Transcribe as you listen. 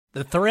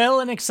The thrill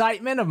and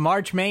excitement of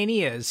March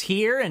Mania is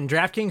here, and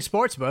DraftKings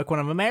Sportsbook, one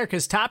of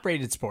America's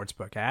top-rated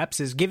sportsbook apps,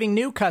 is giving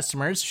new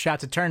customers a shot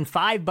to turn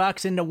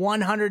 $5 into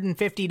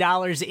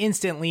 $150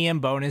 instantly in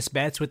bonus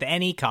bets with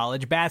any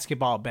college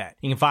basketball bet.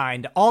 You can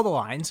find all the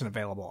lines and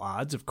available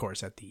odds, of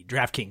course, at the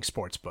DraftKings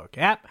Sportsbook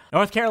app.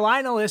 North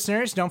Carolina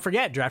listeners, don't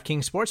forget,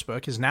 DraftKings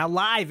Sportsbook is now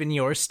live in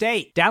your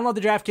state. Download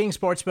the DraftKings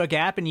Sportsbook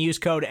app and use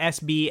code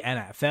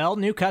SBNFL.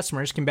 New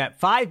customers can bet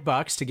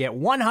 $5 to get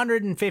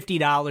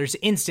 $150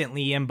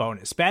 instantly in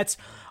bonus bets,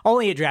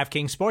 only at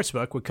DraftKings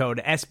Sportsbook with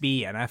code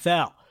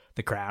SBNFL.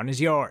 The crown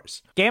is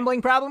yours.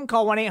 Gambling problem?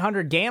 Call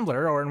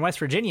 1-800-GAMBLER, or in West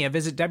Virginia,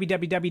 visit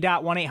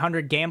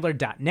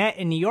www.1800gambler.net.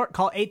 In New York,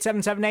 call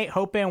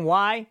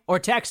 8778-HOPE-NY or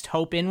text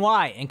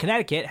HOPE-NY. In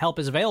Connecticut, help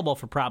is available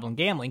for problem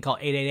gambling. Call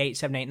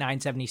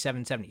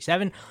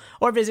 888-789-7777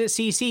 or visit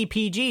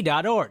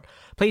ccpg.org.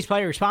 Please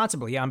play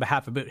responsibly on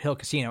behalf of Boot Hill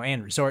Casino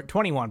and Resort.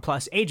 21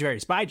 plus, age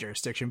varies by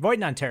jurisdiction. Void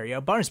in Ontario.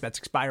 Bonus bets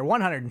expire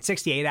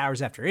 168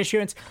 hours after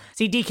issuance.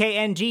 See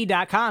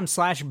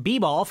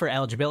dkng.com/bball for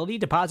eligibility,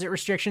 deposit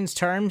restrictions,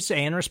 terms,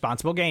 and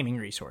responsible gaming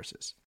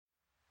resources.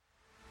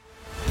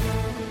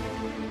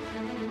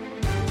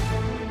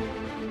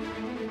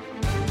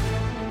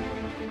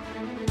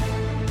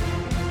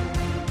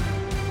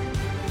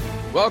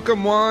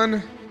 Welcome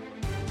one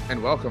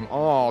and welcome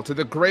all to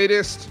the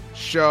greatest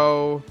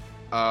show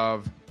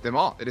of them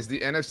all. It is the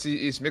NFC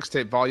East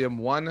Mixtape Volume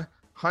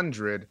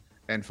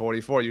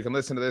 144. You can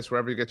listen to this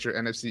wherever you get your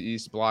NFC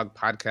East blog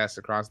podcasts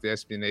across the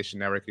SB Nation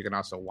network. You can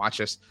also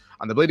watch us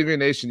on the Bleeding Green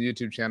Nation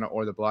YouTube channel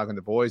or the Blog and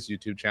the Boys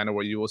YouTube channel,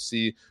 where you will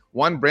see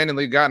one Brandon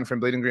Lee Gotten from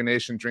Bleeding Green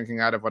Nation drinking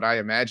out of what I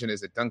imagine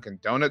is a Dunkin'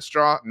 Donut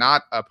straw,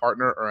 not a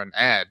partner or an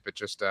ad, but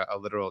just a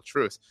literal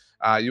truth.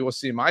 You will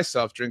see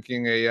myself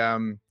drinking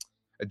a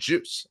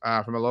juice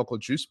from a local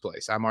juice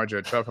place. I'm RJ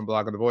Ochoa from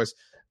Blog and the Boys.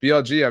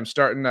 BLG, I'm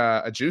starting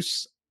a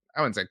juice.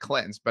 I wouldn't say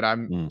cleanse, but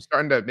I'm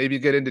starting to maybe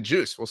get into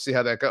juice. We'll see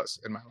how that goes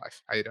in my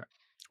life. How you doing?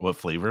 What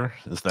flavor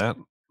is that?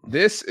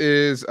 This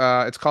is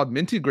it's called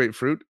minty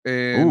grapefruit,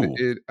 and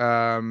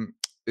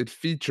it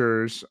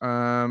features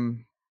I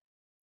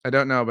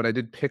don't know, but I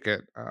did pick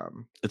it.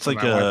 It's like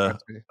how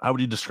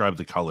would you describe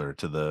the color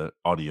to the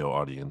audio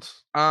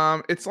audience?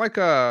 It's like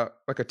a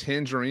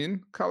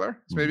tangerine color.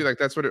 It's maybe like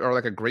that's what it, or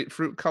like a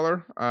grapefruit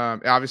color.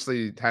 It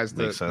obviously has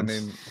the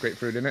name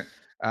grapefruit in it.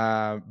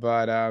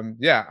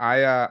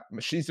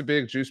 She's a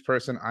big juice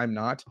person. I'm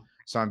not.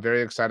 So I'm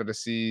very excited to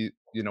see,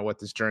 what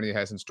this journey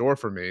has in store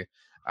for me.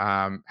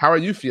 How are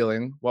you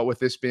feeling? What with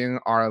this being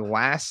our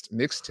last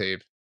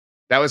mixtape?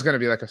 That was going to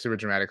be like a super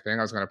dramatic thing.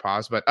 I was going to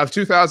pause, but of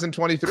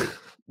 2023.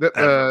 This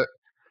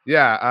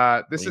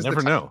is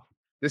never know.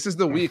 This is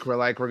the week where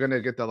we're going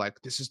to get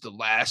this is the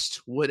last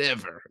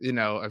whatever,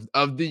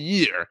 of the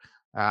year.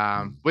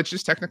 Which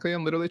is technically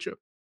and literally true.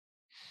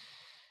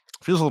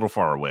 Feels a little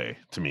far away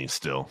to me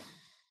still.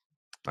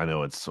 I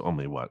know it's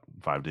only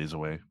 5 days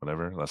away,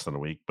 whatever, less than a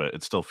week, but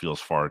it still feels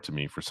far to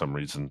me for some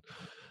reason.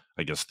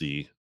 I guess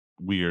the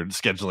weird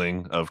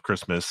scheduling of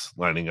Christmas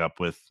lining up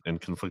with and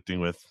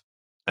conflicting with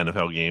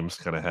NFL games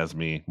kind of has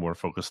me more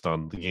focused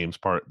on the games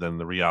part than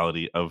the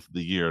reality of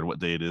the year and what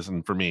day it is.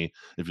 And for me,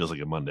 it feels like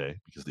a Monday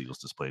because the Eagles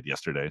just played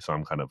yesterday. So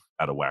I'm kind of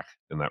out of whack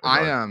in that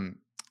regard.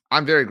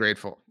 I'm very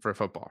grateful for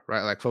football,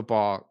 right? Like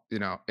football,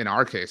 in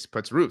our case,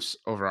 puts roofs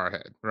over our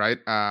head, right?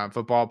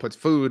 Football puts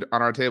food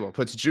on our table,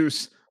 puts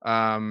juice,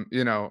 in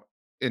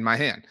my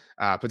hand,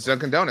 puts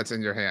Dunkin' Donuts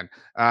in your hand.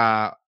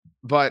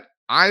 But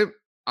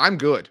I'm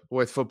good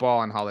with football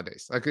on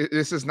holidays.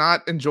 This is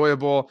not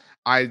enjoyable.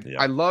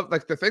 I love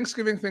the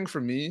Thanksgiving thing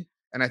for me,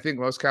 and I think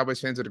most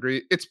Cowboys fans would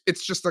agree.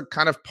 It's just a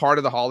kind of part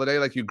of the holiday.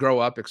 Like you grow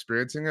up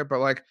experiencing it,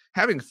 but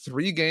having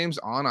 3 games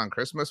on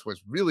Christmas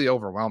was really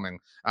overwhelming.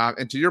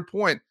 And to your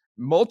point,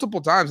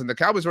 multiple times, and the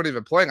Cowboys weren't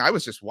even playing. I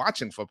was just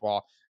watching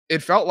football.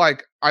 It felt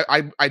like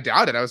I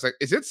doubted. I was like,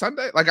 is it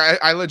Sunday?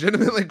 I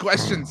legitimately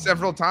questioned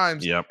several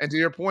times. Yep. And to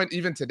your point,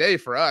 even today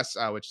for us,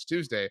 which is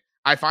Tuesday,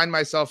 I find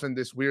myself in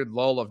this weird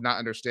lull of not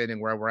understanding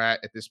where we're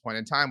at this point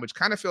in time, which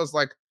kind of feels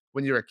like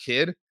when you're a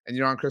kid and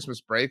you're on Christmas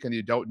break and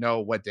you don't know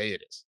what day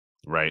it is.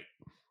 Right.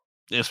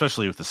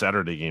 Especially with the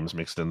Saturday games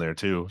mixed in there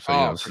too.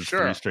 So for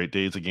sure. 3 straight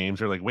days of games.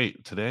 You're like,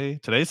 wait,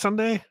 today's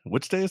Sunday?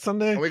 Which day is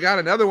Sunday? And we got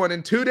another one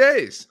in 2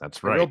 days.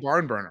 That's right. A real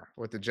barn burner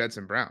with the Jets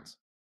and Browns.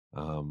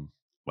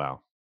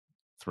 Wow.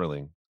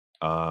 Thrilling.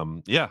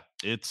 How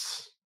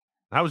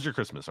was your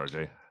Christmas,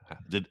 RJ?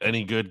 Did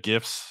any good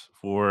gifts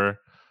for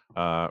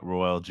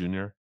Roel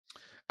Jr.?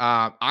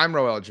 I'm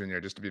Roel Jr.,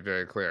 just to be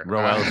very clear.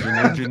 Roel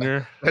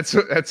Jr.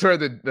 That's where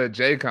the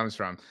J comes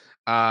from.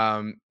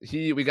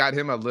 We got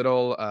him a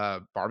little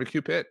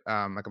barbecue pit,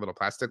 like a little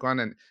plastic one,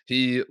 and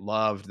he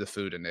loved the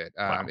food in it.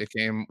 Wow. It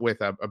came with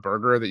a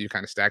burger that you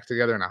kind of stack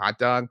together and a hot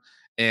dog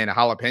and a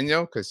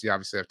jalapeno, because you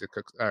obviously have to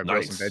cook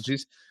grow some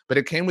veggies. But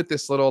it came with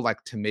this little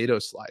tomato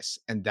slice,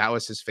 and that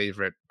was his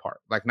favorite part.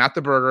 Not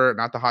the burger,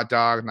 not the hot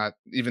dog, not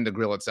even the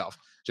grill itself.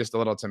 just a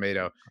little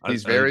tomato.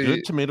 He's A very.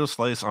 good tomato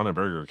slice on a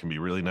burger can be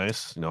really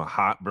nice. A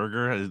hot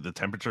burger, the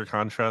temperature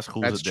contrast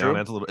cools That's it down, true.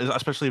 adds a little,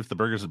 especially if the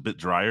burger's a bit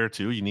drier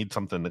too. You need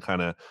something to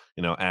kind of,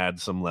 add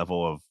some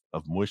level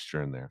of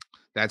moisture in there.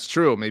 That's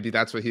true. Maybe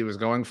that's what he was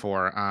going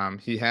for.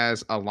 He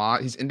has a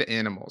lot. He's into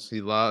animals.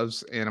 He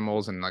loves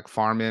animals and like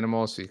farm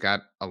animals. So he got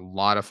a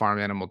lot of farm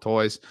animal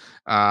toys.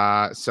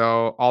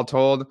 So all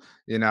told,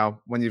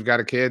 when you've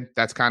got a kid,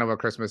 that's kind of what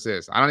Christmas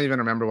is. I don't even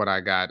remember what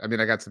I got. I mean,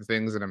 I got some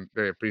things and I'm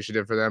very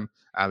appreciative for them,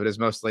 but it's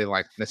mostly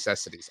like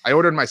necessities. I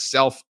ordered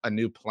myself a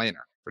new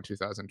planner for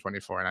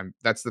 2024, and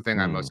that's the thing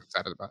I'm most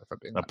excited about. If I'm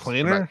being A honest. What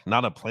about planner,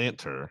 not a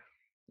planter.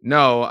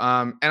 No,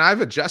 and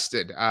I've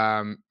adjusted.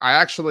 I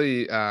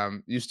actually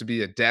used to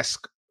be a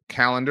desk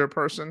calendar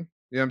person.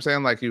 You know what I'm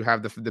saying? Like you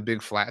have the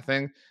big flat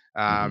thing.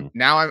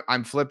 Now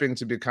I'm flipping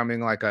to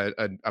becoming like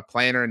a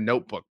planner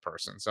notebook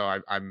person.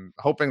 So I'm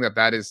hoping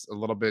that is a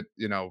little bit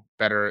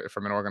better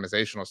from an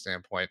organizational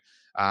standpoint.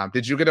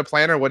 Did you get a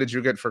planner? What did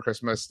you get for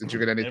Christmas? Did you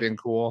get anything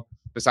cool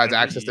besides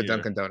every access to year.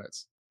 Dunkin'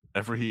 Donuts?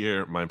 Every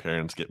year, my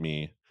parents get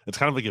me. It's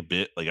kind of like a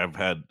bit. Like I've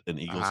had an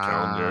Eagles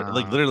calendar,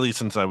 like literally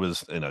since I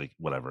was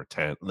whatever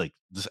 10. Like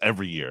just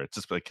every year, it's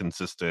just like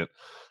consistent.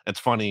 It's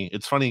funny.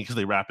 It's funny because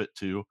they wrap it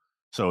too.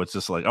 So it's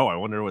just like, oh, I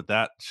wonder what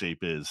that shape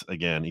is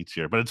again each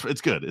year. But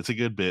it's good. It's a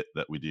good bit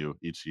that we do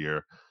each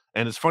year,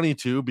 and it's funny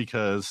too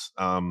because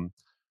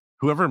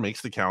whoever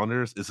makes the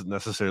calendars isn't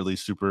necessarily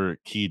super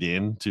keyed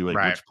in to like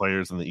Right. which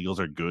players in the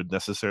Eagles are good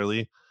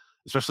necessarily,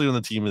 especially when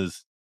the team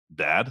is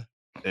bad.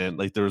 And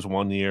like there was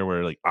one year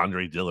where like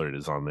Andre Dillard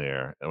is on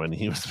there, and when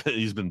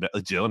he's been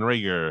like Jalen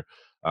Reagor.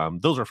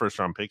 Those are first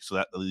round picks, so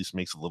that at least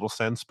makes a little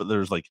sense. But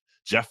there's like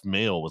Jeff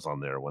Mail was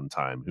on there one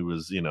time, who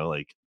was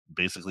like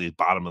basically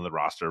bottom of the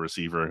roster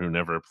receiver who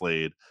never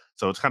played.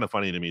 So it's kind of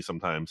funny to me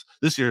sometimes.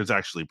 This year is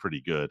actually pretty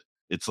good.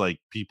 It's like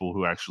people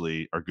who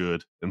actually are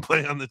good and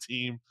play on the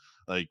team.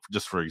 Like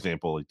just for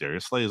example, like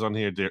Darius Slay is on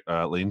here,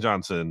 Lane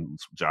Johnson,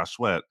 Josh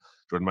Sweat,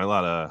 Jordan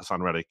Mailata,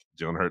 Hassan Reddick,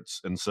 Jalen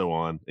Hurts, and so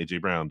on. AJ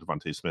Brown,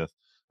 Devontae Smith.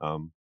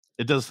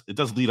 It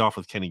does lead off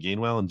with Kenny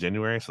Gainwell in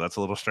January, so that's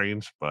a little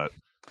strange, but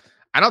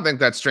I don't think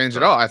that's strange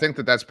at all. I think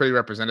that's pretty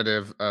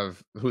representative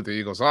of who the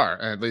Eagles are,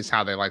 and at least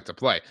how they like to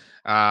play.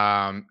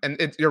 And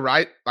you're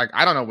right. Like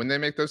I don't know when they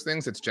make those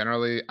things. It's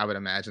generally, I would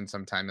imagine,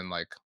 sometime in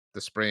like the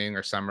spring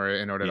or summer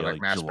in order to yeah,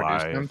 like like mass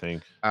produce July, I them.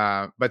 think.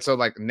 But so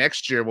like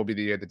next year will be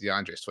the year that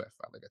DeAndre Swift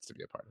finally gets to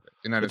be a part of it.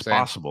 You know what It's I'm saying?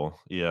 possible.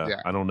 Yeah.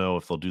 Yeah. I don't know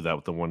if they'll do that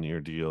with the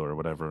 1-year deal or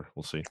whatever.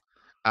 We'll see.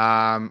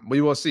 We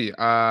will see.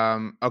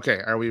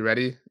 Okay, are we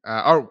ready?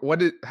 How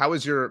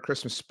was your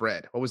Christmas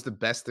spread? What was the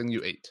best thing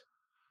you ate?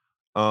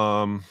 We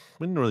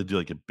didn't really do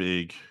like a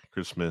big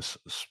Christmas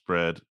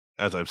spread.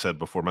 As I've said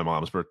before, my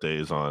mom's birthday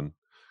is on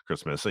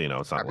Christmas, so it's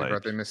not Happy like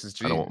birthday,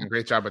 Mrs. I don't G, want and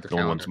great job with the no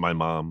one wants calendar.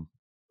 my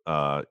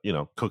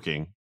mom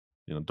cooking.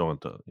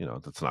 Don't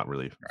that's not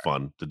really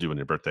fun to do on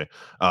your birthday.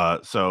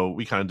 So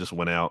we kind of just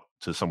went out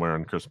to somewhere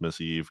on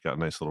Christmas Eve, got a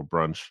nice little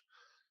brunch,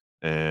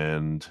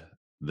 and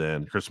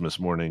then Christmas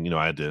morning,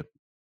 I had to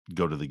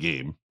go to the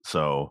game.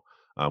 So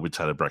we just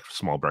had a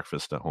small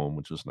breakfast at home,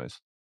 which was nice.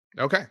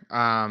 Okay.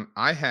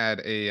 I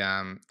had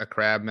a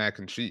crab mac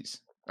and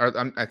cheese. Or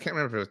I can't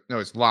remember if it was, no,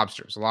 it's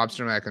lobster. It's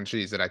lobster mac and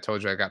cheese that I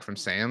told you I got from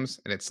Sam's,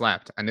 and it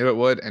slapped. I knew it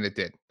would, and it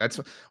did. That's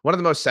one of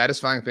the most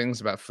satisfying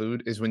things about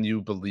food is when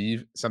you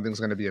believe something's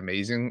going to be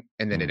amazing,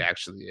 and then it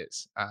actually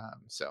is.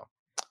 So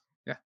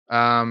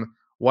yeah.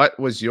 What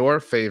was your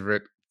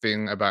favorite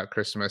thing about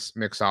Christmas,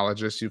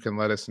 mixologist? You can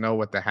let us know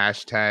what the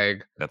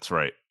hashtag That's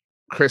right.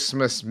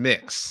 Christmas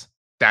mix.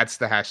 That's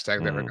the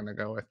hashtag that we're going to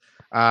go with.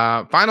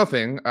 Final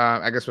thing,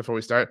 I guess before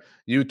we start,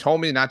 you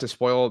told me not to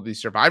spoil the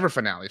Survivor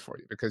finale for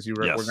you because we're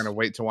going to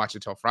wait to watch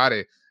it till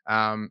Friday.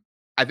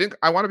 I think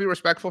I want to be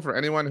respectful for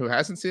anyone who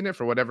hasn't seen it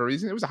for whatever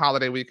reason. It was a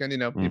holiday weekend,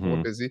 people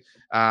are busy.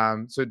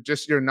 So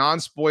just your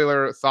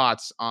non-spoiler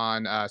thoughts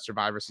on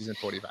Survivor season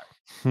 45.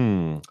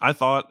 I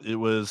thought it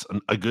was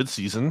a good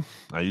season.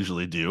 I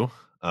usually do.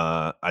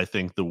 I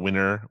think the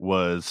winner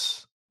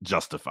was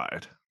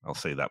justified. I'll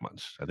say that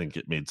much. I think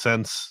it made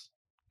sense,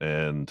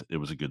 and it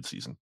was a good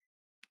season.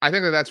 I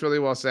think that's really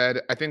well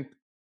said. I think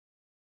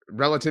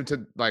relative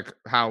to like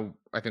how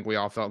I think we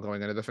all felt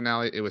going into the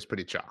finale, it was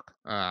pretty chalk.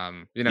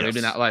 Maybe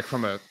not like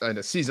from a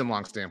season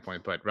long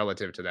standpoint, but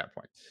relative to that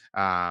point.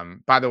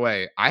 By the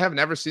way, I have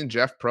never seen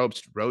Jeff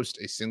Probst roast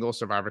a single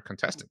Survivor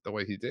contestant the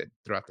way he did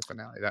throughout the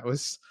finale. That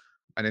was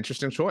an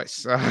interesting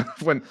choice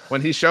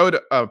when he showed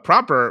a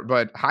proper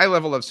but high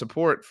level of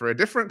support for a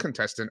different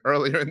contestant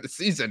earlier in the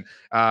season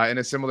in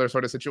a similar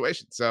sort of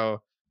situation.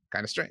 So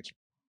kind of strange.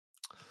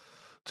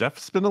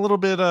 Jeff's been a little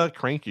bit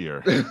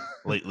crankier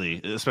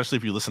lately, especially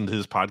if you listen to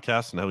his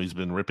podcast and how he's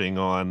been ripping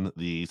on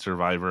the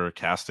Survivor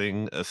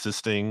casting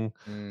assisting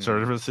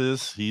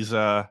services. He's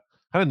kind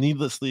of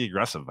needlessly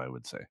aggressive, I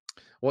would say.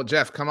 Well,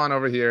 Jeff, come on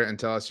over here and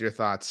tell us your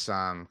thoughts,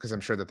 because I'm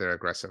sure that they're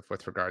aggressive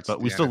with regards but to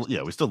we the still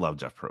NFC. we still love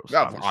Jeff Probst.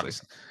 Oh,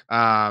 obviously.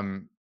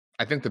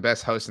 I think the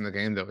best host in the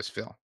game though is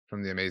Phil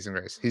from The Amazing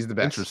Race. He's the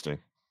best. Interesting.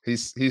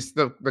 He's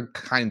the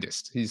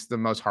kindest. He's the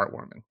most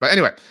heartwarming. But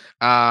anyway,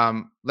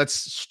 let's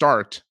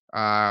start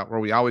where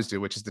we always do,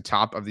 which is the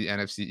top of the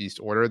NFC East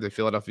order. The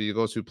Philadelphia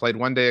Eagles, who played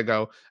 1 day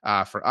ago,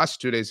 for us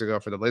 2 days ago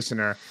for the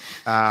listener.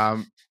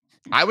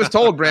 I was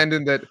told,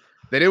 Brandon, that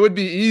it would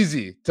be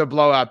easy to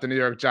blow out the New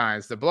York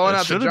Giants. The blowing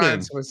out the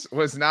Giants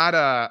was not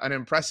an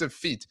impressive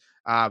feat.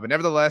 But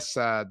nevertheless,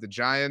 the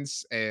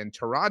Giants and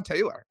Tyrod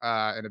Taylor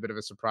in a bit of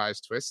a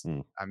surprise twist.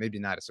 Maybe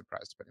not a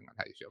surprise, depending on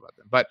how you feel about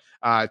them. But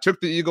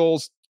took the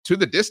Eagles to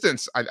the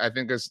distance. I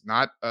think is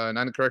not an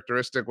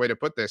uncharacteristic way to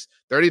put this.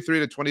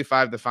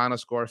 33-25, the final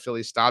score.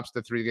 Philly stops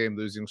the 3-game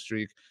losing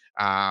streak.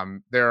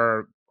 There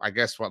are, I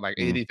guess,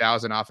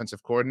 80,000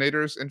 offensive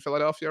coordinators in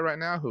Philadelphia right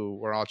now who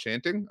were all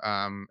chanting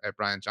at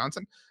Brian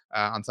Johnson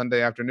on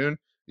Sunday afternoon.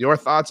 Your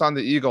thoughts on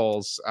the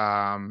Eagles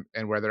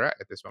and where they're at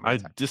this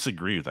moment? I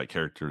disagree with that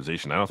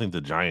characterization. I don't think the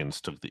Giants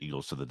took the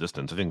Eagles to the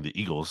distance. I think the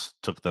Eagles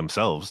took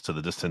themselves to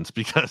the distance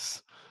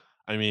because,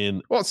 I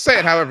mean... Well, say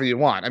it however you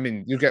want. I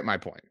mean, you get my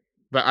point.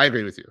 But I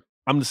agree with you.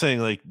 I'm just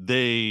saying,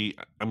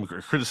 I'm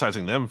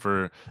criticizing them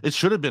for... It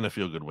should have been a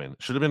feel-good win.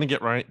 Should have been a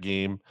get-right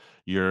game.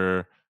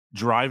 You're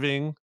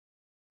driving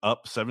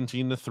up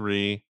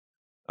 17-3.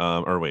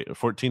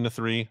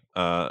 14-3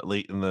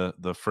 late in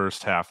the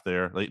first half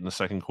there, late in the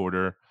second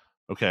quarter.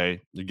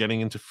 Okay, you're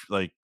getting into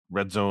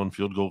red zone,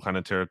 field goal kind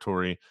of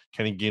territory.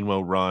 Kenny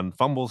Gainwell run,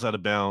 fumbles out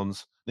of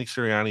bounds. Nick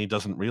Sirianni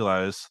doesn't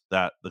realize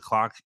that the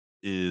clock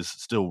is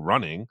still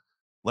running.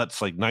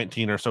 Lets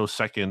 19 or so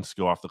seconds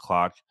go off the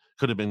clock.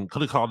 Could have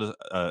called,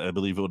 I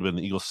believe it would have been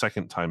the Eagles'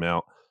 second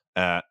timeout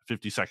at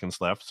 50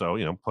 seconds left. So,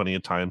 plenty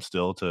of time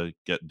still to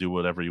do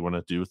whatever you want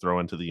to do, throw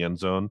into the end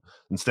zone.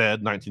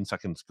 Instead, 19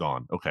 seconds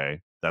gone.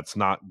 Okay, that's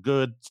not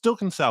good. Still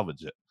can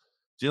salvage it.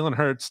 Jalen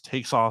Hurts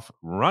takes off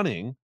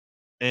running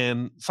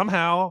and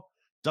somehow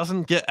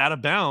doesn't get out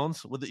of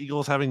bounds with the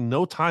Eagles having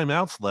no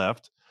timeouts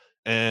left.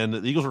 And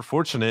the Eagles were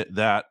fortunate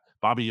that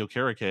Bobby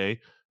Okereke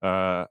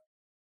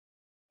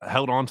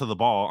held on to the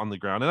ball on the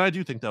ground. And I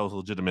do think that was a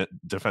legitimate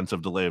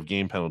defensive delay of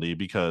game penalty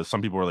because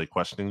some people were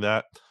questioning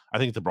that. I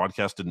think the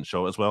broadcast didn't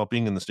show it as well.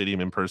 Being in the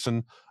stadium in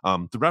person,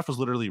 the ref was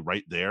literally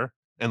right there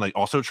and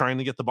also trying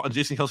to get the ball. And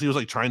Jason Kelce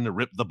was trying to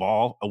rip the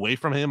ball away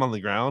from him on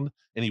the ground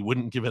and he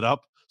wouldn't give it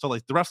up. So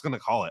the ref's going to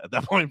call it at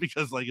that point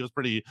because it was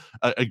pretty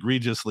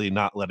egregiously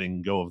not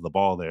letting go of the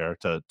ball there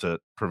to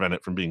prevent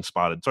it from being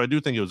spotted. So I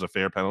do think it was a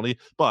fair penalty,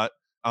 but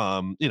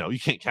you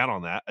can't count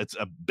on that. It's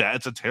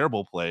a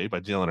terrible play by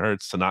Jalen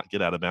Hurts to not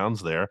get out of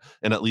bounds there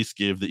and at least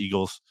give the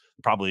Eagles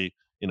probably,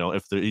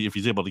 if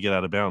he's able to get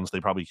out of bounds, they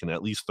probably can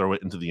at least throw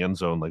it into the end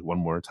zone one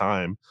more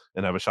time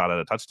and have a shot at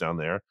a touchdown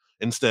there.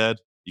 Instead,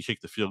 you kick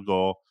the field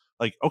goal.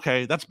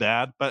 Okay, that's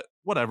bad, but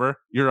whatever.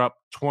 You're up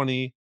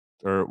 20,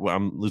 or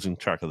I'm losing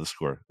track of the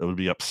score. It would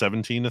be up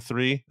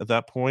 17-3 at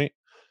that point.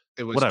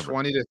 It was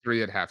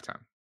 20-3 at halftime.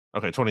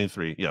 Okay,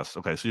 23. Yes.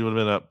 Okay, so you would have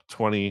been up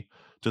 20-3.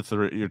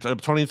 You're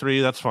up 23.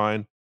 That's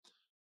fine.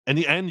 In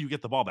the end, you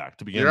get the ball back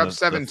to begin. You're up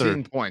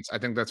 17 points. I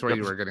think that's where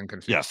you were getting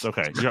confused. Yes.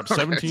 Okay. You're up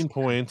 17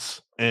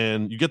 points,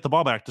 and you get the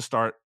ball back to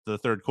start the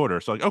third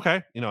quarter. So,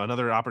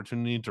 another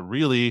opportunity to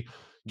really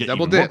get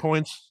even more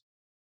points.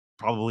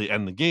 Probably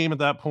end the game at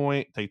that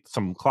point. Take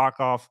some clock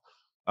off.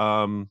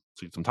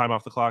 Take some time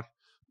off the clock.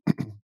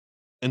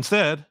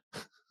 Instead,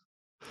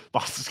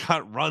 Boston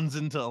Scott runs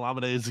into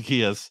Olamide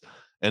Zaccheaus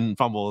and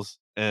fumbles,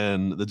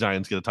 and the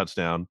Giants get a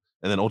touchdown.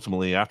 And then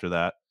ultimately, after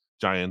that,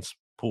 Giants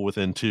pull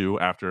within 2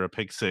 after a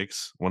pick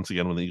 6 once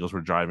again when the Eagles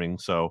were driving.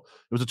 So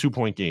it was a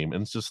 2-point game,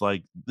 and it's just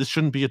this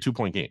shouldn't be a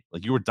 2-point game.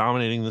 You were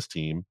dominating this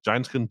team.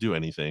 Giants couldn't do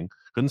anything,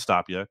 couldn't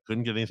stop you,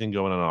 couldn't get anything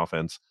going on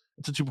offense.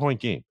 It's a 2-point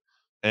game,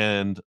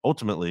 and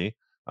ultimately,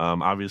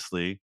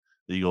 obviously,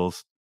 the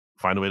Eagles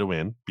find a way to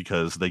win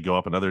because they go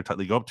up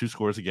they go up 2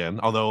 scores again.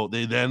 Although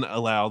they then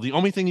allow the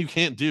only thing you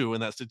can't do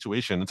in that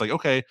situation. It's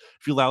okay,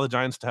 if you allow the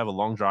Giants to have a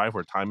long drive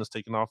where time is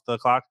taken off the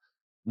clock,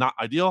 not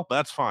ideal, but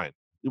that's fine.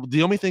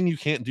 The only thing you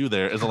can't do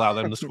there is allow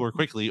them to score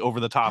quickly over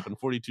the top in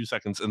 42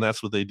 seconds, and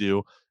that's what they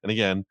do. And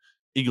again,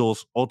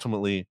 Eagles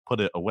ultimately put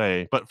it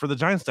away. But for the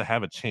Giants to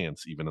have a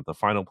chance, even at the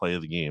final play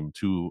of the game,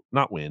 to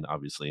not win,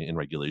 obviously, in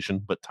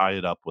regulation, but tie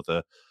it up with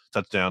a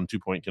touchdown,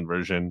 2-point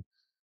conversion,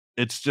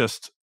 it's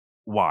just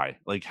why?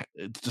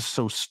 It's just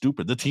so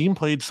stupid. The team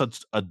played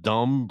such a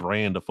dumb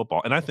brand of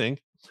football. And I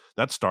think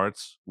that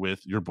starts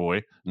with your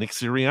boy, Nick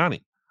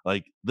Sirianni.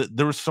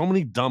 There were so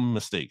many dumb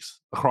mistakes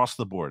across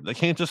the board. They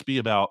can't just be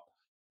about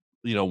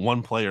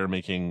one player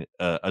making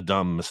a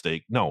dumb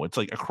mistake. No, it's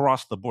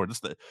across the board. It's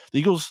the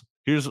Eagles.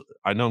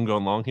 I know I'm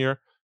going long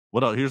here.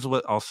 Here's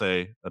what I'll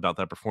say about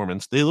that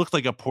performance. They looked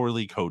like a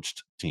poorly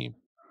coached team.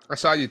 I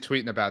saw you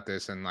tweeting about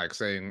this and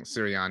saying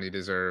Sirianni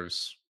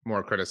deserves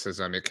more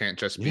criticism. It can't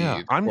just be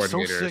I'm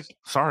coordinators. So sick.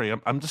 Sorry,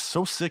 I'm just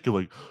so sick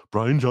of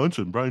Brian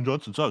Johnson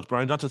sucks.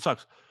 Brian Johnson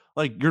sucks.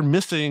 You're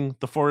missing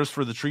the forest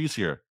for the trees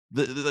here.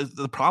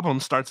 The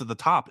problem starts at the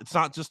top. It's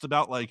not just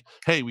about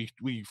hey,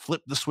 we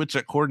flip the switch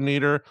at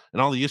coordinator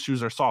and all the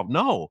issues are solved.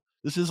 No,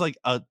 this is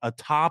a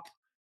top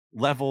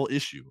level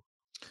issue.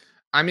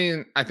 I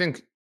mean, I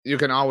think you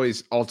can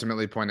always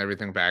ultimately point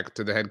everything back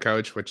to the head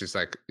coach, which is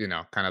like,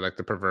 kind of like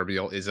the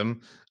proverbial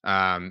ism.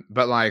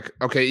 But like,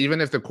 okay,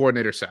 even if the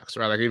coordinator sucks,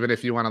 right? Like, even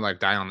if you want to like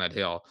die on that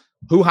hill,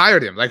 who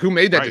hired him? Like, who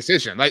made that Right.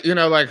 decision? Like,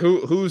 like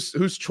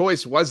whose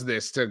choice was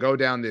this to go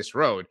down this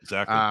road?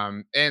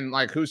 Exactly. And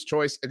like whose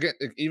choice again,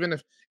 even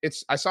if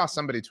I saw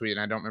somebody tweet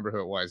and I don't remember who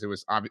it was. It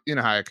was obvious,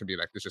 how it could be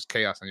like there's just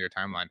chaos on your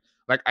timeline.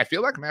 Like, I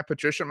feel like Matt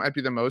Patricia might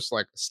be the most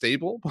like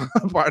stable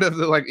part of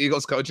the like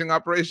Eagles coaching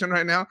operation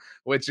right now,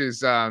 which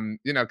is kind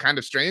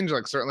of strange.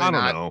 Like, certainly I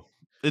don't not. know.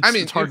 I It's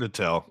mean, hard to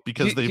tell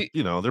because he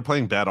they're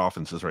playing bad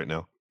offenses right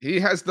now. he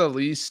has the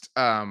least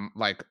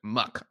like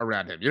muck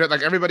around him.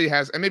 Like everybody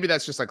has, and maybe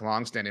that's just like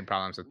long-standing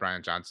problems with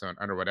Brian Johnson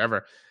or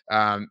whatever.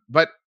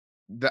 But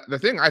the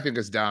thing I think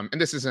is dumb, and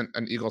this isn't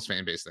an Eagles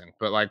fan based thing,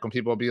 but like when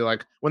people be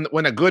like,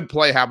 when a good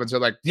play happens, they're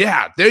like,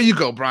 yeah, there you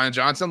go, Brian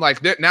Johnson.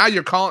 Like, now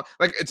you're calling,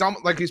 like, it's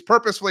almost like he's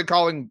purposefully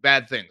calling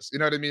bad things, you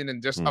know what I mean,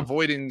 and just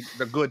avoiding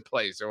the good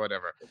plays or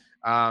whatever.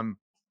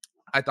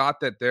 I thought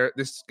that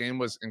this game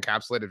was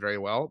encapsulated very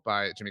well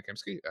by Jimmy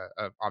Kimsky,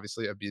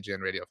 obviously of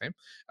BGN Radio fame.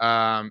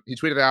 He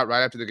tweeted out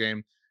right after the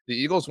game, "The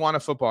Eagles won a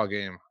football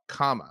game,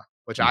 comma,"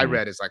 which I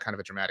read is like kind of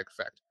a dramatic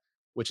effect,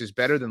 which is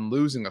better than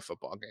losing a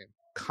football game,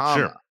 comma.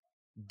 Sure.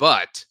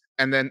 But,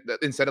 and then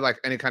instead of like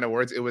any kind of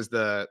words, it was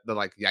the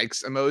like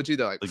yikes emoji,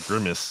 the like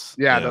grimace.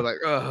 yeah, they're like,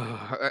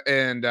 ugh.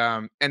 And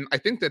I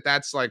think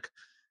that's like,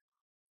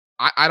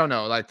 I don't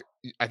know. Like,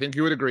 I think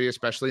you would agree,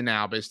 especially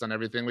now, based on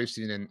everything we've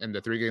seen in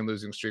the 3-game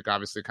losing streak,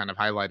 obviously kind of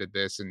highlighted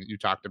this. And you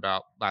talked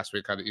about last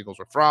week how the Eagles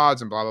were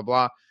frauds and blah,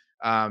 blah,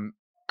 blah.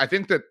 I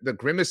think that the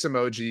grimace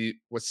emoji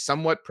was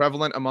somewhat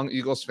prevalent among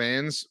Eagles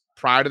fans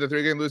prior to the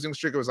 3-game losing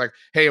streak. It was like,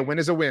 hey, a win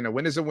is a win, a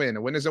win is a win,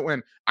 a win is a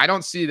win. I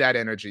don't see that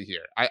energy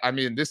here. I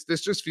mean, this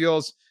just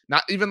feels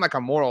not even like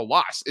a moral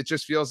loss. It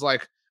just feels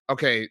like,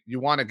 okay, you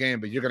won a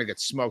game, but you're going to get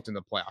smoked in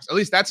the playoffs. At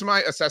least that's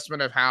my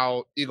assessment of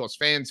how Eagles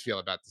fans feel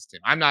about this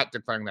team. I'm not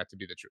declaring that to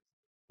be the truth.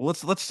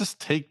 Let's just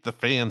take the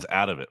fans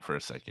out of it for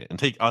a second and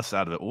take us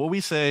out of it. What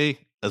we say,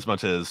 as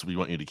much as we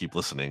want you to keep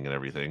listening and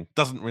everything,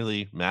 doesn't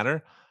really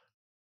matter.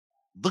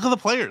 Look at the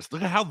players.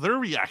 Look at how they're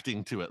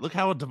reacting to it. Look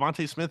how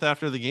Devontae Smith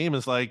after the game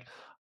is like,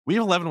 we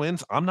have 11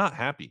 wins. I'm not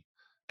happy.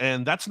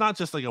 And that's not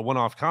just like a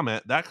one-off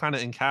comment. That kind of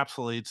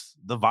encapsulates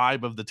the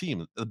vibe of the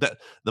team. The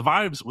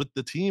vibes with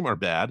the team are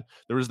bad.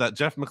 There was that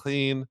Jeff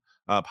McLean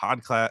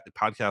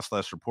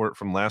podcast / report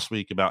from last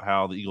week about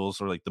how the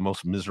Eagles are like the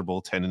most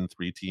miserable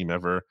 10-3 team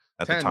ever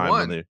at the time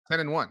when they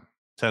 10-1.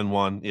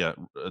 10-1, yeah,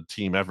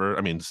 team ever.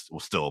 I mean,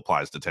 still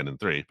applies to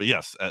 10-3, but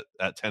yes,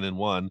 at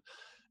 10-1,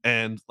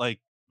 and like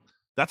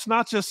that's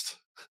not just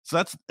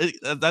so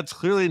that's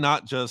clearly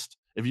not just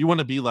if you want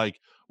to be like,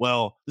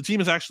 well, the team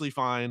is actually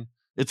fine.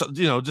 It's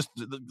just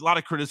a lot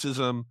of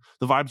criticism.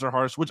 The vibes are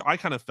harsh, which I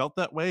kind of felt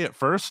that way at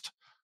first.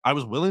 I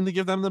was willing to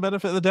give them the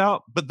benefit of the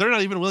doubt, but they're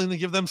not even willing to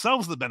give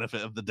themselves the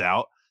benefit of the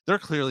doubt. They're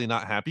clearly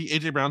not happy.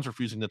 AJ Brown's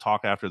refusing to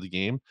talk after the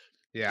game.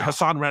 Yeah.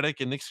 Hassan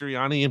Reddick and Nick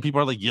Sirianni and people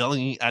are like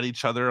yelling at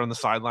each other on the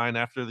sideline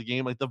after the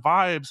game. Like the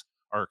vibes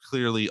are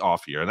clearly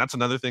off here. And that's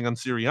another thing on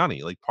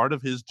Sirianni. Like part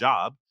of his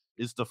job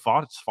is to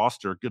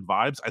foster good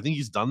vibes. I think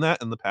he's done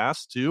that in the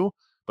past too,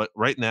 but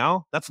right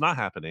now that's not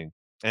happening.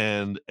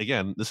 And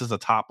again, this is a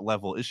top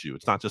level issue.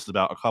 It's not just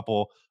about a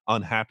couple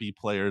unhappy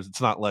players. It's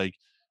not like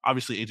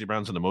obviously AJ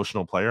Brown's an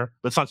emotional player,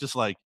 but it's not just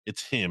like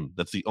it's him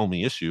that's the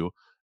only issue.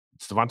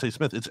 It's Devontae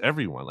Smith. It's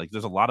everyone. Like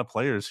there's a lot of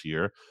players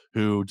here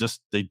who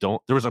just they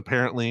don't. There was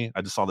apparently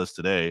I just saw this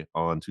today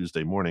on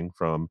Tuesday morning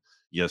from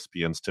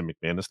ESPN's Tim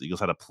McManus. The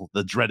Eagles had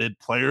the dreaded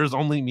players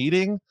only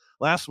meeting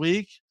last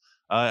week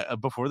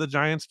before the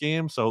Giants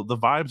game. So the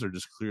vibes are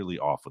just clearly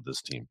off with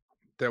this team.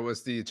 There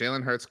was the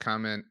Jalen Hurts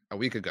comment a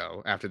week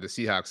ago after the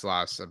Seahawks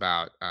loss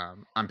about,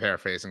 I'm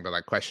paraphrasing, but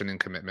like questioning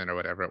commitment or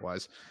whatever it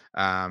was.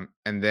 And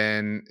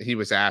then he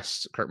was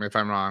asked, correct me if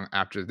I'm wrong,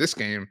 after this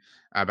game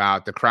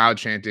about the crowd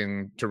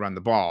chanting to run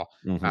the ball.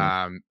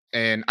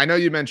 And I know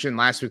you mentioned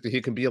last week that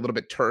he can be a little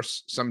bit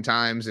terse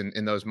sometimes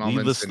in those moments.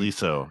 Needlessly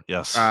so,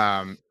 yes.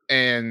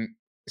 And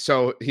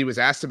so he was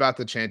asked about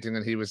the chanting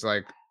and he was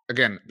like,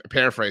 again,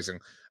 paraphrasing,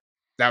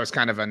 that was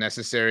kind of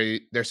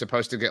unnecessary. They're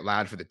supposed to get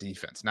loud for the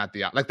defense, not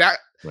the like that.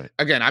 Right.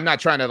 Again, I'm not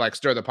trying to like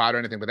stir the pot or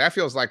anything, but that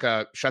feels like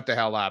a shut the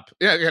hell up.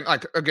 Yeah,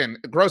 again,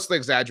 grossly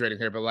exaggerating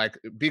here, but like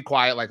be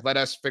quiet, like let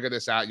us figure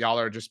this out. Y'all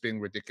are just being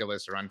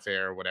ridiculous or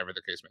unfair or whatever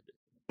the case may be.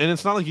 And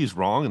it's not like he's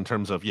wrong in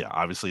terms of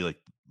obviously like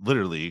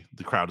literally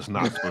the crowd is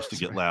not supposed to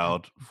get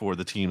loud for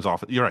the team's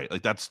offense. You're right,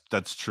 like that's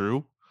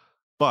true,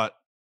 but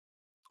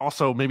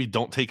also maybe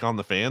don't take on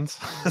the fans.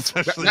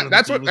 Especially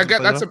that's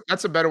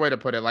a better way to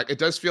put it. Like it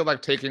does feel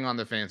like taking on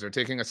the fans or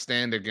taking a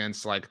stand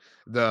against like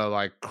the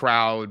like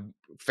crowd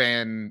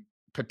fan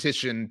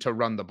petition to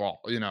run the ball,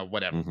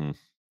 whatever.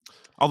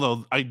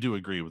 Although I do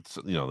agree with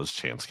those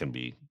chants can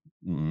be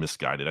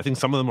misguided. I think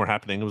some of them were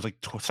happening. It was like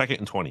 2nd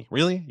and 20.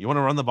 Really? You want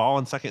to run the ball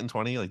on 2nd and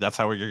 20? Like that's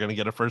how you're going to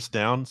get a first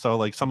down. So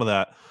like some of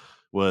that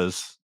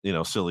was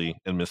silly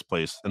and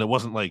misplaced, and it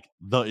wasn't like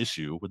the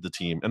issue with the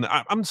team. And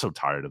I'm so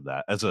tired of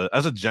that as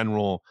a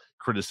general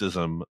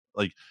criticism.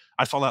 Like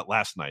I saw that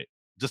last night.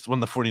 just when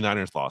the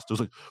 49ers lost. It was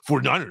like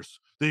 49ers,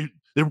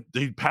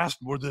 they passed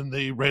more than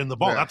they ran the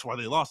ball. Yeah. That's why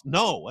they lost.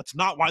 No, that's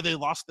not why they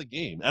lost the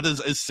game. That is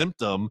a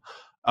symptom.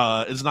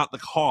 Is not the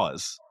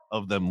cause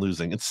of them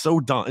losing. It's so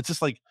dumb. It's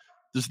just like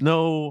there's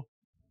no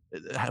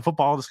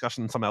football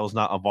discussion somehow has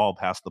not evolved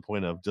past the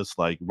point of just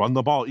like run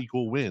the ball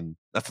equal win.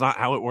 That's not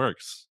how it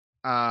works.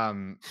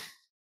 I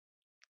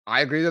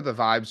agree that the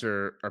vibes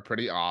are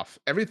pretty off.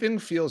 Everything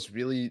feels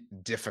really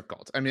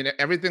difficult. I mean,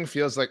 everything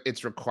feels like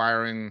it's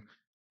requiring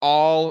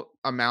all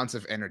amounts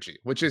of energy,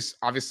 which is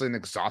obviously an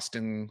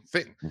exhausting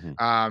thing.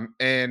 Mm-hmm.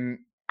 And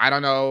I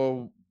don't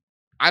know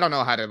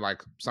how to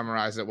like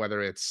summarize it,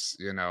 whether it's,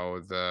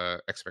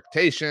 the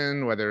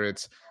expectation, whether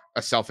it's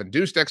a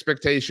self-induced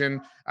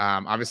expectation.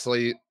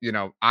 Obviously,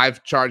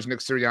 I've charged Nick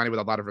Sirianni with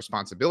a lot of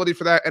responsibility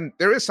for that. And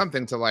there is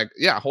something to like,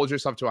 yeah, hold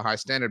yourself to a high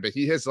standard, but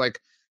he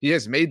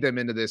has made them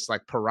into this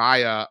like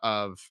pariah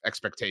of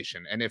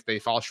expectation. And if they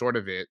fall short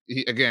of it,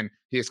 he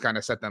has kind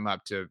of set them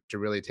up to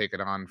really take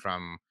it on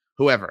from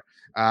whoever.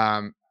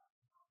 On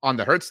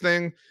the Hurts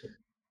thing,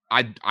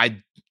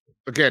 I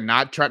again,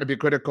 not trying to be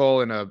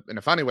critical in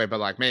a funny way, but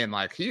like, man,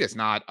 like he is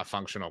not a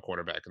functional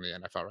quarterback in the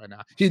NFL right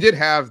now. He did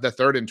have the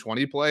 3rd and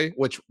 20 play,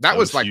 which that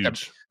was like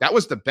huge. that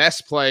was the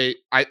best play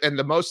and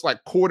the most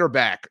like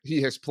quarterback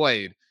he has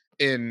played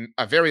in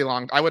a very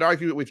long. I would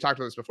argue we've talked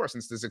about this before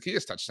since the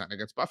Zacchaeus touchdown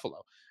against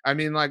Buffalo. I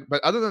mean, like,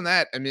 but other than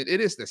that, I mean,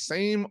 it is the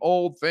same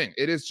old thing.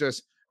 It is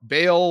just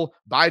bail,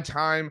 buy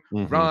time,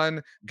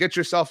 run, get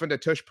yourself into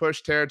tush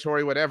push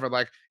territory, whatever.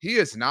 Like he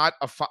is not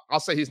I'll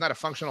say he's not a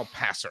functional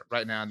passer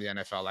right now in the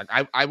NFL. Like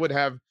I would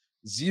have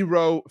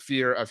zero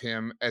fear of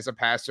him as a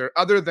passer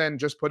other than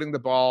just putting the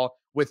ball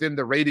within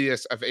the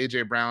radius of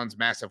AJ Brown's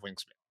massive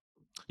wingspan.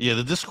 Yeah,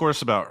 the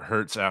discourse about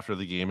Hurts after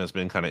the game has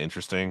been kind of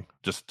interesting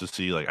just to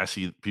see. Like, I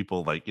see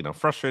people like,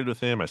 frustrated with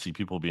him. I see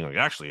people being like,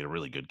 actually, a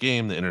really good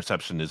game. The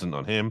interception isn't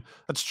on him.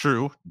 That's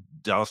true.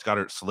 Dallas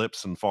Goedert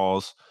slips and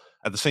falls.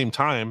 At the same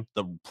time,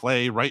 the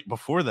play right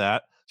before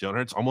that, Jalen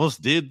Hurts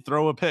almost did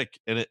throw a pick.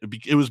 And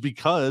it was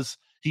because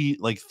he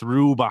like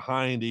threw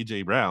behind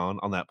AJ Brown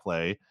on that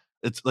play.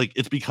 It's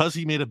because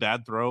he made a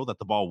bad throw that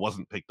the ball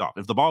wasn't picked off.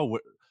 If the ball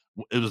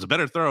it was a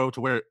better throw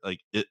to where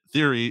like in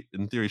theory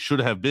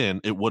should have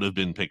been, it would have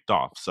been picked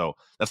off. So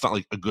that's not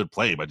like a good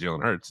play by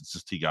Jalen Hurts. It's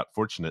just he got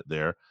fortunate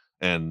there,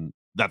 and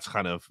that's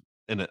kind of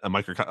in a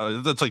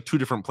micro. That's like 2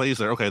 different plays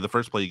there. Okay, the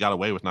first play you got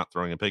away with not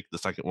throwing a pick. The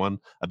second one,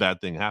 a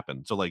bad thing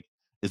happened. So like,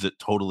 is it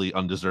totally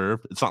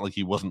undeserved? It's not like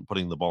he wasn't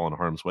putting the ball in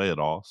harm's way at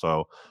all.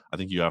 So I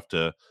think you have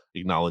to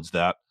acknowledge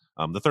that.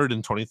 The 3rd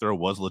and 20 throw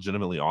was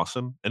legitimately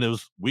awesome, and it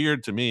was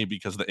weird to me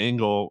because the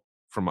angle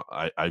from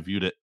I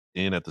viewed it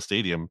in at the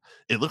stadium,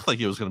 it looked like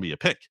it was going to be a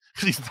pick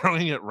because he's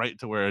throwing it right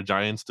to where a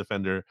Giants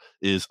defender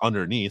is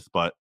underneath,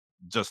 but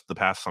just the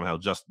pass somehow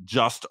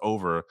just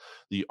over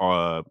the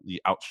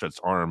outstretched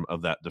arm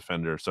of that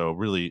defender. So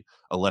really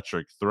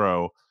electric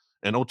throw,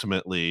 and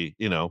ultimately,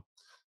 at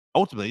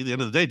the end of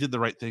the day, did the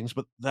right things.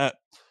 But that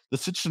the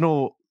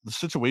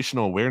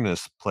situational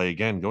awareness play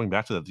again, going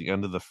back to that, at the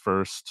end of the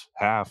first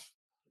half,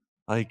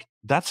 like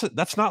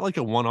that's not like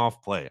a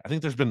one-off play. I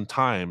think there's been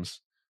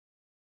times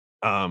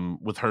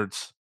with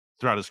Hurts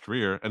throughout his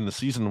career and the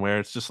season where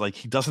it's just like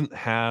he doesn't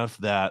have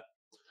that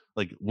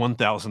like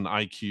 1000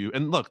 IQ.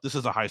 And look, this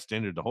is a high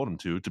standard to hold him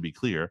to be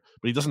clear,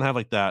 but he doesn't have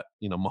like that,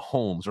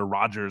 Mahomes or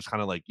Rodgers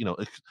kind of like,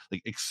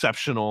 like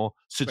exceptional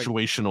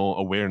situational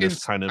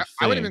awareness kind of thing.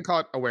 I wouldn't even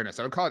call it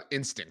awareness. I would call it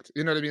instinct.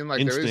 You know what I mean?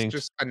 Like Instinct. There is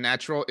just a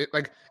natural,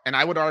 and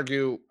I would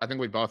argue, I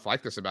think we both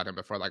like this about him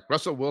before. Like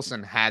Russell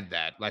Wilson had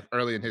that like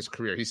early in his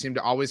career. He seemed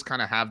to always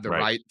kind of have the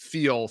right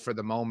feel for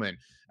the moment.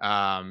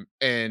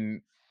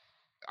 And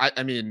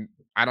I mean,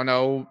 I don't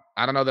know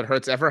that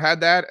Hurts ever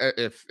had that.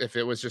 If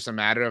it was just a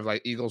matter of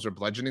like the Eagles were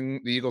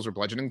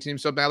bludgeoning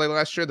teams so badly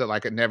last year that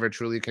like it never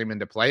truly came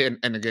into play.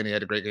 And again, he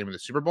had a great game in the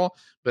Super Bowl,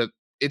 but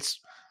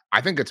I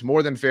think it's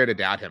more than fair to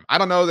doubt him. I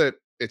don't know that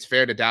it's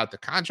fair to doubt the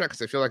contract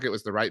because I feel like it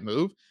was the right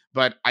move,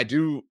 but I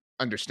do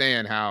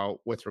understand how,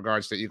 with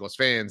regards to Eagles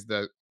fans,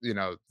 the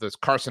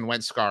Carson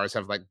Wentz scars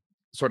have like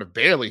sort of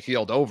barely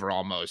healed over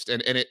almost,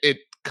 and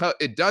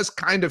it does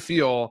kind of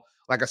feel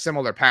like a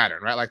similar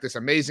pattern, right? Like this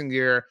amazing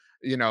year,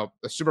 the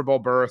Super Bowl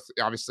berth,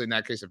 obviously in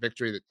that case, a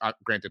victory that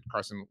granted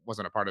Carson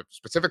wasn't a part of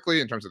specifically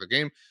in terms of the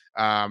game,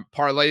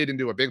 parlayed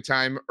into a big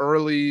time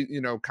early,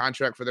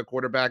 contract for the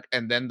quarterback.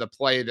 And then the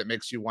play that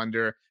makes you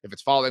wonder if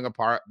it's falling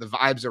apart, the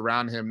vibes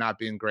around him not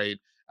being great.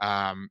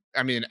 I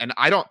mean, and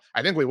I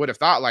think we would have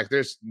thought like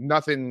there's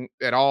nothing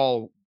at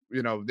all,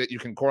 that you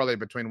can correlate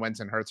between Wentz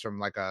and Hurts from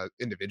like a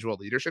individual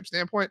leadership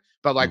standpoint,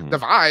 but like the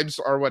vibes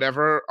or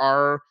whatever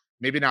are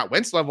maybe not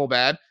Wentz level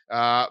bad,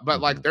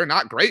 but like they're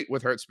not great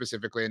with Hurts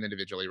specifically and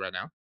individually right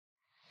now.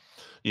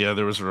 Yeah,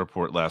 there was a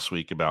report last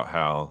week about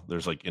how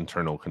there's like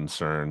internal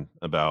concern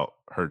about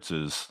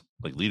Hurts's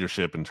like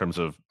leadership in terms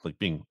of like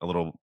being a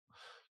little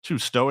too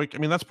stoic. I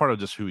mean, that's part of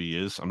just who he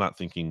is. I'm not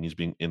thinking he's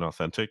being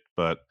inauthentic,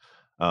 but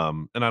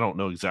and I don't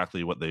know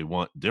exactly what they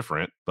want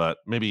different, but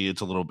maybe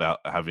it's a little about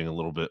having a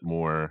little bit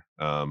more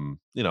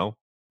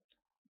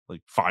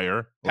like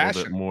fire, a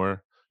little bit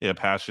more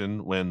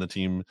passion when the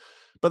team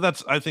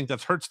But I think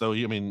that's Hurts though.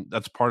 I mean,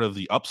 that's part of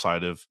the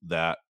upside of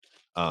that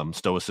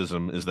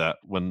stoicism is that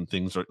when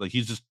things are like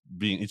he's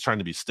trying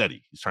to be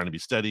steady. He's trying to be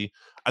steady.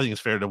 I think it's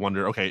fair to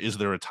wonder, okay, is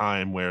there a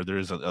time where there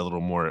is a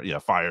little more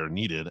fire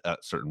needed at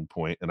a certain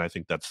point? And I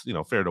think that's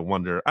fair to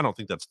wonder. I don't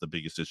think that's the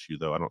biggest issue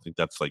though. I don't think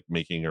that's like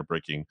making or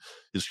breaking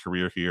his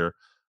career here.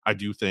 I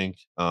do think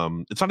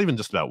it's not even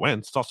just about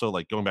Wentz. It's also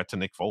like going back to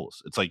Nick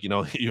Foles. It's like,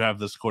 you have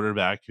this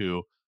quarterback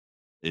who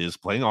is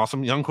playing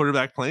awesome, young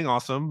quarterback playing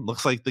awesome,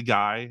 looks like the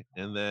guy,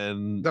 and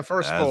then The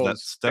first as that Foles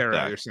step era,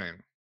 back. you're saying?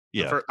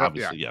 Yeah,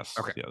 obviously, Yeah. yes.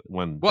 Okay. Yeah,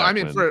 Well, I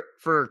mean, when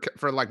for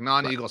like right.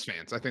 non-Eagles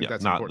fans, I think Yeah,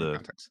 that's not important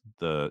context.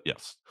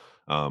 yes,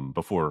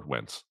 before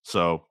Wentz.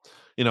 So,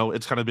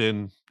 it's kind of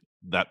been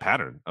that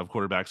pattern of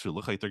quarterbacks who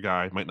look like their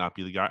guy, might not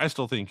be the guy. I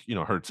still think,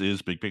 Hurts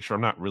is big picture.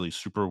 I'm not really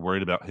super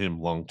worried about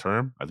him long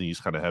term. I think he's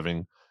kind of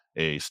having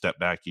a step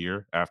back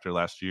year after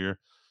last year.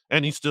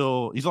 And he's a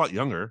lot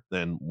younger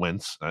than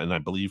Wentz, and I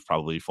believe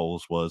probably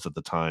Foles was at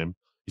the time.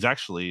 He's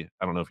actually,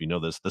 I don't know if you know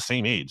this, the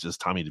same age as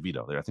Tommy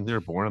DeVito. I think they were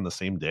born on the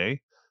same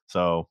day.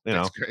 So,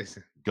 That's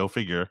crazy. go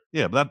figure.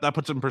 Yeah, but that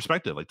puts it in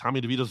perspective. Like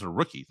Tommy DeVito's a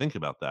rookie. Think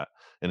about that.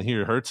 And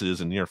here Hurts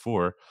is in year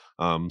 4.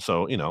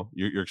 So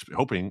you're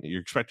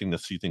expecting to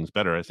see things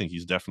better. I think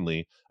he's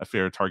definitely a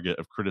fair target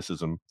of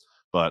criticism,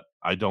 but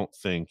I don't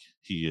think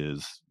he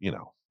is.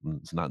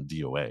 It's not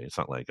DOA. It's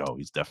not like, oh,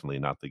 he's definitely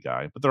not the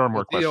guy. But there are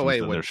more Well,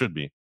 questions than there should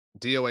be.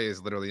 DOA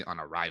is literally on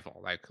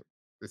arrival. Like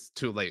it's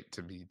too late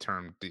to be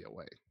termed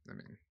DOA. I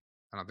mean,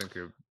 I don't think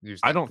you use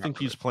I that don't think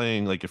properly. he's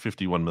playing like a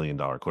 $51 million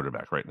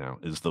quarterback right now.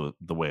 Is the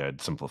way I'd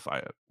simplify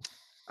it.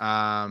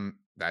 I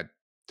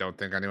don't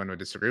think anyone would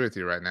disagree with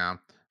you right now.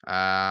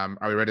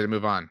 Are we ready to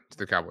move on to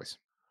the Cowboys?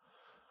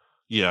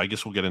 Yeah, I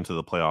guess we'll get into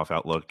the playoff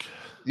outlook.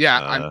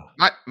 Yeah,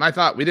 my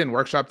thought. We didn't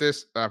workshop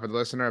this for the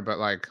listener, but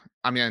like,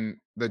 I mean,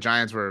 the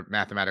Giants were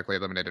mathematically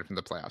eliminated from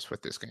the playoffs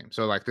with this game.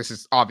 So like, this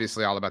is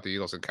obviously all about the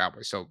Eagles and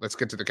Cowboys. So let's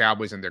get to the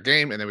Cowboys and their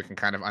game, and then we can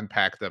kind of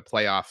unpack the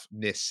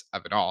playoff-ness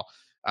of it all.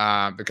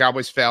 The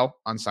Cowboys fell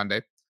on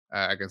Sunday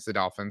against the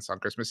Dolphins on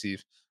Christmas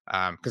Eve.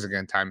 Because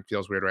again, time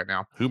feels weird right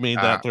now. Who made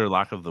that their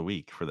lock of the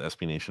week for the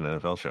SB Nation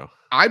NFL show?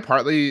 I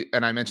partly,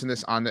 and I mentioned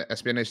this on the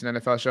SB Nation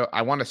NFL show,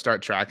 I want to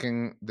start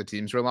tracking the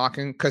teams we're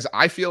locking because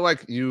I feel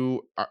like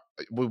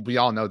we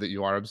all know that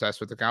you are obsessed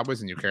with the Cowboys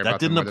and you care about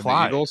them more than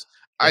the Eagles.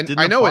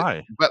 I know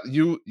it, but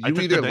you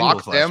either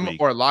lock them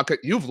or lock it.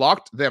 You've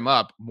locked them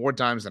up more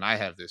times than I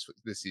have this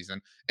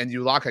season, and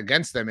you lock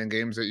against them in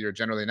games that you're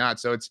generally not.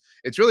 So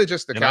it's really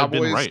just the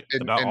Cowboys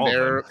and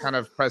their kind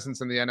of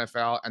presence in the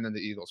NFL, and then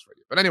the Eagles for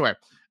you. But anyway,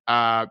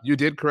 you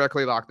did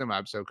correctly lock them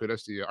up, so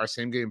kudos to you. Our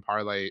same game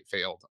parlay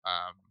failed,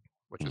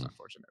 which is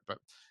unfortunate, but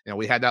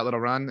we had that little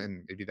run,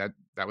 and maybe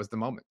that was the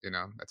moment.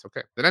 That's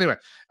okay. But anyway,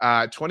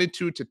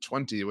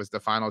 22-20 was the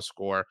final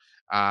score.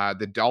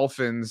 The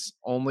Dolphins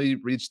only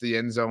reached the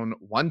end zone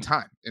one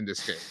time in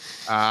this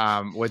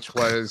game, which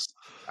was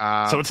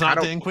so it's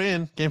not Dan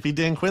Quinn. Can't be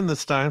Dan Quinn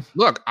this time.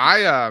 Look,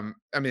 I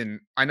mean,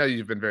 I know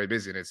you've been very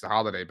busy and it's the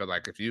holiday, but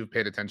like if you've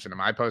paid attention to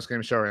my post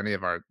game show or any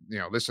of our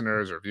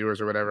listeners or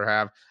viewers or whatever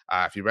have,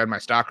 if you read my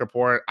stock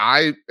report,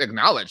 I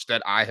acknowledge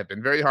that I have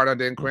been very hard on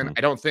Dan Quinn.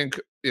 I don't think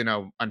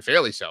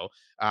unfairly so,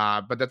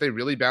 but that they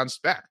really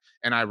bounced back.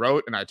 And I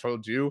wrote and I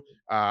told you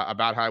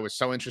about how I was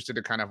so interested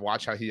to kind of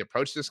watch how he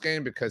approached this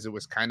game because it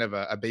was kind of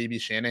a baby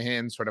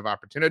Shanahan sort of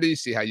opportunity,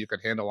 see how you could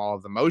handle all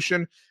of the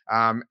motion.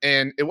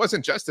 And it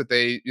wasn't just that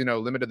they,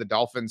 limited the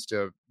Dolphins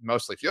to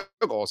mostly field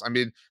goals. I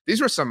mean, these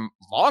were some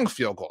long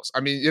field goals. I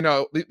mean,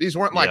 these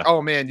weren't like,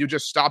 oh man, you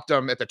just stopped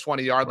them at the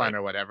 20-yard line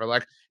or whatever.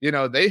 Like,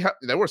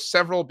 there were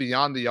several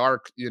beyond the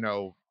arc,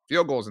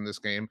 field goals in this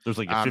game. There's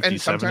like a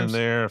 57 in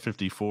there, a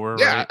 54.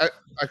 Yeah,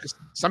 right?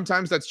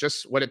 Sometimes that's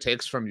just what it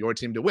takes from your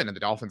team to win, and the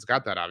Dolphins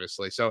got that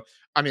obviously. So,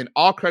 I mean,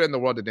 all credit in the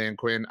world to Dan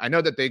Quinn. I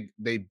know that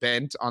they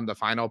bent on the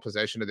final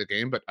possession of the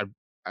game, but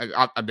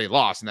they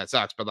lost, and that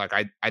sucks. But like,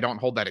 I don't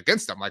hold that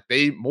against them. Like,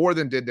 they more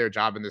than did their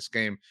job in this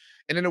game,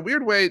 and in a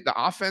weird way, the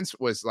offense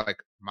was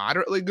like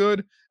moderately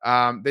good.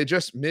 They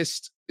just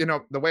missed.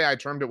 The way I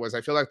termed it was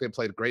I feel like they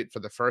played great for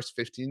the first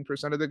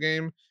 15% of the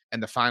game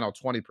and the final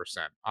 20%,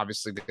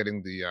 obviously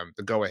getting the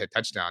go-ahead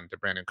touchdown to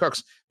Brandon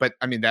Cooks. But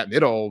I mean, that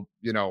middle,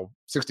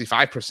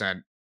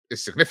 65%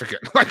 is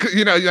significant.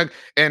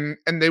 And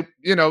they,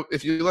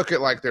 if you look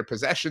at like their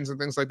possessions and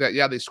things like that,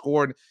 yeah, they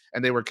scored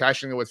and they were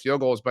cashing it with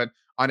field goals. But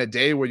on a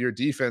day where your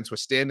defense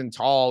was standing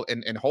tall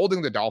and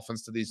holding the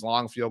Dolphins to these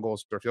long field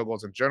goals or field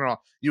goals in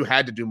general, you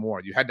had to do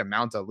more. You had to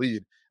mount a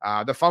lead.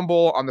 The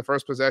fumble on the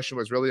first possession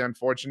was really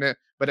unfortunate,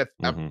 but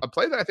a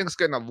play that I think is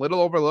getting a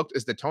little overlooked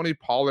is the Tony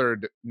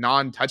Pollard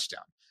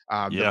non-touchdown.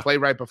 The play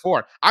right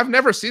before. I've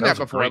never seen that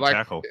before. Like,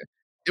 tackle.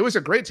 It was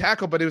a great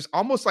tackle, but it was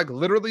almost like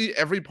literally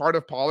every part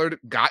of Pollard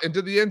got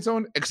into the end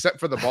zone except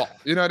for the ball.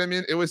 You know what I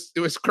mean? It was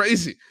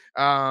crazy.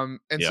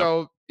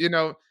 So,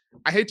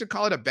 I hate to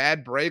call it a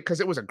bad break because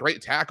it was a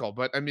great tackle,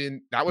 but I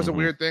mean, that was a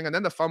weird thing. And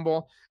then the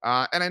fumble.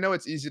 And I know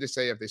it's easy to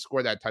say if they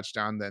score that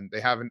touchdown, then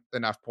they have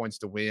enough points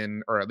to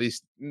win, or at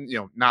least,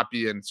 not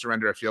be in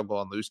surrender a field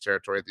goal and lose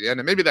territory at the end.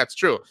 And maybe that's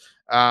true.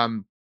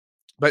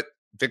 But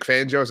Vic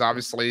Fangio is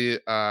obviously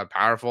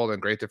powerful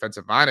and great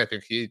defensive mind. I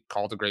think he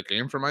called a great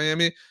game for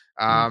Miami.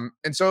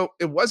 And so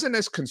it wasn't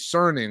as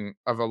concerning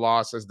of a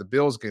loss as the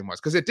Bills game was,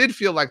 because it did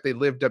feel like they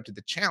lived up to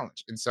the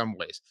challenge in some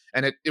ways.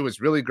 And it was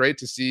really great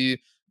to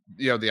see,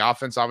 the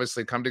offense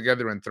obviously come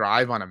together and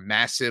thrive on a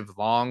massive,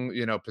 long,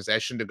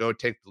 possession to go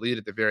take the lead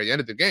at the very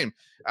end of the game.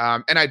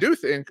 And I do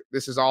think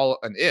this is all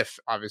an if,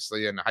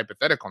 obviously, and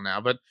hypothetical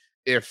now, but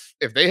if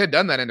they had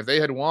done that and if they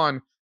had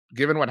won,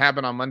 given what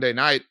happened on Monday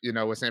night,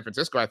 with San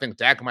Francisco, I think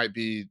Dak might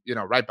be,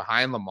 right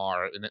behind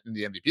Lamar in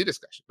the MVP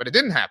discussion, but it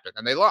didn't happen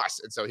and they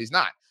lost. And so he's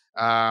not.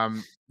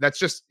 That's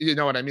just, you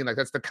know what I mean? Like,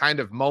 that's the kind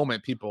of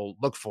moment people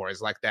look for,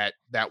 is like that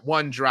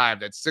one drive,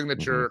 that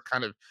signature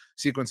kind of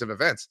sequence of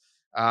events.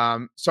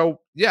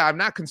 So yeah, I'm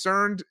not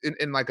concerned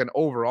in like an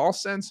overall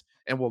sense,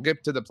 and we'll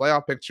get to the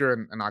playoff picture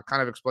and I'll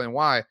kind of explain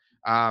why.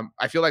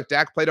 I feel like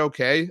Dak played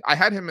okay. I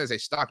had him as a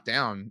stock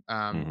down.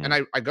 And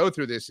I go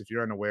through this, if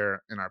you're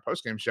unaware, in our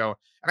post-game show,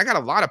 and I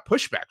got a lot of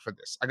pushback for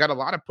this. I got a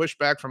lot of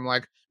pushback from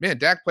like, man,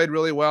 Dak played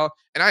really well.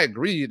 And I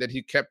agree that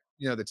he kept,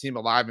 the team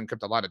alive and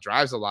kept a lot of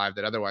drives alive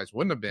that otherwise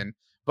wouldn't have been.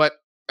 But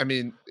I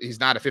mean, he's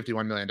not a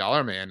 $51 million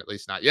man, at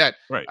least not yet.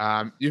 Right.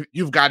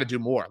 You've got to do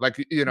more. Like,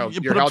 you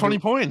put up 20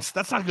 points.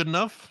 That's not good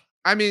enough.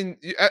 I mean,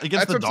 against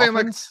that's the what I'm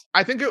Dolphins?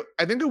 saying. Like,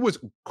 I think it was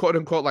quote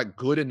unquote like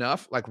good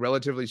enough, like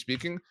relatively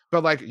speaking,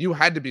 but like you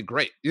had to be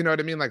great. You know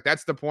what I mean? Like,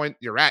 that's the point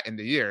you're at in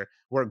the year,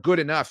 where good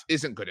enough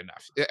isn't good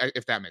enough,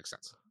 if that makes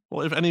sense.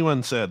 Well, if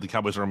anyone said the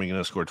Cowboys are only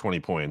going to score 20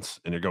 points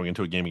and you're going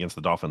into a game against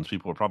the Dolphins,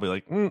 people were probably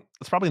like,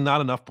 it's probably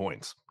not enough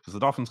points, because the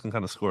Dolphins can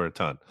kind of score a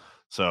ton.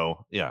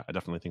 So yeah, I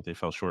definitely think they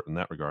fell short in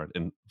that regard.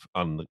 And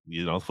on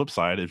the flip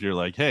side, if you're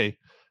like, hey,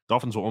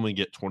 Dolphins will only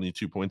get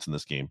 22 points in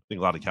this game, I think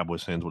a lot of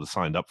Cowboys fans would have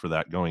signed up for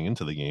that going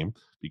into the game,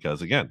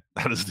 because again,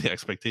 that is the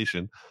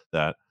expectation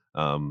that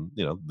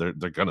they're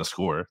going to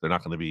score. They're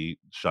not going to be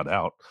shut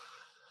out.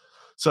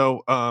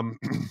 So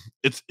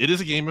it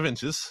is a game of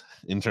inches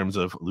in terms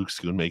of Luke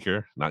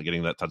Schoonmaker not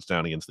getting that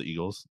touchdown against the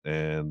Eagles,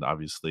 and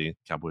obviously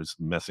Cowboys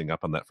messing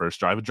up on that first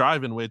drive, a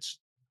drive in which,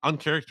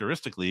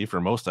 uncharacteristically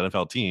for most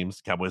NFL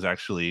teams, Cowboys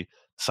actually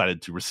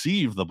decided to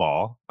receive the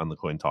ball on the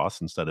coin toss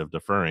instead of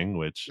deferring,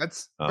 which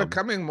that's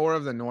becoming more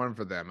of the norm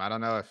for them. I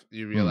don't know if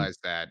you realize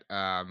that.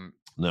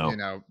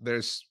 No,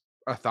 there's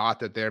a thought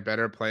that they're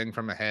better playing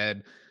from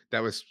ahead.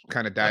 That was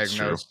kind of That's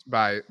true. diagnosed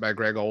by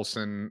Greg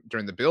Olson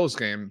during the Bills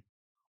game,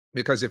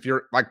 because if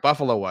you're like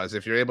Buffalo was,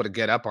 if you're able to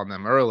get up on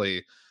them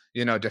early,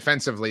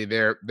 defensively,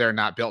 they're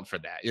not built for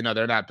that.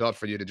 They're not built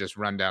for you to just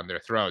run down their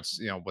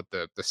throats, with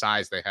the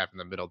size they have in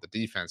the middle of the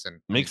defense.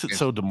 And makes it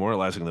so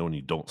demoralizing though when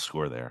you don't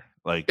score there.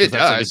 Like, it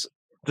that's does.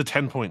 The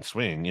 10-point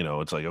swing,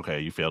 it's like, okay,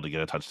 you failed to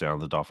get a touchdown,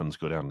 the Dolphins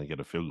go down and they get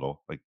a field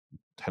goal. Like,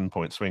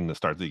 10-point swing to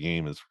start the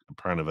game is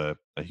kind of a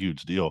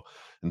huge deal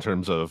in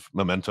terms of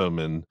momentum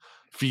and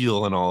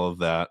feel and all of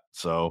that.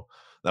 So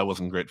that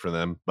wasn't great for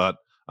them. But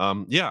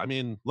yeah, I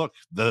mean, look,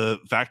 the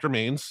fact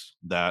remains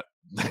that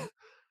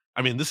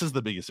I mean, this is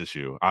the biggest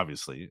issue,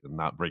 obviously,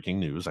 not breaking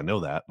news. I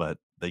know that, but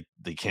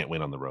they can't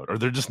win on the road, or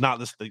they're just not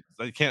this.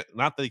 They can't.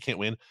 Not that they can't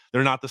win.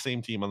 They're not the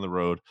same team on the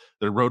road.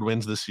 Their road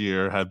wins this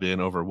year have been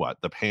over what?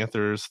 The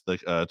Panthers,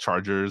 the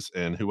Chargers,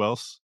 and who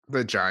else?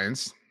 The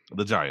Giants.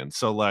 The Giants.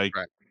 So like,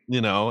 right.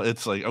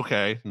 It's like,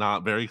 okay,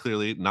 not very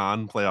clearly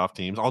non-playoff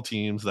teams, all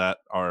teams that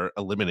are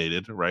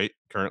eliminated right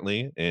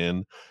currently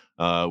in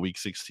week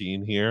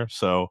 16 here.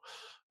 So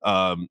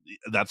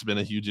that's been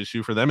a huge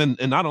issue for them,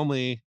 and not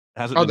only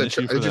hasn't been an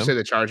issue for them. Did you say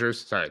the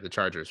Chargers? Sorry, the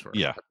Chargers were.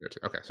 Yeah.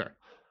 Okay, sorry.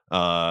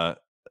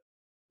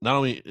 Not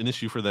only an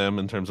issue for them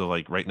in terms of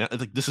like right now,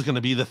 like this is going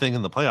to be the thing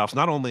in the playoffs,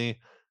 not only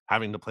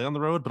having to play on the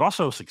road, but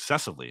also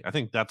successively. I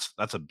think that's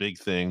a big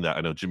thing that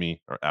I know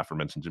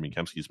aforementioned Jimmy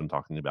Kempski's been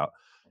talking about.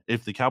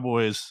 If the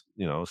Cowboys,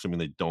 assuming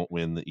they don't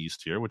win the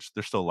East here, which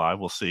they're still alive,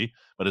 we'll see.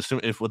 But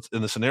if what's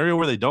in the scenario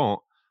where they don't,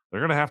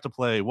 they're going to have to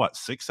play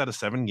 6 out of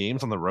 7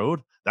 games on the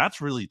road. That's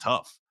really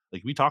tough.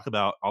 Like we talk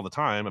about all the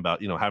time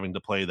about, having to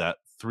play that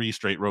 3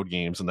 straight road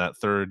games, and that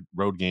third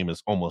road game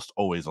is almost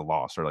always a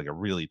loss or like a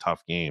really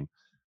tough game.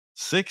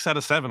 6 out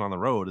of 7 on the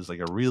road is like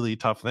a really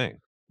tough thing.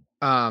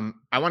 I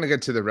want to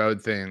get to the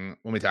road thing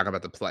when we talk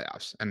about the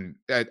playoffs, and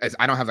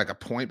I don't have like a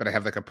point, but I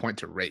have like a point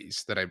to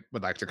raise that I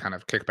would like to kind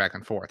of kick back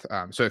and forth.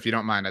 So if you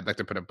don't mind, I'd like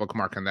to put a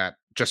bookmark on that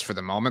just for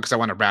the moment, because I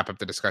want to wrap up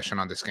the discussion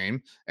on this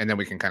game, and then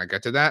we can kind of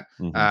get to that.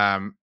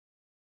 Mm-hmm.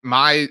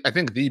 I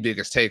think the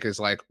biggest take is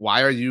like,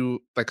 why are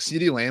you like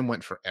CeeDee Lamb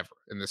went forever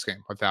in this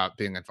game without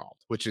being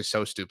involved, which is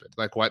so stupid.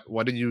 Like, what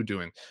are you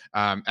doing?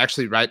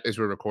 Actually, right as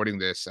we're recording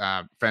this,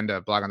 friend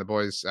of Blog on the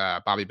Boys,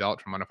 Bobby Belt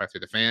from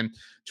 105.3 The Fan,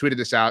 tweeted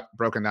this out,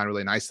 broken down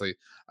really nicely.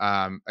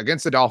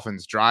 Against the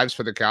Dolphins, drives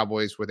for the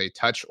Cowboys with a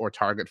touch or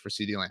target for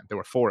CeeDee Lamb. There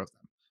were 4 of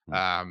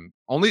them.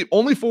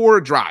 Only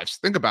 4 drives.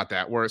 Think about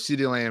that, where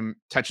CeeDee Lamb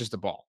touches the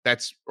ball.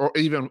 That's or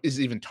is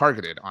even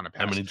targeted on a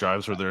pass. How many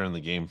drives were there in the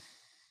game?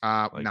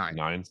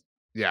 9.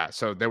 Yeah,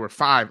 so there were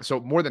 5.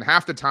 So more than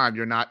half the time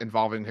you're not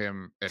involving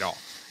him at all.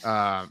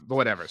 But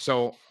whatever.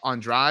 So on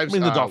drives, I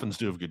mean, the Dolphins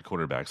do have good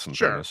quarterbacks.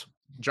 Sure.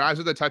 Drives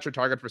with a touch or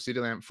target for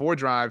CeeDee Lamb. 4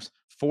 drives,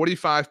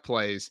 45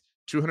 plays,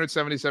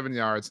 277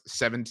 yards,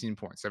 17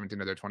 points,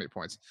 17 of their 20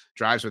 points.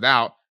 Drives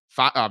without,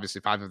 obviously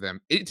 5 of them,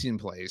 18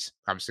 plays.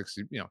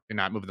 Obviously, you're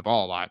not moving the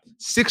ball a lot.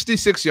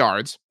 66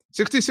 yards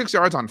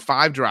on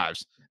 5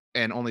 drives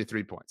and only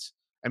 3 points.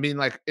 I mean,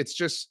 like, it's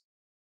just,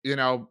 you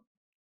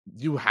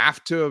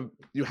have to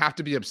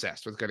be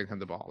obsessed with getting him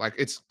the ball. Like,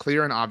 it's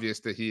clear and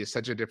obvious that he is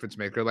such a difference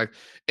maker. Like,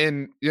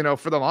 and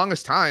for the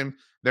longest time,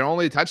 their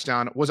only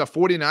touchdown was a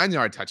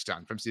 49-yard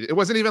touchdown from CD. It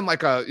wasn't even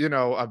like a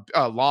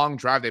long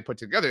drive they put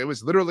together. It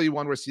was literally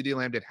one where CD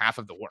Lamb did half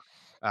of the work.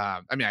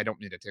 I mean, I don't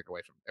need to take away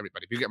from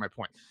everybody, but you get my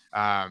point.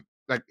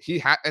 Like, he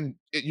had, and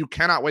you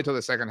cannot wait till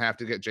the second half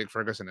to get Jake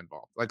Ferguson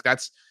involved. Like,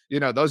 that's,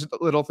 those are the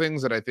little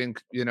things that I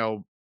think,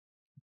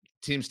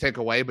 teams take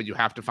away, but you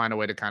have to find a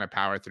way to kind of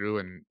power through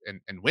and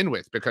win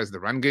with, because the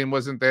run game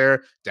wasn't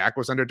there. Dak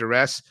was under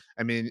duress.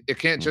 I mean, it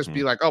can't just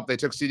be like, oh, they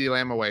took CD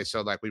Lamb away,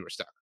 so like we were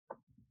stuck.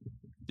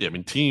 Yeah, I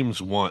mean,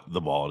 teams want the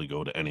ball to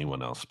go to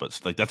anyone else, but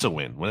like, that's a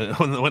win.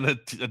 When a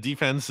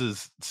defense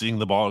is seeing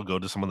the ball go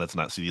to someone that's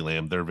not CD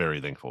Lamb, they're very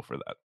thankful for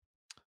that.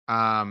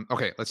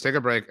 Okay, let's take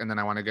a break, and then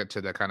I want to get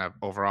to the kind of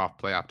overall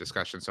playoff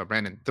discussion. So,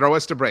 Brandon, throw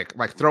us to break.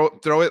 Like, throw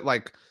it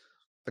like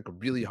a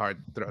really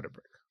hard throw to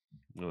break.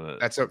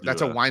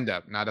 That's a wind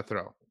up, not a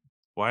throw.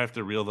 Well, I have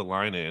to reel the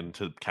line in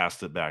to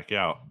cast it back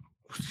out.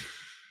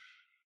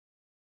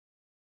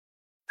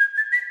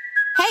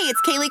 Hey,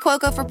 it's Kaylee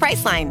Cuoco for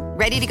Priceline.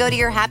 Ready to go to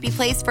your happy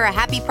place for a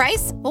happy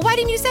price? Well, why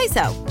didn't you say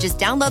so? Just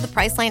download the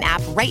Priceline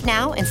app right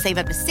now and save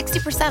up to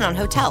 60% on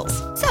hotels.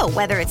 So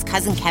whether it's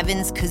Cousin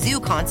Kevin's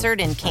Kazoo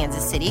Concert in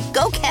Kansas City,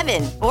 go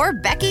Kevin, or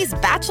Becky's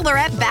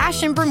Bachelorette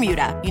Bash in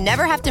Bermuda, you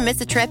never have to miss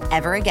a trip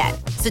ever again.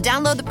 So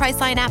download the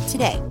Priceline app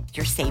today.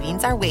 Your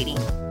savings are waiting.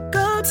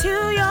 Go to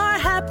your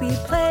happy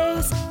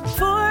place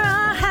for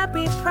a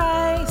happy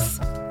price.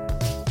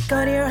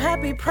 Go to your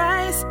happy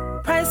price,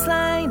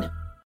 Priceline.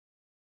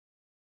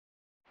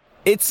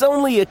 It's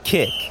only a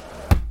kick,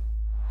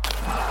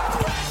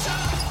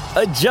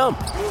 a jump,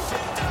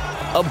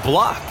 a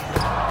block.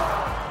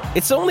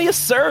 It's only a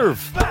serve.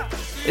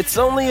 It's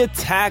only a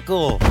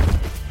tackle,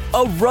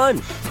 a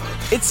run.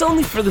 It's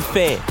only for the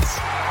fans.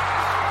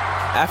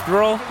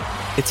 After all,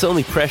 it's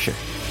only pressure.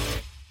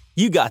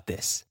 You got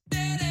this.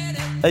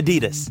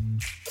 Adidas.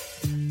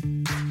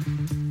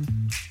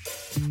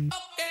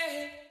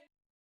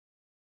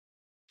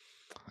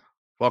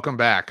 Welcome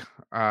back.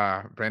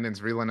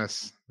 Brandon's reeling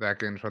us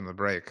back in from the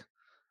break.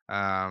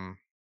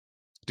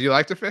 Do you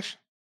like to fish?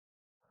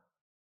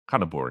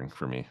 Kind of boring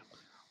for me.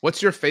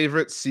 What's your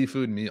favorite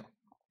seafood meal?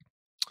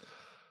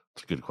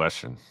 It's a good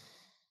question.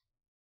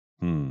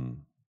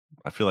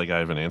 I feel like I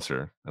have an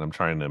answer, and I'm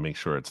trying to make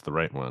sure it's the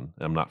right one.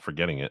 I'm not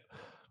forgetting it.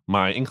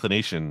 My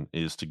inclination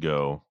is to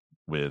go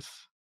with.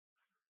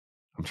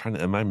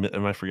 Am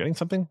I forgetting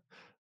something?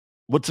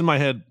 What's in my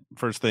head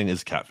first thing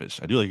is catfish.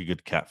 I do like a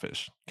good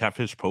catfish.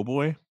 Catfish po'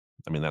 boy.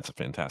 I mean, that's a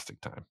fantastic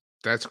time.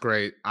 That's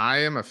great. I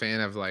am a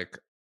fan of like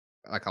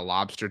a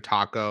lobster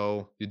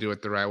taco. You do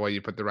it the right way.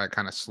 You put the right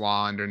kind of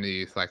slaw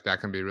underneath. Like, that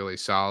can be really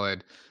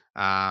solid.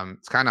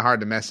 It's kind of hard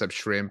to mess up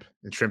shrimp.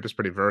 And shrimp is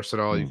pretty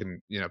versatile. You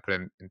can, put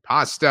it in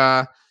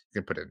pasta.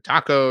 You can put it in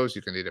tacos.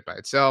 You can eat it by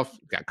itself.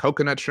 You got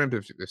coconut shrimp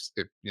if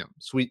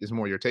sweet is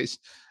more your taste.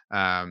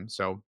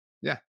 So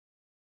yeah.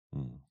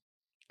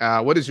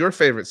 What is your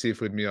favorite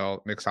seafood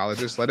meal,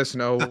 mixologist? Let us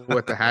know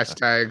with the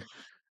hashtag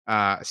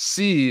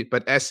C,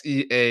 but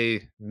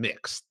SEA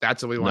mix.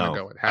 That's what we want to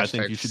go with. I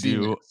think you should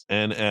do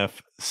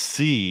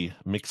NFC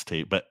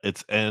mixtape, but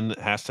it's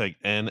hashtag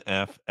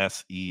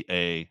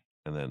NFSEA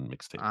and then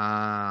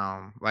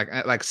mixtape.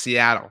 Like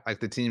Seattle,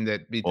 like the team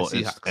that beat the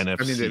Seahawks.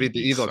 NFC they beat the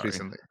Eagles sorry.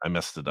 recently. I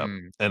messed it up.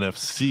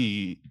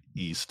 NFC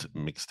East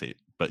mixtape,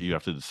 but you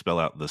have to spell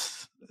out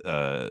this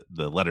the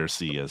letter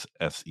C as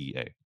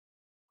SEA.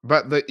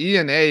 But the E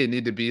and A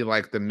need to be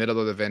like the middle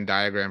of the Venn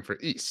diagram for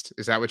East.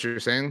 Is that what you're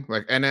saying?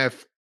 Like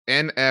NFSEAST,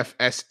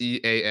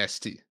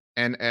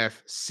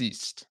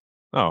 NFCeast.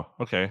 Oh,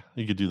 okay.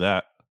 You could do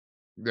that.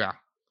 Yeah.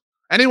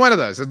 Any one of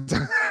those.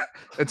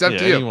 It's up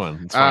to you.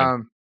 Anyone. It's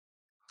fine.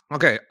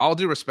 Okay. All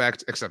due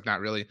respect, except not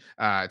really,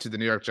 to the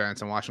New York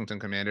Giants and Washington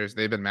Commanders.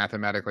 They've been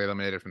mathematically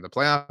eliminated from the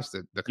playoffs.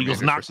 The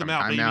Eagles knocked them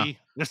out, baby. Now.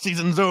 Their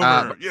season's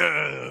over.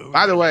 Yeah.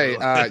 By the way,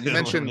 you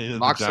mentioned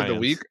locks of the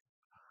week.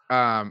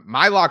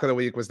 My lock of the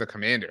week was the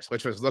Commanders,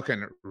 which was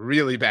looking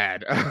really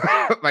bad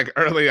like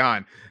early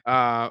on.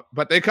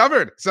 But they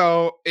covered.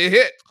 So it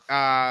hit.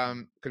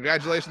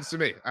 Congratulations to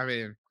me. I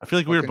mean, I feel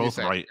like we were both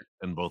right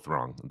and both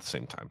wrong at the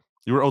same time.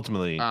 You were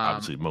ultimately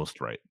obviously most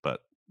right,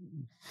 but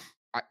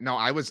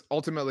I was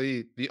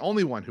ultimately the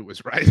only one who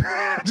was right.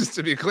 Just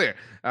to be clear,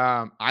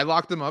 I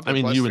locked them up. I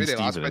mean, you and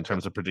Steven in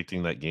terms of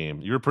predicting that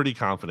game, you were pretty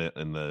confident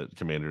in the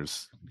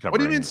Commanders. What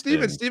do you mean,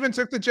 Steven? Steven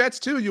took the Jets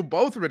too. You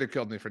both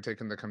ridiculed me for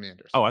taking the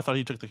Commanders. Oh, I thought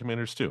he took the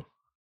Commanders too.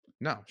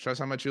 No, shows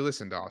how much you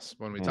listen to us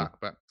when we talk.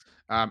 But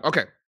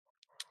okay,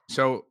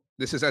 so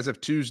this is as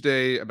of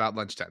Tuesday about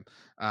lunchtime.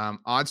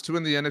 Odds to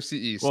win the NFC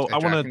East. Well,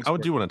 I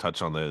do want to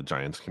touch on the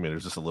Giants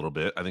Commanders just a little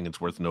bit. I think it's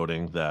worth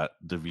noting that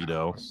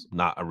DeVito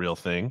not a real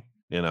thing.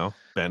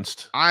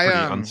 Benched pretty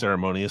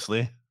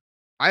unceremoniously.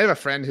 I have a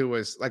friend who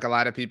was like a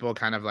lot of people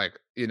kind of like,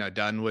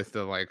 done with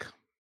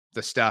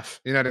the stuff,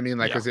 you know what I mean?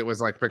 Like, Yeah. because it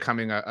was like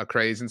becoming a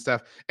craze and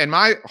stuff. And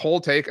my whole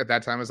take at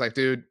that time was like,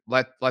 dude,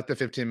 let the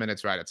 15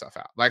 minutes ride itself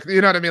out. Like,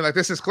 you know what I mean? Like,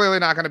 this is clearly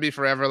not going to be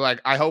forever.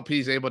 Like, I hope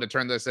he's able to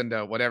turn this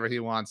into whatever he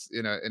wants,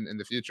 in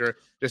the future,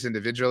 just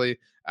individually.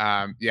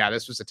 Yeah,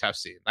 this was a tough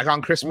scene. Like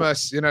on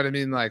Christmas, you know what I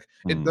mean? Like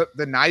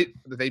the night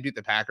that they beat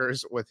the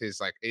Packers with his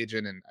like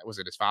agent and was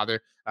it his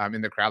father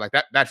in the crowd, like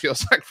that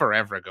feels like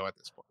forever ago at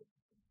this point.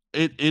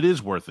 It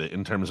is worth it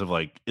in terms of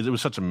like it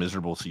was such a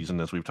miserable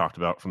season as we've talked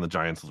about from the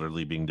Giants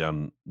literally being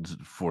down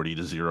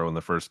 40-0 in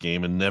the first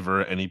game and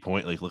never at any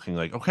point like looking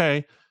like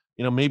okay,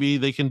 maybe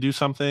they can do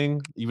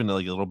something, even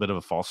like a little bit of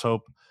a false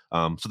hope.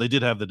 So they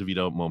did have the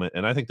DeVito moment,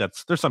 and I think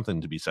there's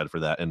something to be said for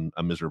that in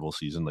a miserable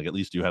season. Like at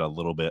least you had a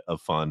little bit of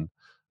fun.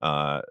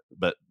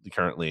 But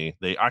currently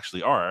they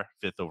actually are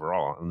 5th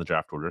overall in the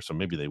draft order, so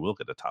maybe they will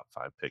get a top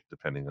 5 pick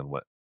depending on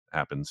what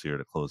happens here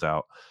to close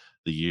out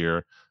the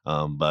year.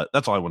 But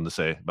that's all I wanted to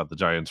say about the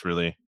Giants,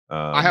 really.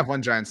 I have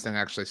one Giants thing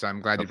actually, so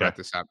I'm glad you Okay. brought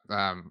this up.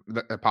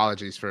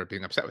 Apologies for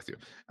being upset with you.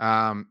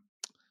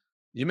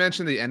 You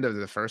mentioned the end of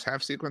the first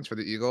half sequence for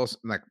the Eagles,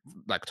 like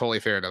totally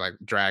fair to like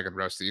drag and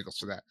roast the Eagles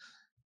for that.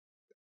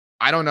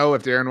 I don't know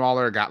if Darren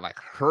Waller got like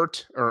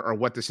hurt or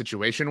what the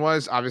situation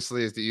was.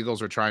 Obviously, as the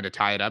Eagles were trying to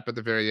tie it up at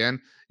the very end,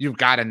 you've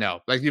got to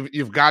know, like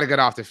you've got to get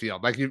off the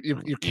field. Like you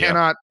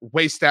cannot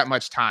waste that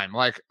much time.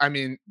 Like, I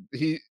mean,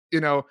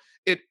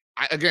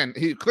 again,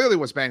 he clearly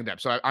was banged up.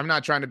 So I'm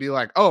not trying to be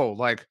like, oh,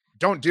 like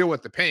don't deal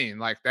with the pain.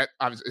 Like that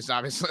is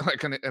obviously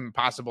like an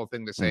impossible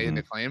thing to say and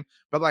to claim,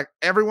 but like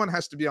everyone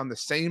has to be on the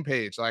same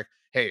page. Like,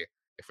 hey,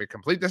 if we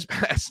complete this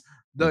pass,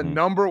 the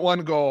number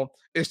one goal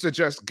is to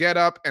just get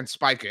up and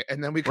spike it.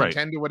 And then we can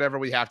tend to whatever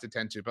we have to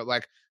tend to. But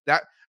like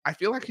that, I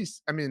feel like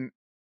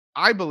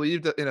I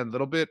believed in a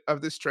little bit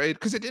of this trade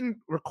because it didn't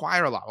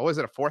require a lot. What was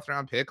it, a 4th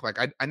round pick? Like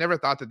I never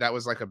thought that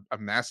was like a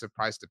massive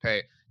price to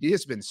pay. He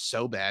has been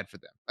so bad for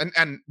them.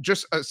 And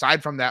just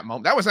aside from that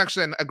moment, that was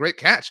actually a great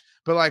catch.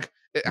 But like,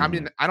 I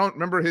mean, I don't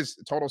remember his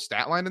total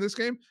stat line in this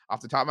game off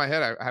the top of my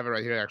head. I have it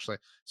right here actually.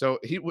 So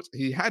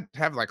he had to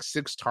have like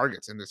 6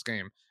 targets in this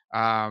game.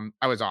 I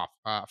was off.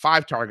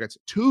 5 targets,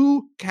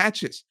 2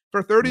 catches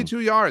for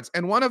 32 yards,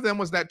 and one of them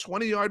was that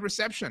 20-yard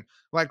reception.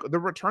 Like the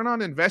return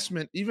on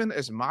investment, even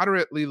as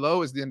moderately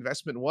low as the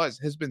investment was,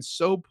 has been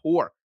so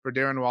poor for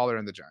Darren Waller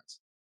and the Giants.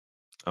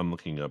 I'm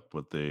looking up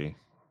what they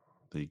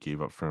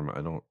gave up for him.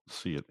 I don't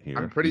see it here.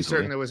 I'm pretty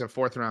certain it was a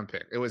 4th round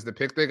pick. It was the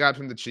pick they got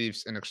from the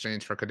Chiefs in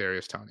exchange for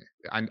Kadarius Toney.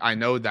 I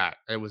know that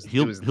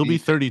he'll be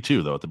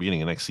 32 though at the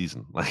beginning of next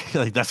season.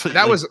 Like that's what,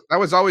 that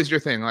was always your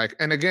thing. Like,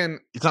 and again,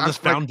 it's not this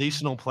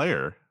foundational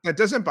player. That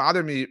doesn't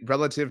bother me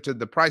relative to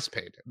the price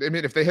paid. I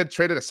mean, if they had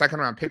traded a 2nd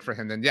round pick for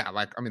him, then yeah,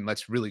 like, I mean,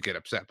 let's really get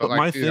upset. But like,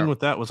 my thing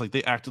with that was like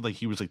they acted like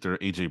he was like their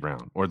AJ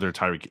Brown or their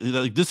Tyreek.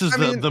 Like this is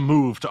the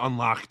move to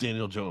unlock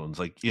Daniel Jones.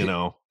 Like, he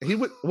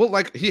would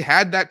like he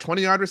had that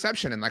 20-yard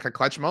reception in like a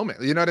clutch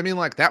moment. You know what I mean?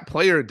 Like that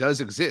player does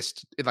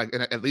exist, like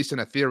at least in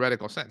a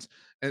theoretical sense.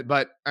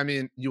 But I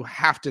mean, you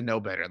have to know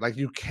better. Like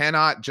you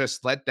cannot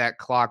just let that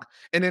clock.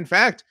 And in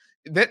fact,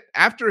 that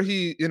after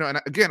he,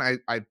 and again,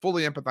 I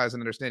fully empathize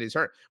and understand he's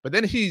hurt, but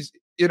then he's,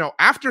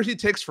 after he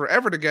takes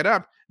forever to get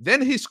up,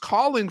 then he's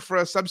calling for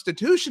a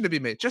substitution to be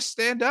made. Just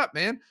stand up,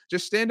 man.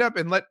 Just stand up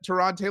and let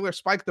Tyrod Taylor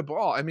spike the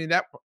ball. I mean,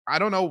 that I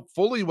don't know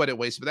fully what it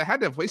wasted, but that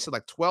had to have wasted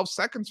like 12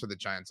 seconds for the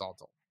Giants all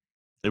told.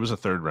 It was a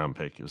 3rd round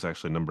pick. It was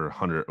actually number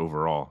 100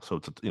 overall. So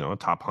it's a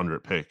top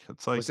 100 pick.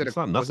 It's like, it's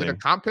not nothing. Was it a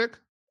comp pick?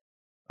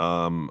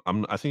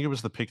 I think it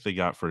was the pick they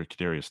got for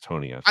Kadarius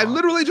Toney. I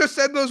literally just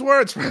said those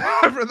words for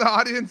the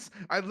audience.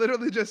 I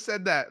literally just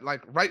said that,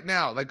 like right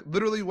now, like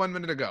literally 1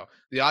 minute ago.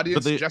 The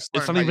audience just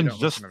it's not even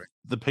just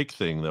the pick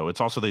thing though. It's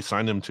also they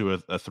signed him to a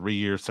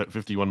 3-year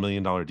 $51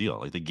 million deal.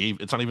 Like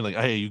it's not even like,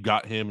 hey, you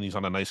got him and he's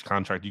on a nice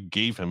contract. You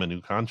gave him a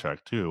new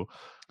contract too,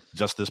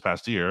 just this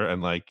past year,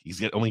 and like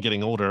he's only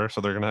getting older,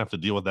 so they're gonna have to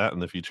deal with that in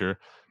the future.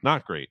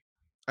 Not great.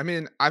 I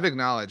mean, I've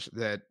acknowledged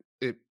that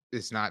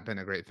it's not been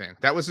a great thing.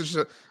 That was just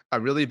a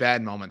really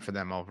bad moment for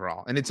them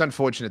overall. And it's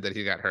unfortunate that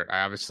he got hurt.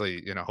 I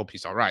obviously, hope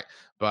he's all right.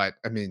 But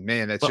I mean,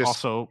 man,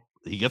 also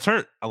he gets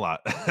hurt a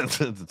lot.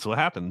 That's what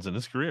happens in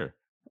his career.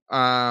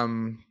 Are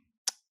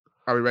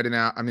we ready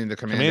now? I mean, the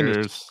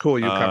Commanders cool,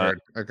 you covered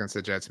against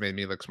the Jets made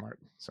me look smart.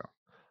 So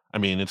I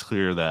mean, it's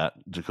clear that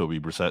Jacoby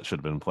Brissett should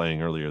have been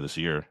playing earlier this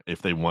year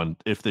if they wanted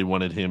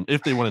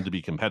to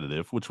be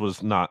competitive, which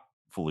was not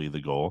fully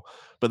the goal.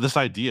 But this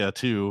idea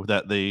too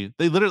that they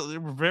literally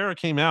Rivera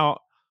came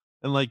out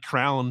and like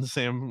crowned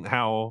Sam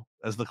Howell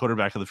as the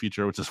quarterback of the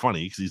future, which is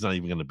funny because he's not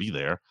even going to be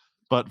there.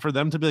 But for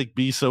them to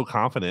be so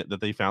confident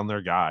that they found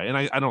their guy, and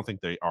I don't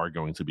think they are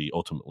going to be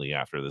ultimately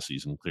after the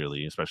season,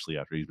 clearly, especially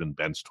after he's been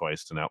benched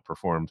twice and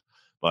outperformed.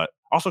 But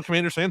also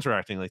Commanders fans are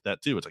acting like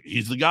that too. It's like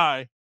he's the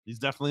guy.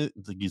 He's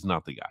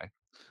not the guy.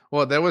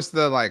 Well, there was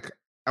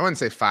I wouldn't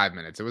say 5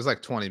 minutes. It was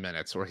like 20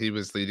 minutes where he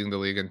was leading the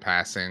league in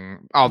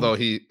passing. Although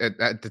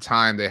at the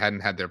time they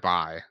hadn't had their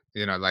bye,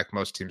 like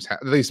most teams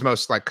at least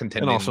most like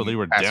contending. And also they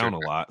were down a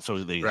lot, so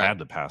they had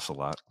to pass a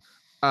lot.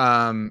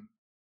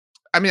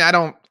 I mean, I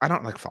don't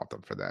like fault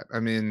them for that. I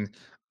mean,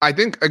 I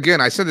think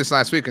again, I said this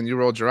last week and you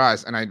rolled your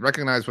eyes, and I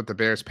recognize what the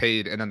Bears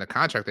paid and then the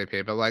contract they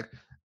paid, but like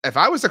if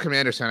I was a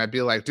Commanders fan, I'd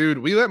be like, dude,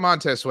 we let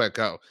Montez Sweat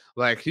go.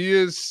 Like he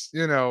is,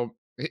 he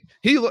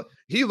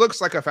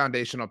looks like a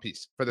foundational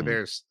piece for the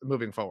Bears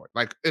moving forward,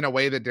 like in a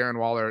way that Darren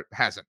Waller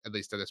hasn't, at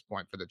least to this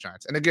point for the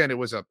Giants. And again, it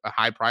was a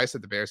high price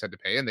that the Bears had to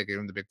pay, and they gave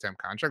him the big time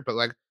contract. But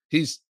like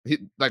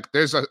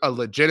there's a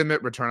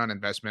legitimate return on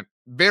investment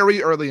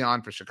very early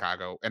on for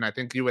Chicago, and I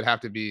think you would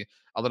have to be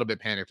a little bit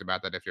panicked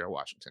about that if you're a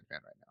Washington fan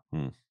right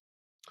now.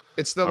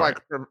 It's the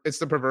it's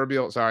the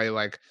proverbial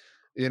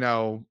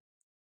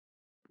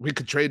we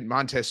could trade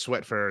Montez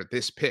Sweat for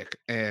this pick,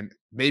 and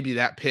maybe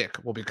that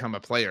pick will become a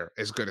player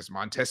as good as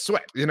Montez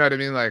Sweat. You know what I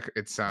mean? Like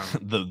it's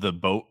the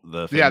boat,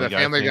 the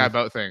Family Guy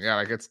boat thing. Yeah,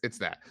 like it's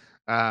that.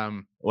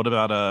 What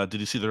about did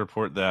you see the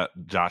report that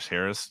Josh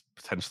Harris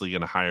potentially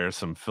going to hire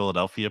some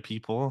Philadelphia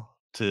people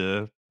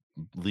to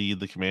lead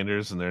the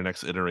Commanders in their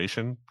next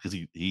iteration because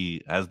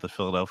he has the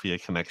Philadelphia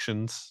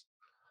connections?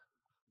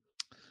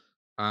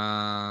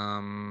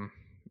 Okay.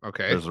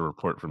 There's a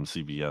report from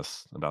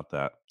CBS about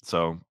that.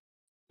 So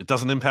it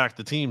doesn't impact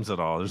the teams at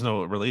all. There's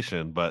no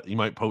relation, but you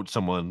might poach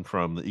someone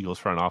from the Eagles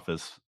front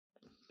office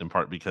in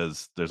part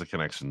because there's a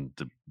connection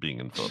to being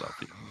in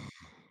Philadelphia.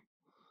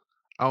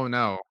 Oh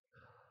no.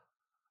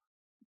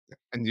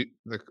 And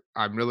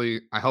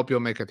I hope you'll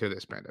make it through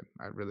this, Brandon.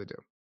 I really do.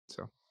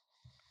 So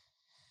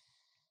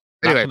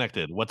anyway, not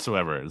connected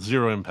whatsoever.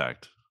 Zero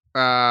impact.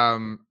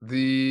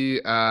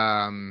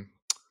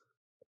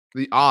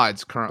 The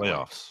odds currently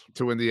playoffs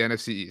to win the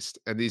NFC East,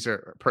 and these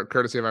are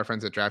courtesy of our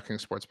friends at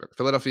DraftKings Sportsbook.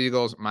 Philadelphia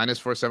Eagles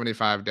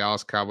 -475,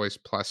 Dallas Cowboys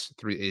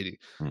 +380.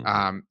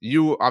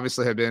 You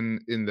obviously have been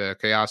in the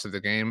chaos of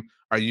the game.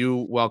 Are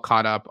you well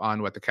caught up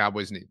on what the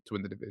Cowboys need to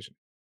win the division?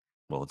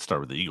 Well, let's start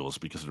with the Eagles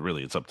because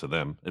really it's up to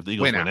them. If the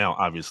Eagles win out,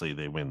 obviously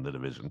they win the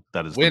division.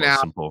 That is the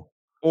most simple.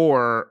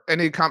 Or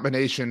any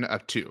combination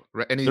of two.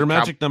 Their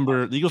magic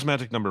number, the Eagles'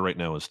 magic number right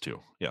now is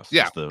 2. Yes.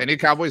 Yeah. Any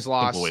Cowboys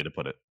loss. Simple way to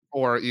put it.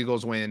 Or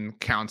Eagles win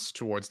counts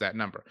towards that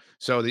number.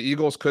 So the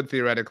Eagles could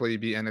theoretically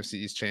be NFC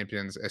East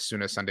champions as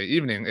soon as Sunday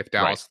evening if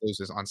Dallas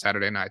loses on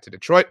Saturday night to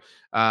Detroit,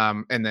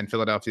 and then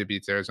Philadelphia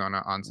beats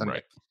Arizona on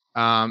Sunday.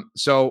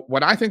 So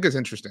what I think is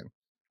interesting,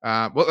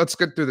 well, let's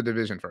get through the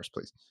division first,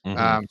 please.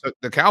 So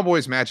the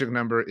Cowboys' magic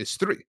number is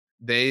 3.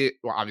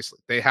 Obviously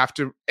they have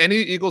to any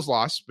Eagles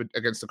loss but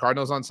against the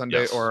Cardinals on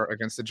Sunday or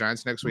against the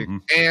Giants next week,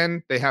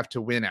 and they have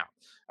to win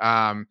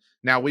out.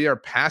 Now we are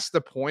past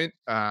the point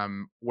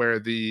where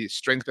the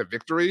strength of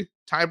victory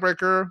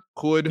tiebreaker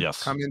could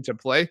come into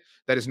play.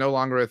 That is no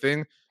longer a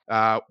thing.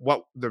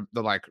 What the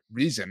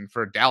reason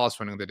for Dallas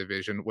winning the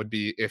division would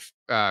be if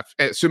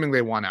assuming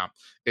they won out.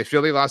 If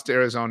Philly lost to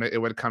Arizona, it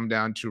would come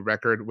down to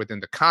record within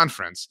the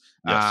conference.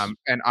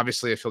 And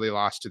obviously if Philly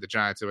lost to the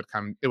Giants,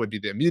 it would be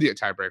the immediate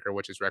tiebreaker,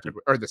 which is record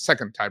or the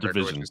second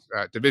tiebreaker, which is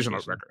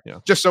divisional record.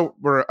 Just so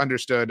we're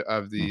understood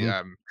of the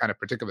kind of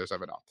particulars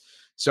of it all.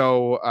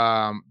 So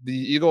the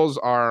Eagles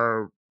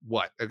are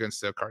what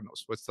against the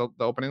Cardinals? What's the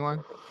opening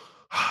line?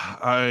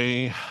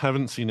 I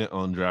haven't seen it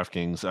on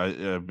DraftKings.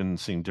 I've been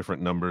seeing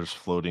different numbers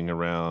floating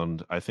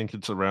around. I think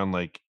it's around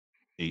like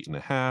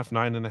 8.5,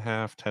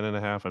 9.5,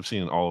 10.5. I've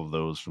seen all of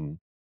those from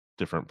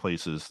different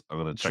places. I'm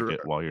going to check it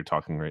while you're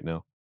talking right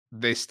now.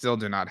 They still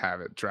do not have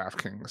it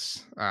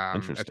DraftKings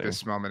at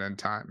this moment in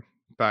time.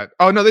 But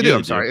no, they do.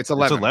 I'm sorry. It's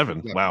 11. It's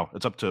 11. Wow.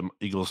 It's up to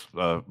Eagles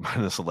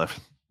 -11.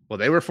 Well,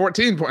 they were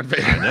 14-point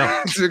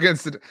favorites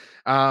against it.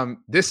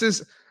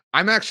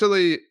 I'm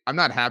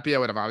not happy. I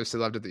would have obviously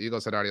loved if the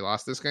Eagles had already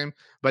lost this game.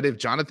 But if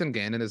Jonathan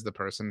Gannon is the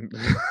person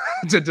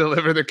to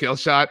deliver the kill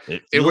shot,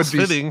 it would be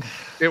fitting.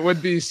 It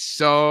would be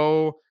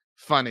so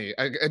funny.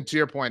 And to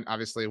your point,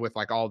 obviously, with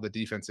like all the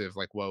defensive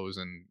like woes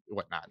and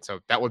whatnot.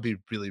 So that would be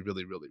really,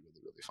 really, really,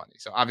 really, really funny.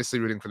 So obviously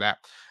rooting for that.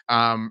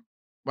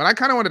 What I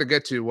kind of wanted to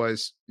get to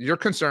was your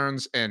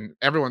concerns and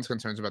everyone's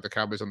concerns about the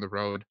Cowboys on the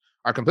road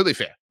are completely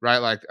fair, right?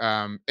 Like,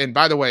 and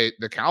by the way,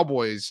 the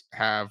Cowboys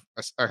have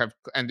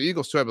and the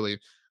Eagles too, I believe,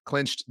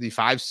 clinched the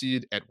 5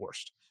 seed at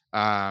worst.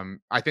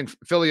 I think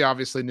Philly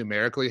obviously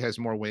numerically has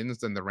more wins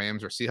than the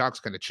Rams or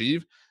Seahawks can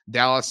achieve.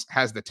 Dallas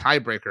has the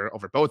tiebreaker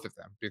over both of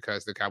them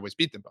because the Cowboys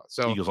beat them both.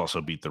 So Eagles also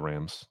beat the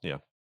Rams. Yeah.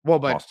 Well,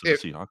 but the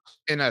Seahawks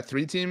in a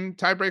 3-team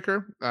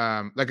tiebreaker,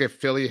 like if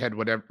Philly had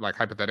whatever, like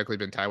hypothetically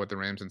been tied with the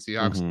Rams and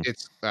Seahawks,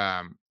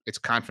 it's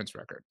conference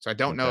record. So I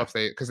don't know if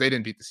because they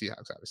didn't beat the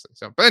Seahawks, obviously.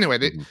 So, but anyway,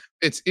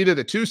 it's either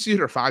the 2 seed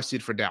or 5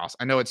 seed for Dallas.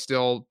 I know it's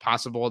still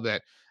possible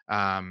that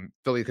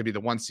Philly could be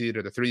the 1 seed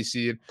or the 3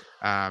 seed.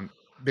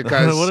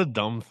 Because what a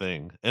dumb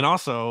thing. And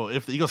also,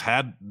 if the Eagles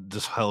had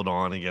just held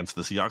on against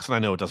the Seahawks, and I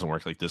know it doesn't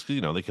work like this,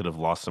 because they could have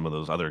lost some of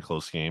those other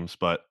close games,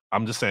 but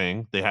I'm just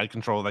saying they had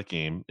control of that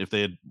game. If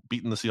they had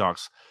beaten the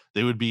Seahawks,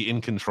 they would be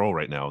in control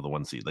right now of the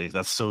 1 seed.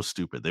 That's so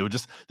stupid. They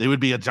would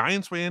be a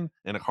Giants win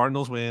and a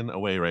Cardinals win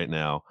away right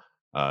now.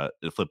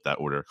 Flip that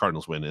order.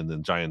 Cardinals win and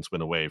then Giants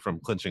win away from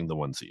clinching the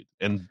 1 seed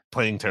and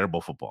playing terrible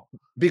football.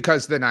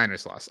 Because the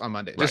Niners lost on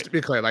Monday. Just to be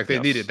clear, like they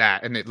needed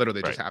that and it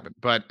literally just happened.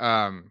 But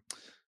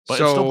it's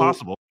still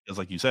possible because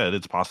like you said,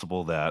 it's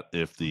possible that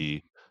if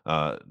the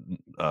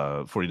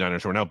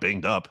 49ers, who are now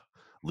banged up,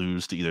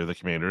 lose to either the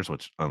Commanders,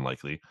 which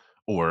unlikely,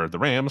 or the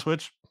Rams,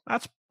 which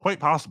that's quite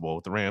possible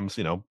with the Rams,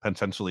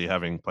 potentially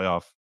having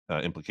playoff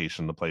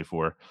implication to play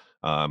for,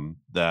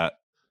 that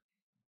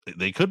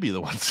they could be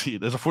the one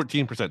seed. There's a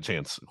 14%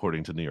 chance,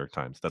 according to New York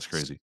Times. That's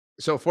crazy.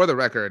 So for the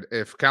record,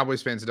 if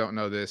Cowboys fans don't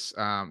know this,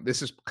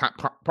 this is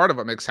part of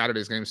what makes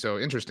Saturday's game so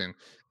interesting.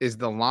 Is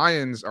the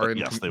Lions are But in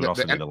yes, they would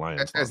also need a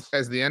Lions loss.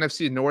 as the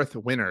NFC North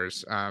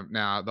winners.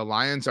 Now the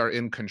Lions are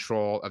in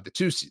control of the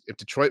 2 seed. If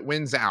Detroit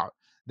wins out,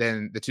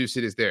 then the 2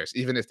 seed is theirs.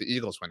 Even if the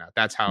Eagles win out,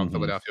 that's how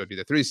Philadelphia would be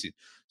the 3 seed.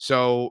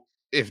 So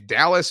if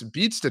Dallas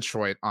beats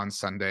Detroit on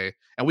Sunday,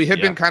 and we had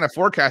been kind of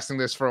forecasting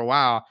this for a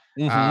while,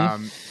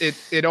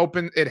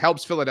 it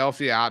helps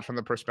Philadelphia out from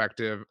the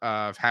perspective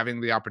of having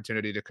the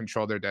opportunity to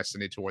control their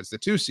destiny towards the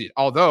 2 seed.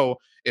 Although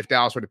if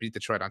Dallas were to beat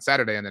Detroit on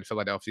Saturday and then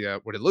Philadelphia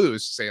were to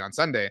lose, say on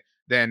Sunday,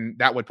 then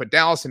that would put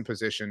Dallas in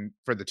position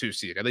for the 2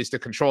 seed, at least to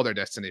control their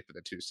destiny for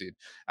the 2 seed.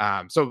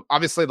 So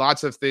obviously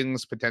lots of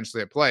things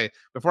potentially at play.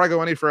 Before I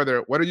go any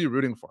further, what are you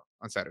rooting for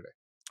on Saturday?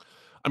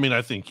 I mean,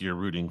 I think you're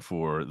rooting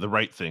for the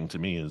right thing. To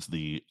me, is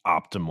the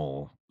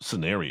optimal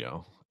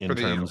scenario in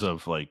terms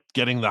of like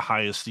getting the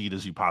highest seed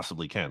as you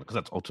possibly can, because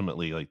that's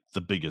ultimately like the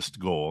biggest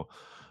goal.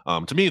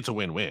 To me, it's a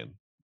win-win.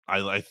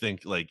 I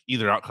think like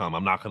either outcome,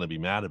 I'm not going to be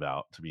mad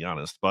about, to be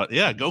honest. But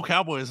yeah, go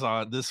Cowboys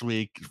on this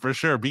week for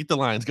sure. Beat the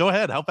Lions. Go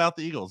ahead, help out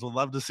the Eagles. We'd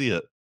love to see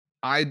it.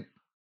 I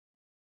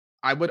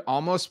would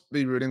almost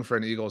be rooting for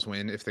an Eagles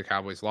win if the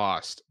Cowboys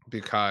lost,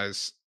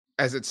 because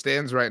as it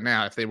stands right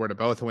now, if they were to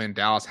both win,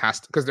 Dallas has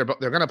to, because they're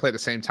going to play at the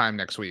same time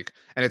next week,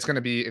 and it's going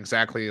to be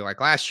exactly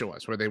like last year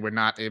was, where they were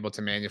not able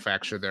to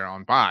manufacture their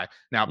own bye.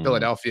 Now,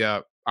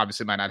 Philadelphia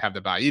obviously might not have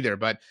the bye either,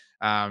 but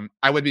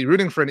I would be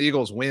rooting for an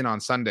Eagles win on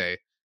Sunday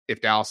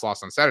if Dallas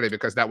lost on Saturday,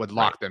 because that would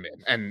lock them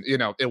in, and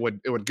it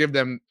would give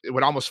them, it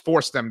would almost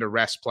force them to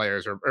rest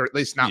players, or at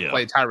least not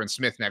play Tyron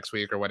Smith next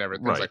week or whatever,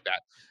 things like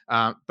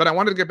that. But I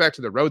wanted to get back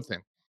to the road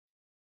thing.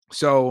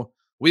 So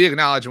we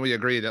acknowledge and we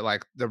agree that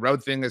like the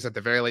road thing is at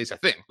the very least a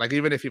thing. Like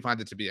even if you find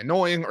it to be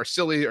annoying or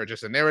silly or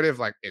just a narrative,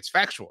 like it's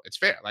factual, it's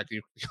fair. Like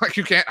you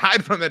can't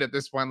hide from it at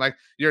this point. Like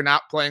you're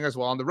not playing as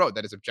well on the road.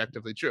 That is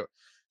objectively true.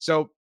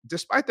 So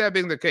despite that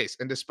being the case,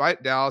 and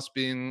despite Dallas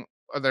being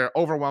their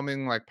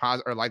overwhelming like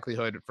or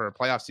likelihood for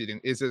playoff seeding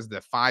is as the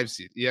 5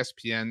 seed,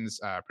 ESPN's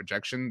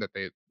projection that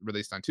they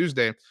released on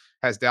Tuesday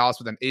has Dallas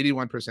with an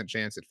 81%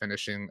 chance at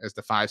finishing as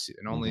the 5 seed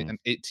and only an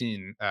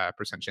 18%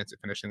 chance at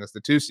finishing as the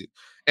 2 seed.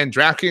 And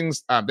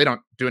DraftKings, they don't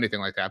do anything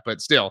like that,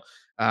 but still,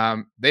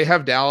 they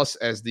have Dallas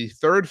as the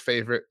 3rd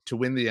favorite to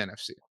win the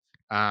NFC,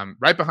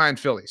 right behind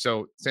Philly.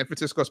 So San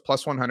Francisco's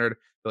plus 100,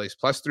 Philly's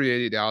plus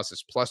 380, Dallas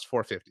is plus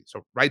 450.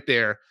 So right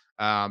there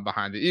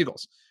behind the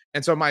Eagles.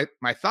 And so my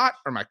thought,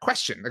 or my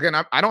question, again,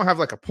 I don't have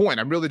like a point,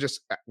 I'm really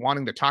just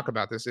wanting to talk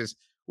about this, is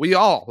we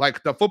all,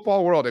 like the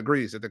football world,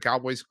 agrees that the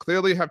Cowboys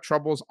clearly have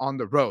troubles on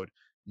the road,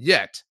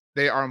 yet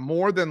they are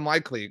more than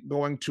likely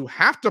going to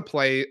have to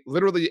play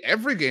literally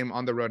every game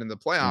on the road in the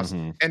playoffs.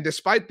 And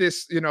despite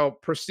this,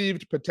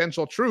 perceived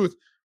potential truth,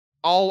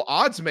 all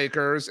odds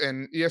makers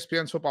and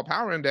ESPN's Football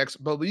Power Index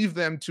believe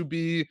them to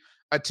be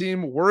a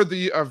team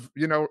worthy of,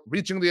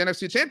 reaching the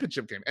NFC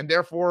Championship game, and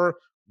therefore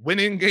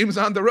winning games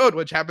on the road,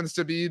 which happens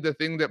to be the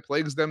thing that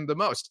plagues them the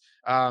most.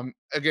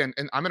 Again,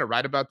 and I'm going to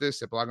write about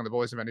this at Blog on the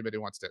Boys if anybody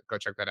wants to go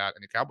check that out,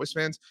 any Cowboys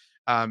fans.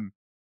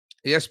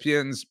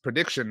 ESPN's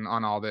prediction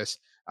on all this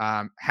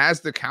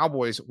has the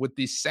Cowboys with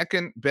the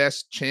 2nd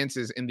best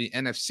chances in the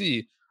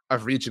NFC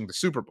of reaching the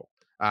Super Bowl.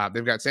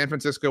 They've got San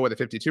Francisco with a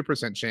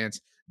 52% chance,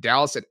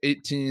 Dallas at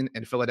 18,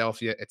 and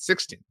Philadelphia at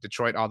 16.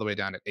 Detroit all the way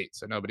down at 8.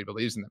 So nobody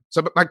believes in them.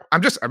 So, but like,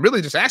 I'm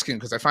really just asking,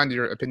 because I find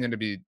your opinion to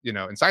be,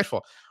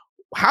 insightful.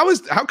 How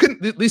can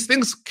these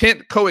things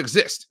can't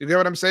coexist? You get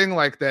what I'm saying?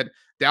 Like that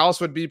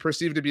Dallas would be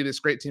perceived to be this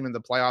great team in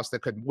the playoffs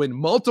that could win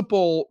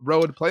multiple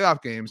road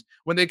playoff games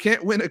when they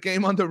can't win a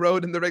game on the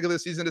road in the regular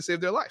season to save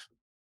their life.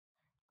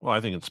 Well, I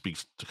think it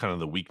speaks to kind of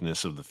the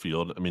weakness of the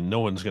field. I mean, no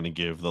one's going to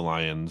give the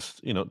Lions,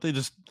 they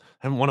just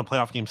haven't won a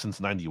playoff game since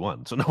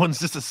 91. So no one's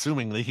just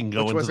assuming they can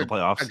go into the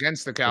playoffs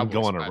against the Cowboys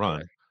and go on a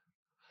run.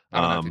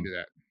 I don't know if you do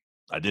that.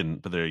 I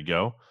didn't, but there you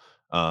go.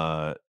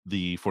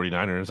 The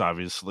 49ers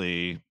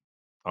obviously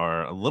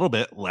are a little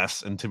bit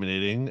less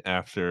intimidating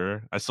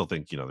after. I still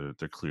think,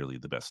 they're clearly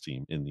the best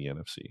team in the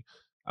NFC.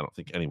 I don't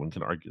think anyone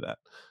can argue that.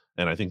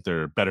 And I think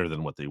they're better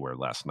than what they were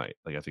last night.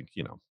 Like, I think,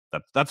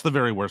 that's the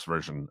very worst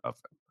version of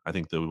them. I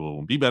think they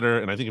will be better.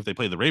 And I think if they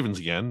play the Ravens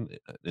again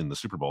in the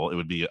Super Bowl, it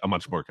would be a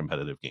much more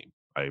competitive game.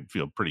 I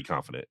feel pretty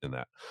confident in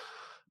that.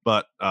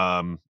 But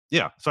so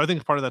I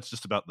think part of that's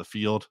just about the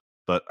field.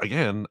 But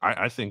again,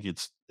 I think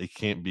it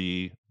can't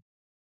be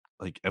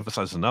like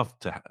emphasized enough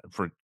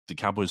for the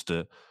Cowboys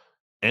to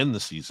end the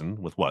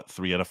season with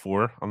 3 out of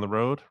 4 on the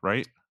road,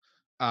 right?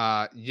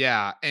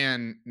 Yeah.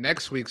 And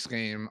next week's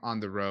game on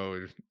the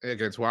road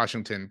against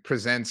Washington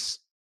presents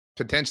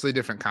potentially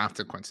different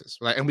consequences,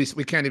 right? And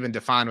we can't even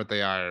define what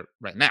they are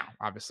right now,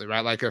 obviously, right?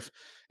 Like if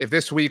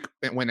this week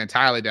it went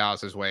entirely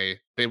Dallas's way,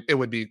 it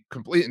would be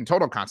complete and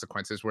total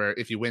consequences. Where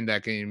if you win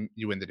that game,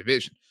 you win the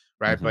division,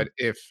 right? Mhm. But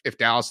if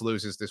Dallas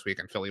loses this week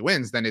and Philly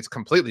wins, then it's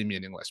completely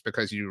meaningless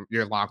because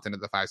you're locked into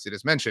the 5 seed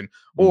as mentioned.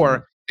 Mhm.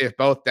 Or if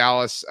both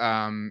Dallas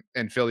and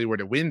Philly were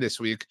to win this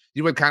week,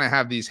 you would kind of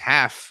have these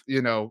half,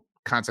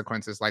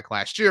 consequences like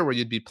last year where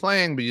you'd be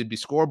playing, but you'd be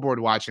scoreboard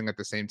watching at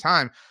the same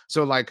time.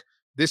 So like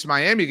this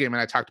Miami game,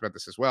 and I talked about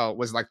this as well,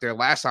 was like their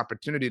last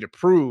opportunity to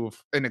prove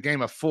in a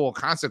game of full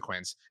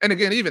consequence. And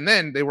again, even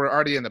then, they were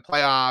already in the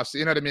playoffs.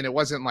 You know what I mean? It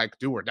wasn't like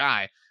do or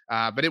die,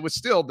 but it was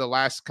still the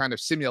last kind of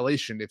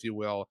simulation, if you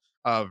will,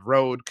 of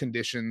road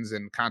conditions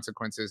and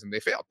consequences. And they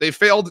failed. They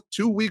failed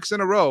 2 weeks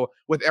in a row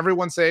with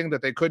everyone saying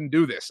that they couldn't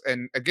do this.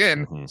 And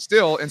again, Mhm.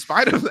 still, in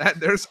spite of that,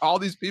 there's all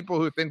these people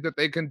who think that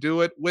they can do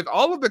it with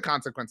all of the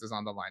consequences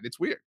on the line. It's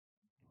weird.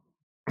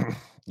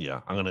 Yeah,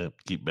 I'm gonna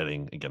keep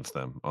betting against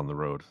them on the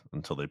road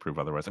until they prove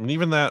otherwise. I mean,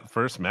 even that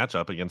first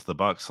matchup against the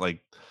Bucks,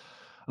 like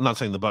I'm not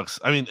saying the Bucks.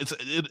 I mean,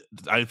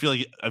 I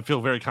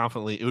feel very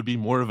confidently it would be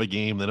more of a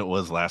game than it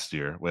was last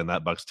year when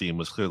that Bucks team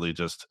was clearly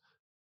just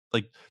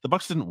like the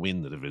Bucks didn't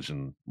win the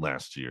division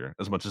last year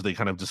as much as they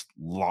kind of just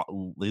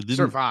they didn't.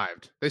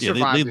 Survived. They Yeah,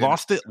 survived. they the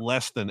lost NFC it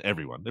less than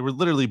everyone. They were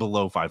literally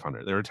below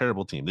 500. They were a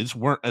terrible team. They just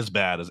weren't as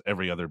bad as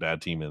every other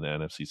bad team in the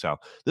NFC South.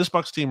 This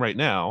Bucks team right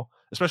now,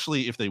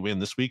 especially if they win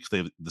this week, they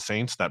have the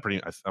Saints. That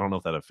pretty. I don't know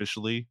if that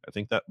officially. I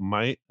think that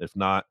might. If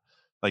not,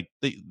 like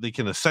they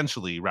can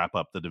essentially wrap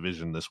up the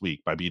division this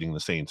week by beating the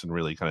Saints and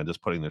really kind of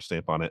just putting their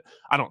stamp on it.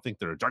 I don't think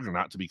they're a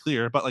juggernaut, to be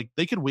clear, but like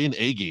they could win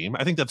a game.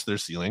 I think that's their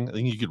ceiling. I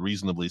think you could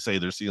reasonably say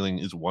their ceiling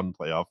is one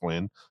playoff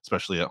win,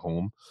 especially at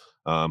home.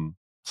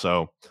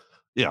 So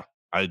yeah,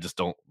 I just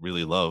don't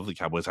really love the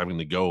Cowboys having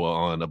to go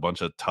on a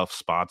bunch of tough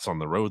spots on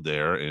the road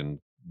there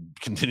and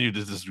continue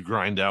to just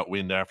grind out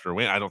win after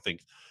win. I don't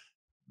think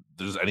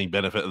there's any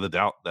benefit of the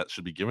doubt that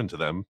should be given to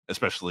them,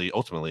 especially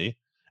ultimately.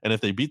 And if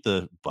they beat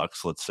the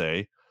Bucks, let's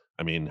say,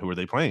 I mean, who are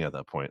they playing at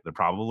that point? They're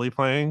probably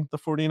playing the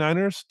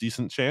 49ers.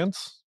 Decent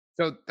chance.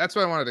 So that's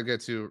what I wanted to get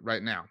to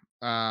right now.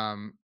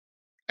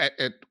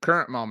 At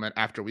current moment,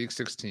 after week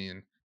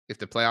 16, if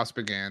the playoffs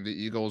began, the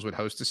Eagles would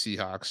host the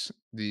Seahawks,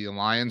 the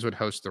Lions would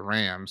host the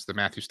Rams, the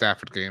Matthew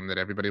Stafford game that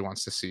everybody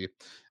wants to see,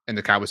 and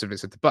the Cowboys would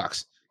visit the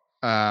Bucks.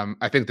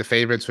 I think the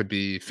favorites would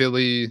be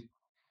Philly,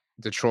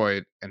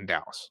 Detroit, and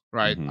Dallas,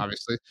 right? Mhm.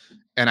 Obviously.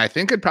 And I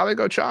think it'd probably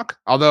go chalk.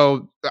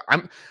 Although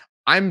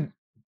I'm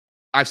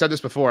I've said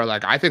this before,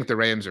 like I think the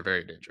Rams are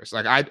very dangerous.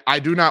 Like I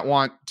do not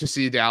want to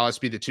see Dallas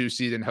be the 2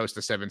 seed and host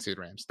the 7 seed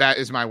Rams. That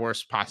is my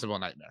worst possible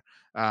nightmare.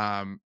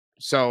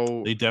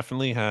 So They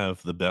definitely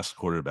have the best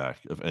quarterback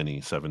of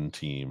any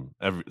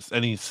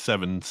any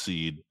 7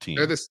 seed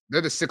they're team.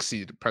 the 6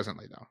 seed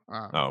presently though.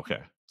 Oh,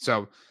 okay.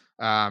 So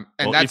and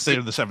Well, if that's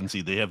they're the 7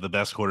 seed, they have the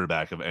best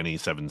quarterback of any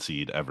 7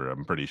 seed ever,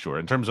 I'm pretty sure,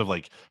 in terms of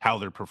like how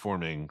they're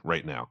performing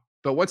right now.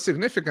 but what's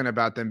significant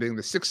about them being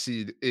the 6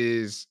 seed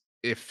is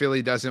if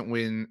Philly doesn't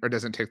win or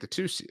doesn't take the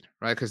 2 seed,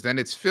 right? Because then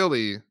it's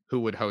Philly who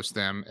would host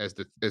them as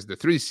the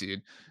 3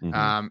 seed.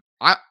 Mhm.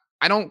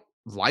 I don't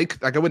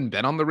like I wouldn't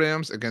bet on the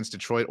Rams against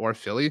Detroit or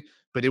Philly,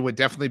 but it would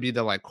definitely be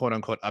the like quote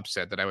unquote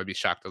upset that I would be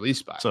shocked the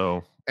least by.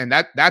 So, And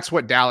that's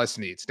what Dallas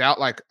needs.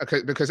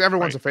 Because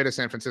everyone's right. afraid of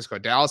San Francisco.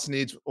 Dallas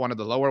needs one of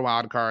the lower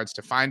wild cards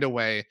to find a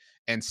way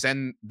and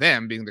send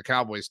them, being the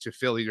Cowboys, to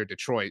Philly or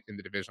Detroit in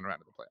the division round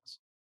of the playoffs.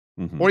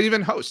 Mhm. Or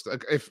even host,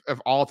 like if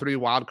all 3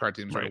 wild card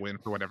teams are to Right. win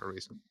for whatever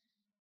reason.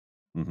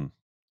 Mhm.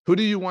 Who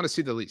do you want to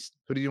see the least?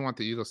 Who do you want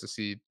the Eagles to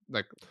see?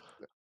 Like,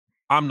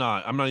 I'm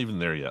not even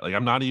there yet. Like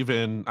I'm not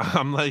even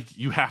I'm like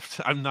you have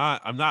to I'm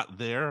not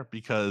there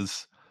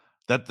because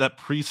that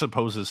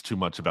presupposes too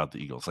much about the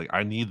Eagles. Like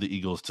I need the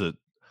Eagles to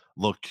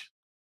look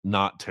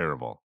not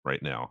terrible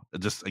right now,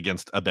 just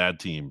against a bad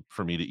team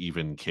for me to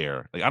even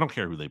care. Like I don't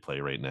care who they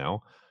play right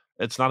now.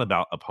 It's not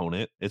about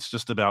opponent. It's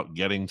just about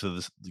getting to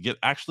this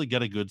actually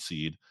get a good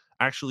seed,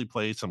 actually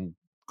play some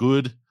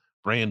good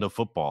brand of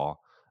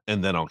football,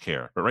 and then I'll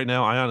care. But right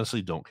now I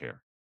honestly don't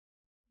care.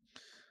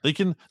 The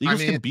I Eagles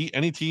mean, can beat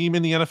any team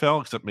in the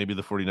NFL except maybe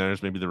the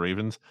 49ers, maybe the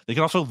Ravens. They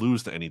can also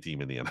lose to any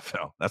team in the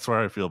NFL. That's where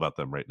I feel about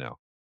them right now.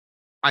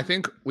 I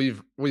think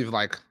we've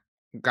like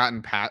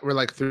gotten past. We're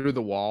like through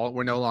the wall.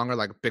 We're no longer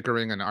like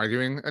bickering and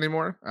arguing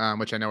anymore,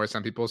 which I know are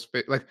some people's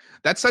like.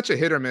 That's such a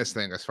hit or miss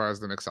thing as far as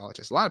the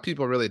mixologists. A lot of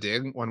people really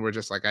dig when we're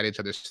just like at each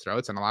other's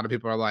throats, and a lot of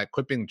people are like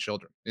quit being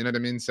children. You know what I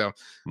mean? So,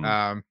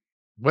 Hmm.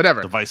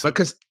 whatever. Divisive.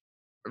 Because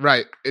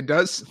right, it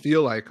does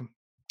feel like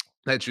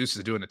that juice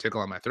is doing a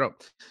tickle on my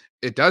throat.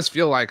 It does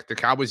feel like the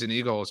Cowboys and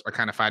Eagles are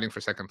kind of fighting for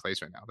second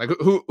place right now. Like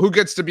who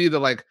gets to be the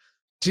like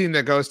team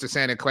that goes to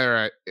Santa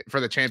Clara for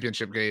the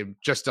championship game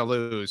just to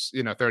lose,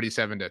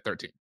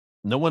 37-13.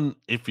 No one.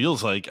 It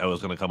feels like I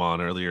was going to come on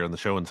earlier in the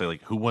show and say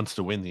like, who wants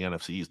to win the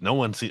NFC East? No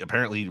one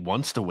apparently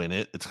wants to win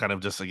it. It's kind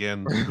of just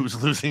again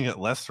who's losing it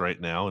less right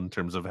now in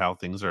terms of how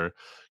things are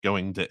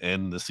going to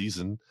end the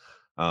season.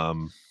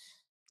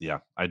 Yeah,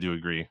 I do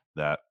agree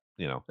that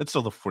it's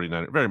still the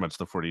 49ers, very much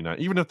the 49ers.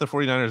 Even if the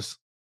 49ers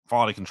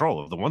fall out of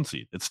control of the 1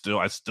 seed.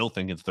 I still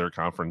think it's their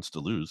conference to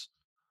lose.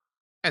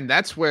 And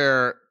that's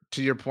where,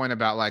 to your point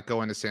about like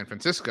going to San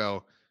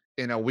Francisco,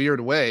 in a weird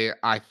way,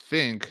 I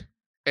think,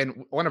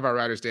 and one of our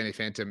writers, Danny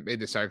Phantom, made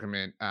this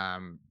argument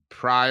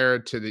prior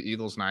to the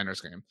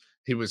Eagles-Niners game.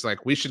 He was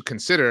like, we should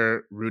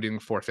consider rooting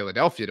for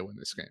Philadelphia to win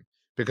this game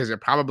because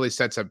it probably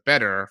sets up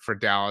better for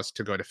Dallas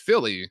to go to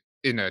Philly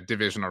in a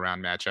divisional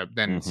round matchup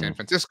than San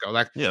Francisco.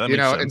 Like, Yeah, that you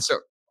makes know, sense. and so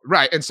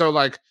right. And so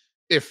like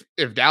if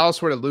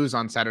Dallas were to lose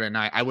on Saturday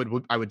night, I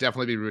would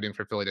definitely be rooting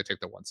for Philly to take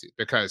the 1 seed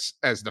because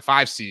as the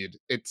 5 seed,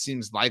 it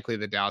seems likely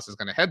that Dallas is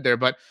going to head there.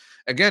 But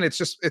again,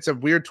 it's a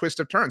weird twist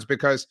of turns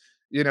because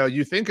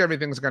you think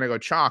everything's going to go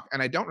chalk,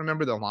 and I don't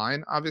remember the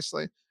line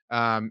obviously.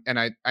 And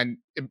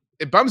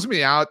it bums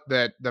me out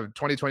that the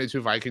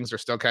 2022 Vikings are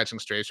still catching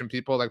strays from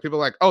people. Like people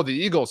are like, oh, the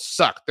Eagles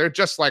suck. They're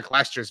just like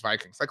last year's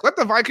Vikings. Like let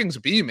the Vikings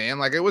be, man.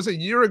 Like it was a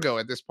year ago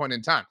at this point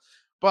in time.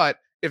 But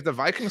if the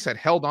Vikings had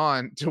held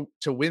on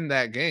to win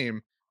that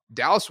game,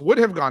 Dallas would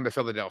have gone to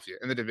Philadelphia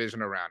in the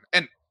divisional round.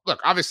 And look,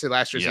 obviously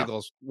last year's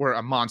Eagles were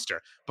a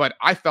monster, but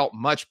I felt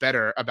much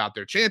better about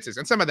their chances.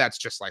 And some of that's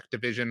just like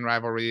division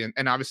rivalry.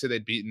 And obviously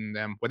they'd beaten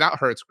them without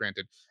Hurts,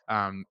 granted,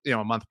 a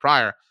month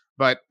prior.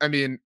 But I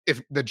mean, if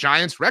the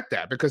Giants wrecked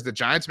that because the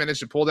Giants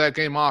managed to pull that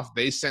game off,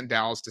 they sent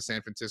Dallas to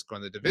San Francisco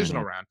in the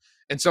divisional round.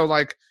 And so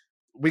like,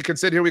 we could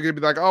sit here, we could be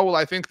like, oh, well,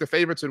 I think the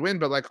favorites would win,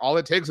 but like all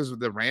it takes is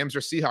the Rams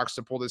or Seahawks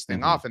to pull this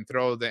thing off and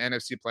throw the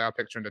NFC playoff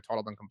picture into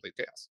total and complete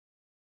chaos.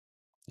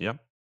 Yeah.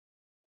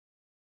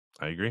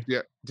 I agree.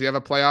 Yeah. Do you have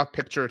a playoff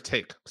picture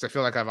take? Because I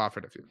feel like I've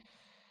offered a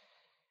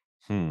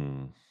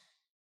few.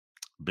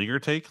 Bigger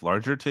take,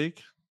 larger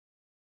take,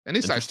 any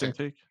size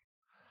take.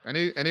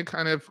 Any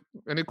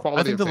quality.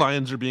 I think the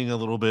Lions are being a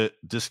little bit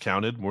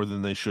discounted more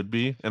than they should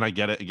be, and I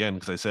get it again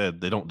because I said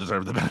they don't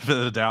deserve the benefit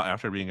of the doubt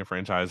after being a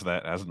franchise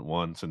that hasn't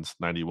won since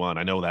 '91.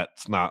 I know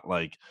that's not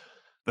like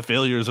the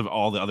failures of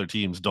all the other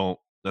teams don't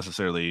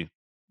necessarily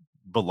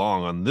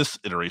belong on this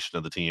iteration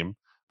of the team,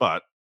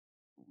 but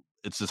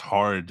it's just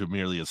hard to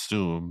merely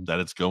assume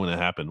that it's going to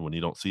happen when you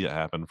don't see it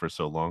happen for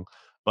so long.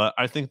 But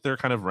I think they're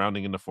kind of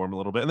rounding into form a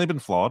little bit, and they've been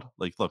flawed.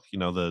 Like, look,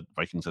 the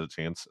Vikings had a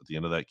chance at the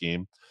end of that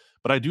game.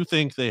 But I do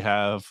think they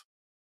have,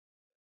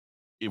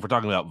 if we're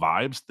talking about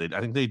vibes,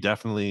 I think they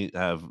definitely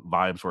have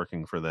vibes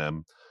working for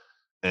them.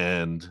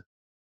 And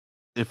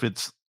if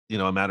it's,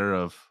 a matter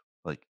of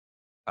like,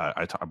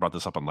 I brought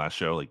this up on last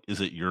show, like, is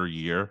it your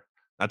year?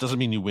 That doesn't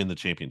mean you win the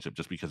championship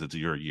just because it's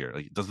your year.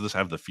 Like, does this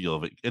have the feel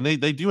of it? And they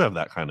do have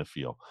that kind of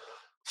feel.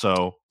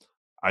 So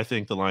I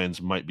think the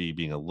Lions might be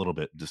being a little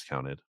bit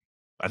discounted.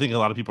 I think a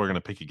lot of people are going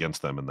to pick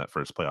against them in that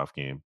first playoff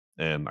game.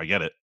 And I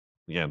get it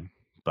again.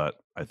 But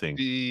I think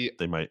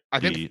they might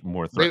be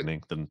more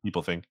threatening than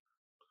people think.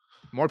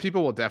 More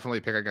people will definitely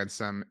pick against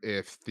them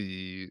if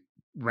the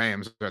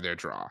Rams are their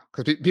draw,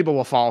 because people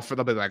will fall for.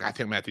 They'll be like, I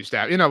think Matthew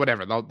Stafford,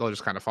 whatever. They'll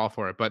just kind of fall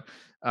for it. But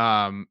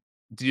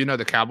do you know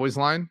the Cowboys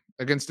line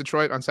against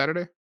Detroit on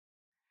Saturday?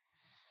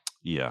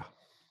 Yeah,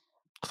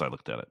 because I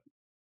looked at it.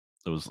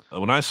 It was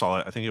when I saw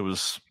it. I think it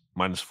was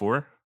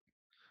 -4.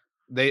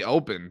 They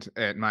opened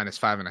at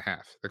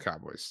 -5.5, the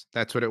Cowboys.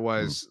 That's what it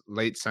was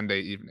late Sunday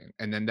evening.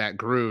 And then that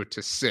grew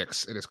to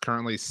 6. It is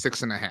currently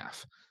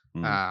 6.5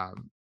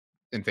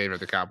 in favor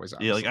of the Cowboys.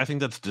 Obviously. Yeah, like I think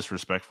that's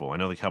disrespectful. I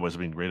know the Cowboys have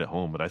been great at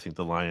home, but I think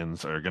the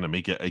Lions are going to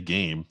make it a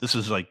game. This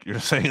is like you're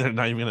saying they're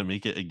not even going to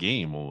make it a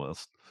game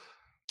almost.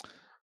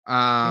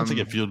 It's like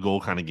a field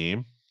goal kind of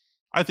game.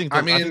 I think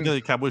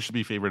the Cowboys should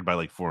be favored by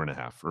like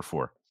 4.5 or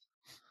 4.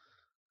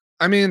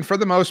 I mean, for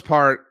the most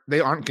part,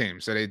 they aren't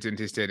games at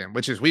AT&T Stadium,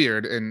 which is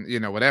weird, and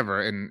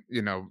whatever, and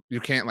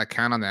you can't like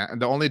count on that.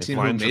 And the only team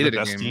who made it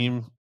a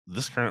game,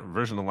 this current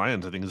version of the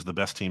Lions, I think, is the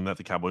best team that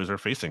the Cowboys are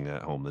facing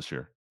at home this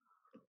year.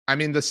 I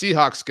mean, the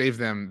Seahawks gave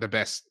them the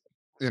best,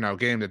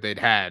 game that they'd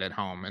had at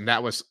home, and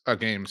that was a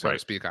game, so to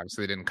speak.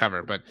 Obviously, they didn't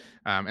cover, but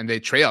and they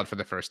trailed for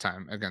the first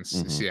time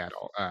against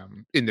Seattle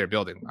in their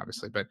building,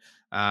 obviously, but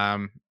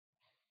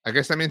I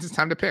guess that means it's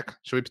time to pick.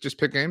 Should we just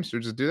pick games? Should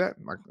we just do that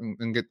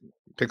and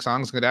pick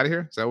songs and get out of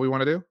here? Is that what we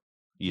want to do?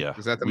 Yeah.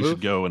 Is that the move? We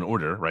should go in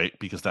order, right?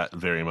 Because that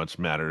very much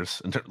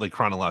matters. Like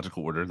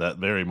chronological order, that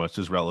very much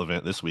is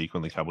relevant this week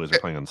when the Cowboys are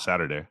playing on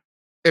Saturday.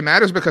 It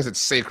matters because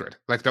it's sacred.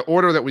 Like the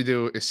order that we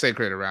do is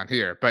sacred around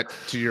here. But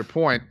to your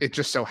point, it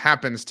just so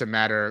happens to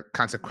matter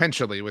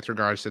consequentially with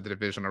regards to the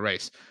divisional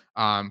race.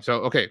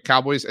 Okay,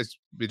 Cowboys, as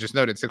we just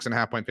noted,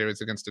 6.5-point favorites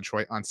against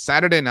Detroit on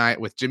Saturday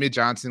night with Jimmy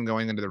Johnson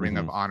going into the Ring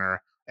of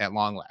Honor at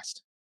long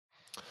last.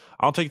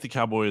 I'll take the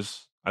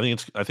Cowboys. I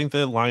think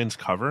the Lions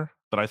cover,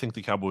 but I think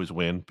the Cowboys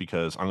win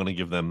because I'm going to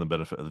give them the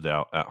benefit of the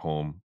doubt at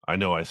home. I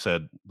know I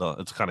said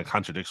it's kind of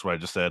contradicts what I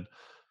just said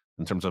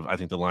in terms of I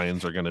think the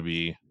Lions are going to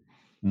be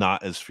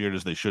not as feared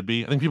as they should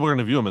be. I think people are going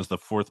to view them as the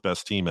 4th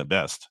best team at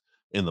best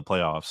in the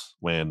playoffs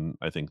when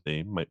I think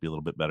they might be a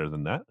little bit better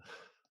than that.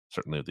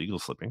 Certainly with the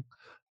Eagles slipping.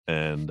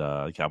 And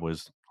the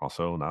Cowboys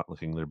also not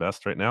looking their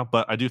best right now.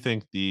 But I do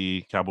think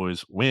the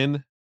Cowboys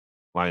win,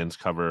 Lions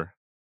cover.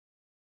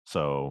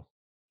 So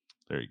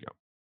there you go.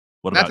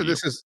 What about you?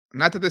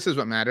 Not that this is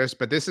what matters,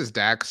 but this is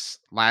Dak's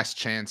last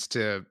chance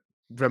to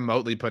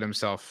remotely put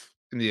himself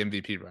in the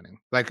MVP running.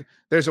 Like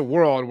there's a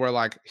world where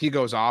like he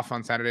goes off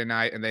on Saturday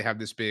night and they have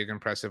this big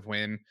impressive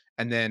win,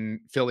 and then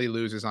Philly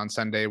loses on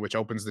Sunday, which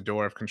opens the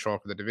door of control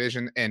for the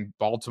division, and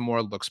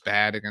Baltimore looks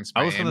bad against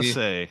I Miami. was gonna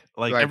say,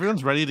 like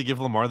everyone's ready to give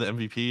Lamar the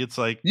MVP. It's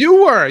like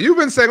you've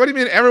been saying. What do you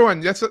mean,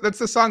 everyone? That's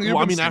the song you've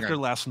been singing. After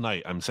last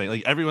night, I'm saying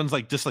like everyone's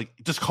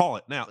just call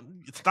it now.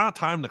 It's not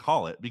time to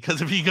call it because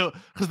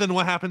then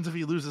what happens if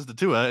he loses to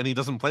Tua and he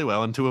doesn't play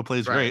well and Tua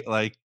plays great?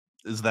 Like,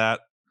 is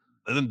that?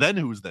 And then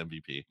who's the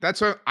MVP?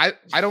 That's what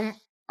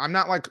I'm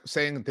not like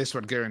saying this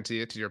would guarantee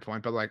it to your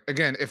point, but like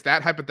again, if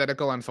that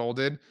hypothetical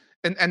unfolded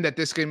and that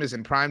this game is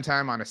in prime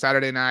time on a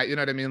Saturday night, you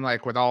know what I mean?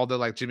 Like with all the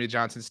like Jimmy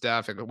Johnson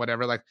stuff and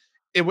whatever, like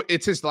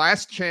it's his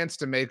last chance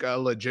to make a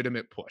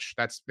legitimate push.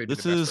 That's maybe the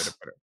best way to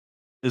put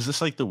it. Is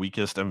this like the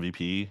weakest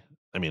MVP?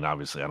 I mean,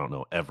 obviously, I don't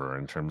know ever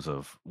in terms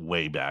of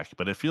way back,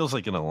 but it feels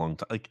like in a long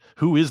time. Like,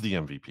 who is the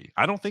MVP?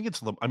 I don't think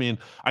it's. I mean,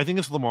 I think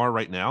it's Lamar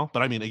right now.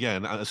 But I mean,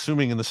 again,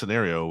 assuming in the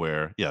scenario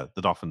where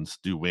the Dolphins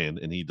do win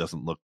and he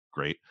doesn't look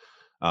great,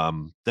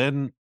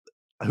 then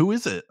who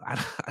is it?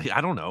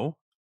 I don't know.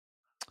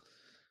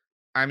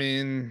 I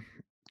mean,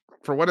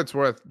 for what it's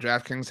worth,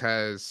 DraftKings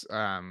has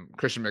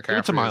Christian McCaffrey.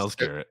 It's Myles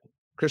Garrett.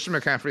 Christian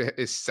McCaffrey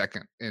is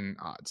second in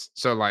odds.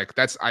 So like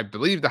that's, I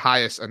believe, the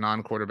highest a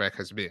non-quarterback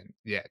has been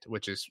yet,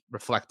 which is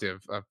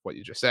reflective of what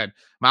you just said.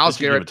 Myles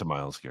Garrett. Give it to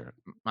Myles Garrett.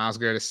 Myles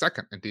Garrett is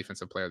second in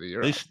Defensive Player of the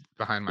Year.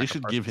 Behind Michael They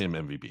should give him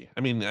MVP. I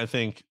mean, I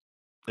think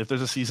if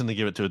there's a season to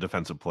give it to a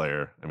defensive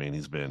player, I mean,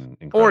 he's been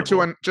incredible. Or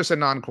to just a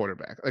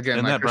non-quarterback. Again,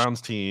 and like that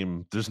Browns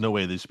team, there's no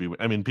way they should be.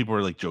 I mean, people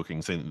are like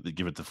joking, saying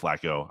give it to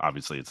Flacco.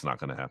 Obviously, it's not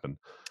going to happen.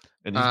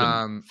 And he's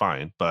been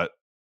fine, but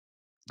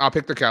I'll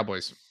pick the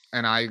Cowboys,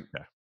 and I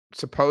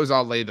suppose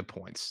I'll lay the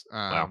points.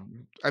 Wow.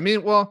 I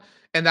mean, well,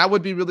 and that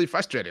would be really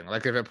frustrating.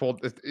 Like if it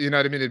pulled, you know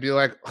what I mean? It'd be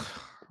like,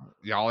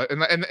 y'all,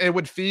 and it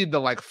would feed the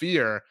like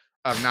fear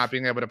of not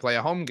being able to play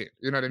a home game.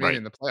 You know what I mean?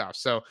 In the playoffs.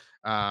 So,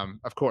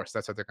 of course,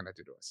 that's what they're going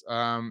to do to us.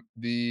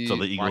 So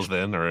the Eagles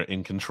then are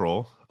in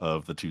control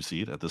of the 2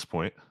 seed at this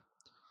point.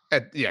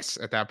 At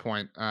that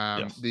point.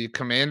 The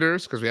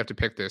Commanders, because we have to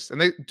pick this,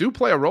 and they do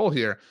play a role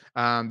here.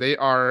 They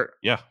are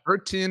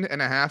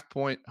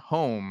 13.5-point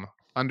home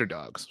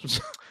underdogs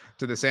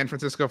to the San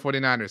Francisco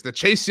 49ers. The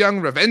Chase Young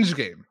revenge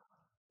game.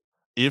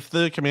 If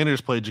the Commanders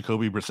play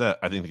Jacoby Brissett,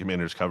 I think the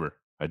Commanders cover.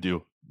 I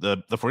do.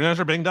 The 49ers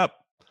are banged up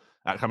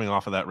coming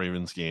off of that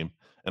Ravens game.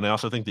 And I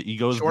also think the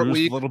egos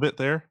bruised a little bit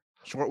there.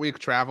 Short week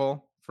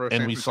travel for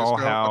San Francisco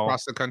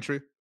across the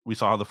country. We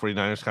saw how the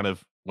 49ers kind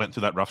of went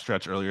through that rough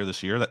stretch earlier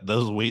this year. That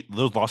those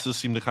losses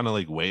seemed to kind of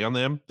like weigh on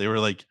them. They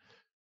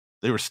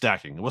were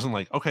stacking. It wasn't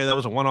like, okay, that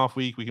was a one-off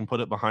week, we can put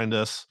it behind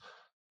us.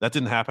 That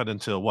didn't happen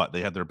until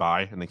they had their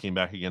bye and they came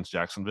back against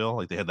Jacksonville.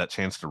 Like they had that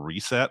chance to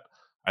reset.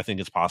 I think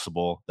it's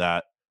possible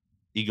that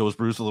egos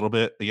bruised a little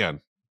bit. Again,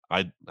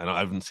 I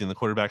haven't seen the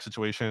quarterback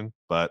situation,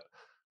 but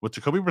with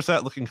Jacoby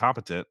Brissett looking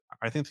competent,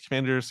 I think the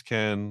Commanders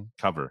can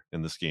cover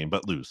in this game,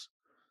 but lose.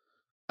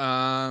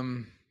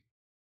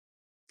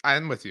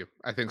 I'm with you.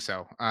 I think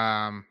so.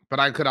 But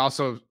I could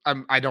also.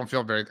 I don't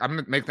feel very. I'm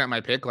gonna make that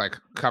my pick, like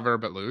cover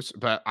but lose.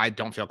 But I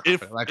don't feel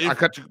confident.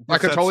 I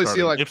could totally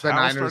see like if the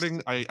Niners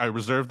starting. I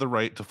reserve the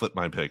right to flip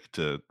my pick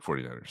to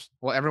 49ers.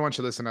 Well, everyone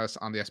should listen to us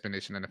on the SB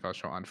Nation NFL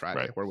show on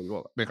Friday, where we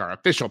will make our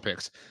official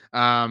picks.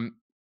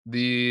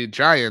 The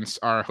Giants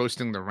are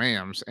hosting the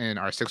Rams and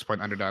are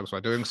 6-point underdogs while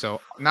doing so.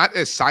 Not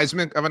as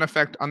seismic of an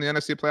effect on the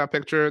NFC playoff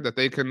picture that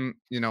they can,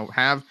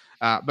 have.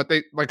 But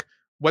they like.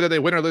 Whether they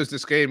win or lose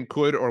this game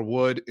could or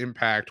would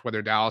impact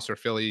whether Dallas or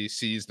Philly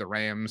sees the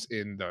Rams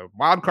in the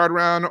wild card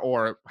round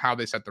or how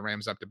they set the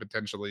Rams up to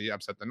potentially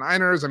upset the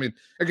Niners. I mean,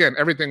 again,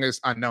 everything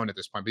is unknown at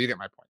this point, but you get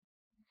my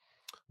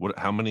point.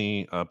 How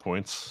many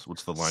points?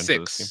 What's the line?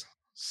 6.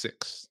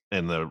 6.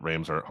 And the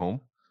Rams are at home?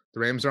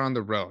 The Rams are on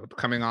the road,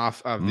 coming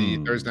off of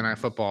the Thursday Night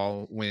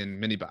Football win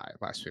mini-bye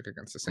last week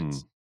against the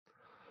Saints.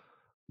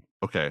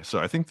 Okay, so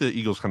I think the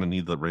Eagles kind of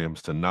need the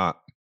Rams to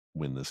not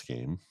win this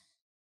game.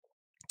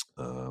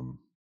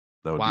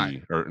 That would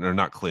be or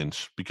not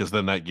clinch, because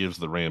then that gives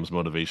the Rams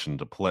motivation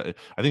to play.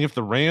 I think if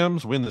the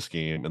Rams win this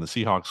game and the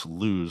Seahawks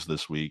lose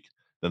this week,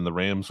 then the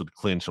Rams would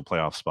clinch a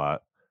playoff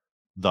spot,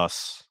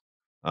 thus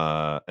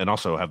and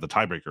also have the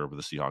tiebreaker over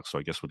the Seahawks. So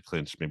I guess would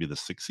clinch maybe the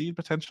 6th seed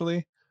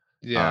potentially.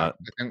 Yeah,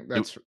 I think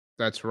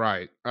that's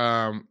right.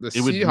 The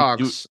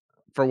Seahawks,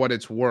 for what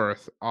it's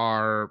worth,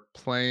 are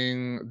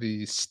playing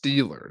the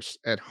Steelers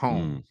at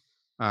home.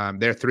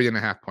 They're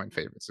 3.5-point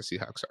favorites. The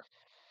Seahawks are.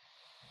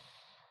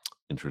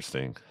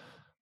 Interesting.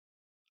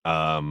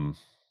 So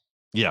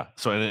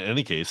in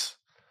any case,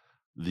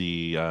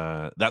 the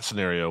that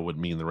scenario would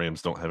mean the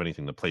Rams don't have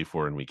anything to play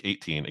for in week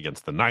 18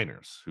 against the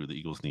Niners, who the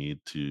Eagles need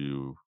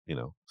to,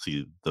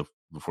 see the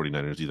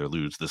 49ers either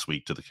lose this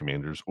week to the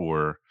Commanders,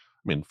 or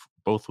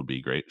both would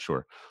be great,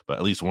 sure, but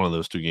at least one of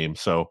those two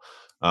games. So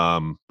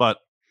but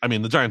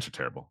the Giants are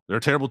terrible. They're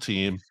a terrible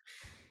team.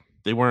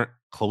 They weren't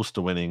close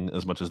to winning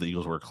as much as the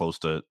Eagles were close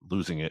to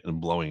losing it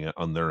and blowing it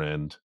on their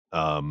end.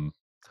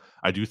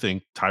 I do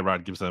think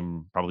Tyrod gives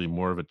them probably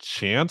more of a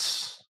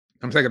chance.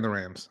 I'm taking the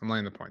Rams. I'm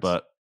laying the points.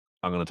 But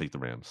I'm going to take the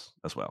Rams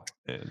as well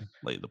and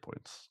lay the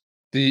points.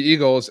 The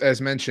Eagles, as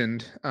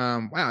mentioned,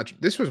 wow,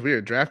 this was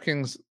weird.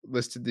 DraftKings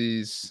listed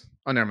these.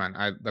 Oh, never mind.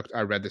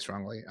 I read this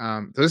wrongly.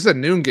 This is a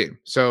noon game.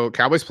 So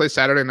Cowboys play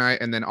Saturday night,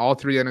 and then all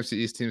three NFC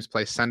East teams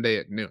play Sunday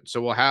at noon.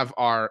 So we'll have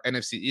our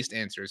NFC East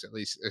answers at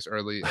least as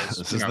early as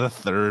this is the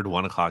third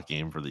 1:00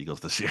 game for the Eagles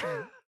this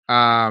year.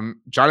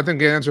 Jonathan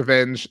Gannon's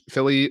revenge.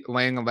 Philly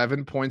laying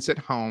 11 points at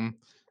home.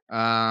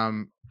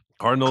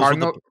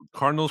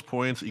 Cardinals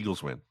points.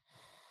 Eagles win.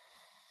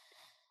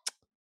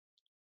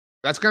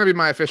 That's going to be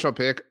my official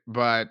pick,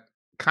 but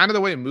kind of the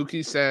way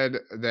Mookie said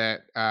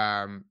that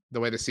the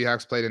way the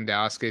Seahawks played in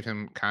Dallas gave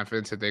him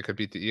confidence that they could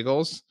beat the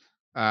Eagles,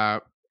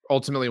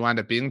 ultimately wound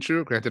up being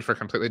true, granted for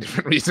completely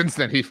different reasons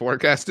than he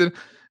forecasted.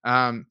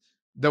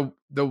 The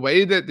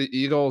way that the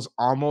Eagles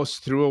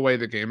almost threw away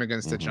the game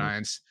against the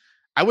Giants,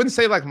 I wouldn't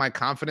say like my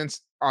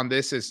confidence on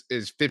this is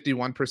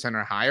 51%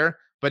 or higher,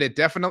 but it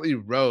definitely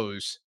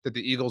rose that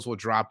the Eagles will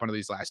drop one of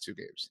these last two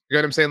games. You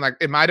know what I'm saying? Like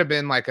it might have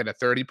been like at a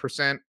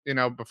 30%,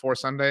 before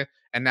Sunday,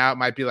 and now it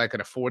might be like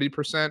at a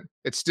 40%.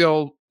 It's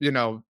still,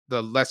 the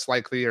less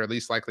likely or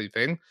least likely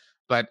thing,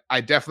 but I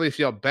definitely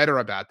feel better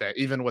about that,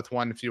 even with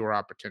one fewer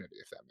opportunity,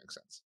 if that makes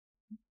sense.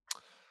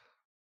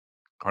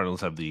 Cardinals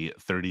have the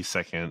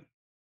 32nd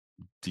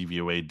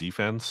DVOA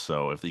defense,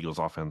 so if the Eagles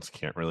offense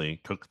can't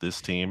really cook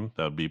this team,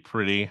 that would be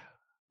pretty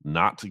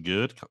not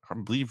good. I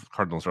believe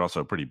Cardinals are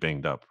also pretty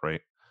banged up,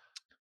 right?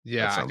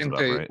 Yeah, I think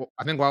right.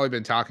 I think while we've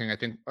been talking, I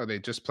think they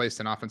just placed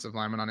an offensive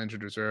lineman on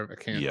injured reserve. I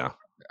can't. Yeah.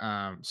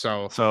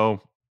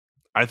 So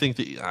I think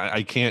that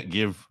I can't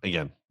give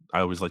again. I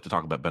always like to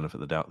talk about benefit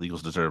of the doubt. The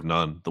Eagles deserve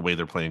none the way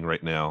they're playing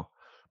right now,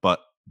 but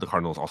the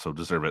Cardinals also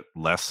deserve it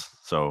less.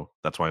 So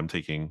that's why I'm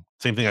taking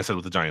same thing I said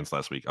with the Giants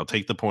last week. I'll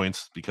take the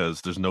points because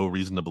there's no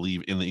reason to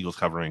believe in the Eagles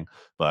covering,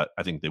 but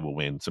I think they will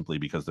win simply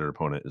because their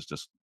opponent is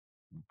just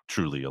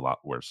truly a lot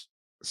worse.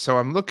 So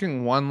I'm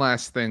looking one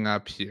last thing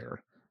up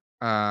here.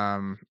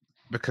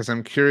 Because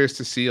I'm curious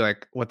to see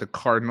like what the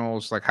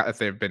Cardinals like, how, if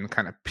they've been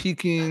kind of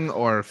peaking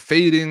or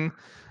fading.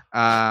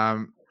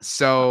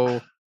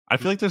 So I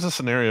feel like there's a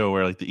scenario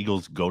where like the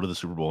Eagles go to the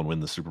Super Bowl and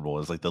win the Super Bowl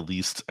as like the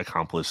least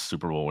accomplished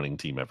Super Bowl winning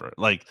team ever.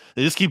 Like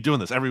they just keep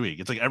doing this every week.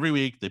 It's like every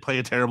week they play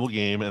a terrible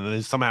game and then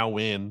they somehow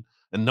win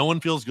and no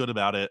one feels good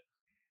about it.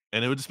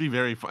 And it would just be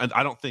very fun. And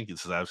I don't think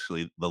this is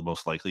actually the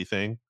most likely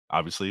thing,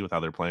 obviously, with how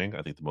they're playing.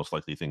 I think the most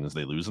likely thing is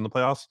they lose in the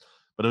playoffs.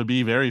 But it would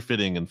be very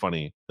fitting and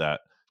funny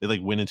that they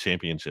like win a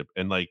championship.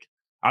 And like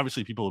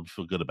obviously people would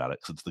feel good about it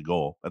because it's the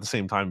goal. At the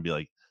same time, be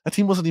like, that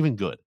team wasn't even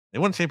good. They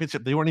won a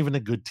championship. They weren't even a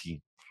good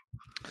team.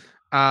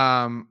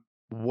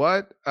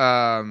 What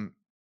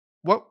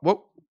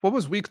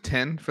was week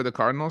 10 for the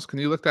Cardinals? Can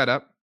you look that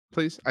up,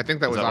 please? I think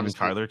that was when obviously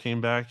Tyler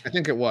came back. I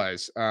think it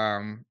was.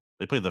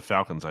 They played the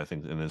Falcons, I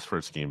think, in his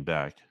first game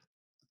back.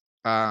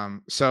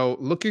 So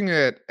looking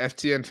at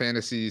FTN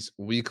Fantasy's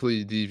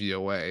weekly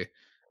DVOA,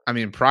 I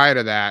mean, prior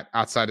to that,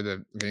 outside of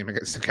the game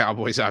against the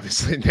Cowboys,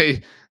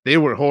 obviously they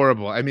were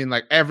horrible. I mean,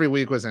 like every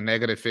week was a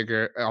negative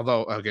figure.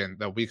 Although again,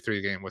 the week 3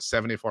 game was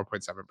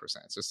 74.7%.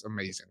 It's just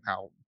amazing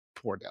how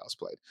poor Dallas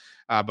played.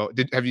 But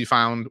have you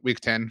found week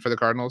 10 for the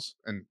Cardinals?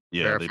 And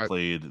yeah, they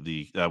played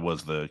that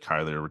was the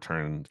Kyler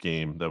return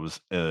game that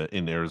was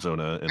in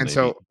Arizona, and they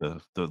so beat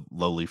the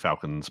lowly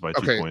Falcons by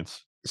 2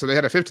 points. So they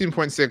had a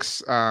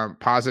 15.6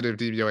 positive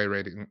DVOA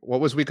rating. What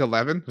was week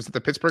 11? Was it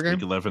the Pittsburgh game?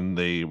 Week 11,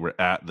 they were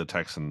at the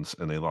Texans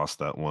and they lost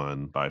that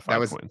one by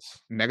 5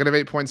 points. Negative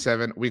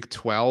 8.7. Week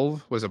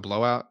 12 was a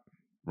blowout.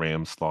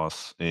 Rams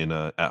loss in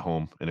at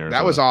home in Arizona.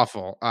 That was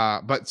awful.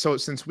 But so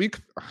since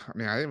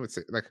I would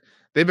say like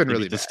they've been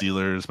really the bad.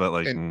 Steelers, but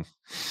like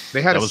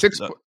they had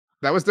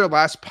that was their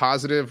last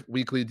positive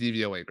weekly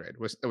DVOA grade. It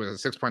was a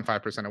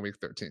 6.5% of week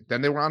 13.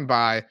 Then they were on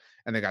bye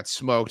and they got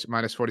smoked,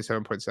 minus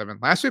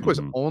 47.7. Last week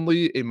was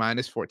only a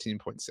minus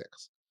 14.6.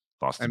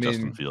 Lost to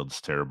Justin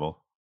Fields,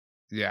 terrible.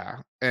 Yeah,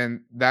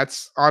 and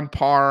that's on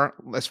par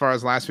as far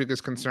as last week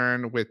is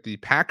concerned with the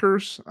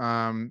Packers,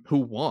 who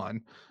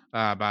won,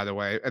 by the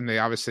way, and they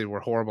obviously were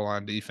horrible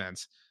on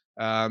defense.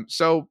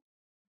 So,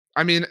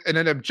 I mean, in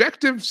an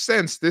objective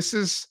sense, this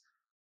is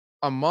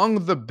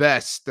among the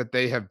best that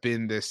they have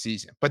been this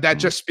season. But that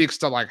just speaks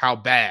to like how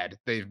bad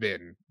they've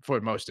been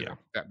for most of it.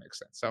 That makes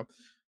sense. So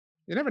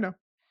you never know.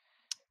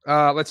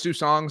 Let's do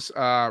songs.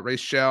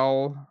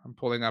 Rachel, I'm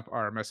pulling up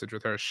our message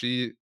with her.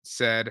 She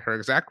said her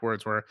exact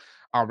words were,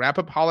 "I'll wrap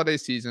up holiday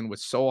season with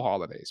Soul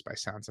Holidays by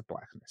Sounds of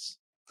Blackness."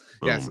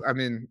 Boom. Yes, I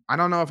mean, I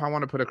don't know if I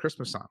want to put a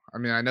Christmas song. I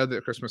mean, I know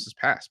that Christmas is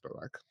past, but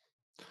like,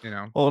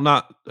 Well,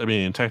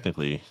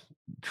 technically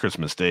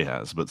Christmas Day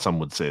has, but some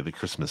would say the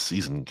Christmas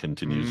season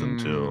continues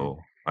until,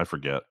 I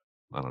forget,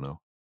 I don't know,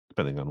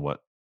 depending on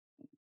what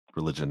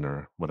religion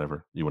or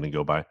whatever you want to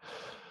go by.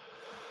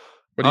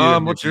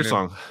 What's your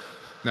song?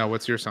 No,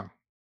 what's your song?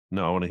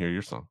 No, I want to hear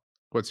your song.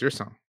 What's your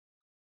song?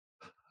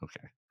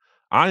 Okay.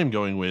 I'm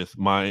going with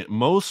my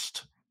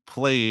most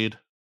played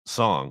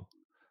song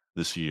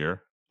this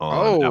year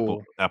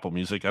on Apple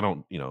Music. I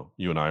don't,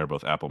 you and I are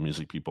both Apple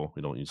Music people.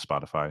 We don't use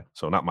Spotify.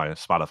 So not my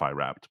Spotify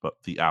Wrapped, but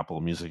the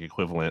Apple Music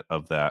equivalent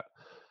of that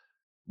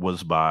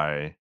was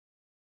by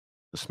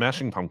The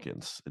Smashing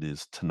Pumpkins. It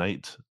is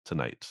Tonight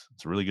Tonight.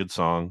 It's a really good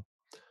song,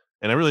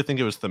 and I really think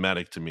it was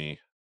thematic to me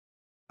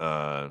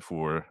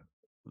for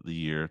the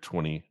year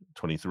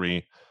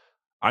 2023.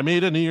 I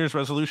made a New Year's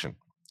resolution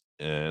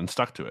and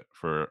stuck to it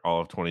for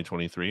all of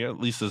 2023. At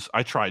least as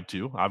I tried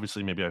to.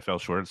 Obviously, maybe I fell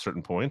short at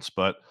certain points,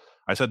 but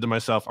I said to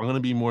myself, I'm going to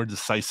be more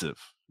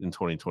decisive in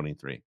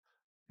 2023.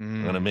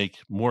 I'm going to make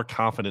more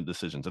confident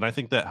decisions. And I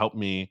think that helped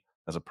me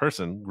as a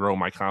person grow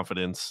my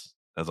confidence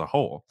as a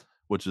whole,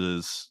 which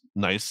is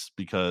nice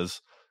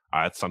because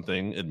it's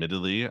something,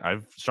 admittedly,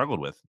 I've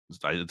struggled with.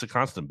 It's a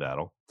constant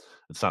battle.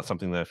 It's not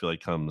something that I feel like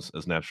comes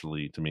as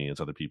naturally to me as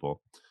other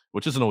people,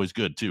 which isn't always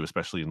good, too,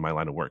 especially in my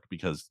line of work,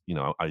 because,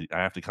 I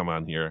have to come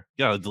on here,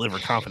 got to deliver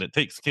confident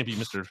takes. Can't be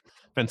Mr.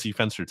 Fancy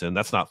Fencerton.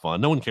 That's not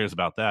fun. No one cares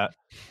about that.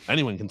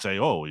 Anyone can say,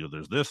 oh,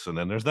 there's this and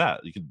then there's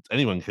that.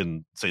 Anyone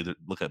can say that,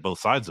 look at both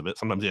sides of it.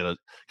 Sometimes you got to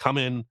come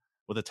in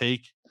with a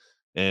take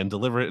and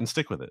deliver it and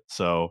stick with it.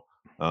 So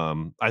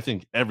I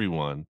think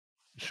everyone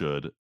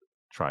should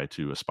try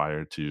to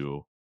aspire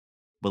to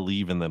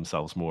believe in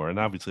themselves more. And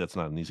obviously that's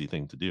not an easy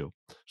thing to do.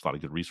 There's a lot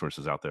of good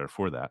resources out there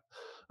for that.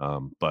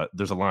 But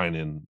there's a line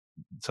in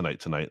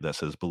Tonight that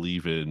says,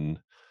 believe in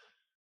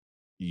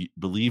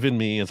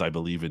me as I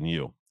believe in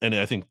you. And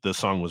I think the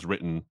song was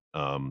written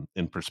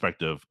in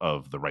perspective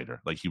of the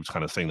writer. Like he was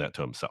kind of saying that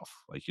to himself,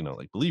 like,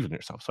 like believe in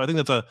yourself. So I think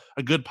that's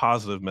a good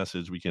positive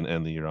message we can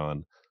end the year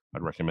on.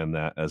 I'd recommend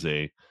that as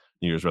a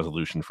New Year's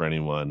resolution for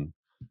anyone.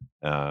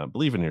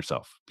 Believe in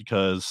yourself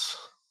because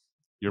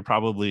you're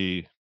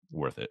probably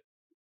worth it.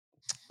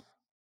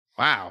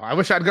 Wow, I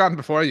wish I'd gone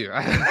before you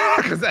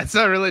because that's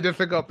a really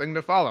difficult thing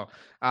to follow.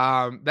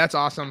 That's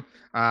awesome.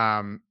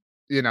 I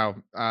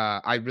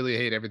really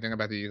hate everything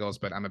about the Eagles,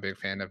 but I'm a big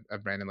fan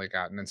of Brandon Lee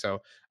Gowton. And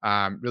so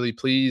really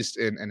pleased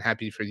and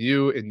happy for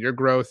you in your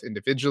growth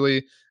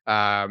individually.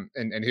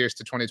 And here's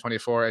to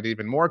 2024 and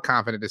even more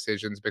confident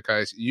decisions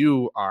because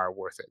you are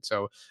worth it.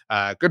 So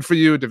good for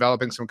you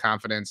developing some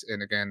confidence.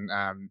 And again,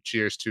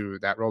 cheers to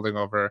that rolling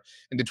over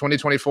into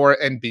 2024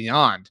 and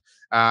beyond.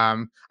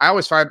 I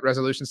always find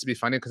resolutions to be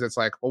funny because it's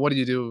like, well, what do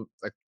you do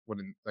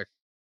in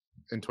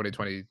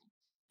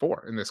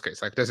 2024 in this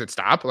case? Like, does it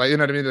stop? Like, you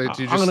know what I mean? Like,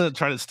 I'm gonna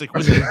try to stick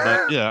with it,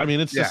 but yeah, I mean,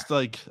 it's just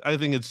like I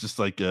think it's just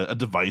like a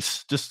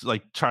device, just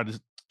like try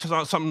to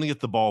something to get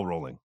the ball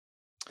rolling.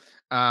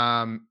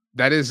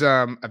 That is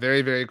a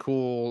very, very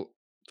cool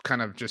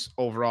kind of just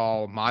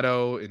overall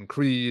motto and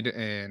creed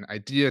and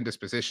idea and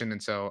disposition.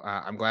 And so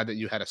I'm glad that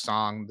you had a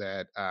song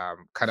that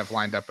kind of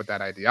lined up with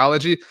that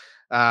ideology.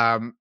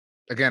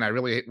 Again, I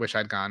really wish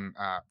I'd gone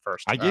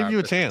first. I gave you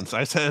a chance.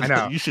 I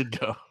said you should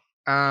go.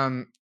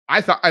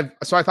 I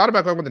thought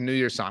about going with the New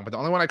Year's song, but the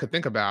only one I could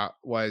think about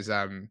was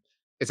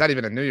it's not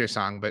even a New Year's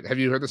song, but have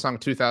you heard the song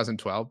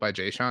 2012 by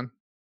Jay Sean?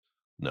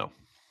 No.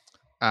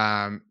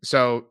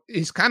 So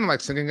he's kind of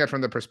like singing it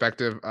from the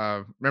perspective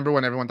of remember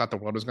when everyone thought the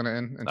world was going to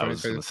end? I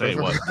was going to say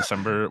what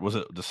December was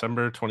it?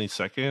 December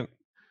 22nd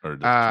or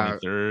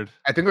 23rd?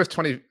 I think it was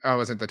 20. Oh, it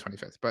wasn't the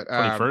 25th, but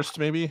 21st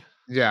maybe.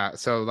 Yeah,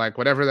 so like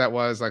whatever that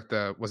was, like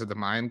was it the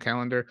Mayan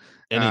calendar?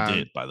 And it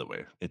did, by the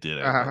way, it did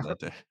on that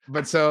day.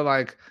 But so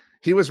like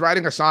he was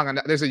writing a song,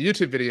 and there's a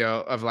YouTube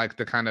video of like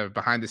the kind of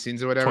behind the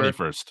scenes or whatever.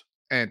 21st.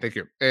 And thank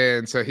you.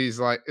 And so he's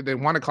like, they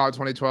want to call it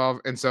 2012.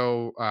 And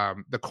so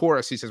the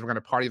chorus, he says, we're going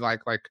to party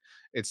like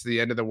it's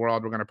the end of the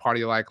world. We're going to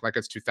party like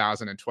it's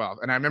 2012.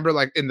 And I remember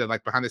like in the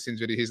like behind the scenes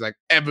video, he's like,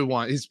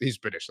 everyone, he's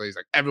British. So he's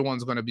like,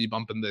 everyone's going to be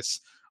bumping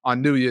this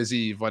on New Year's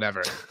Eve,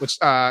 whatever, which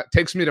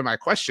takes me to my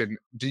question.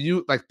 Do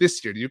you like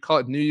this year? Do you call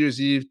it New Year's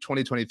Eve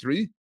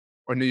 2023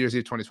 or New Year's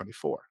Eve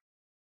 2024?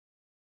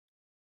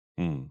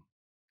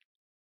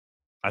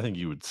 I think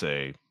you would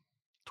say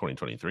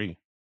 2023.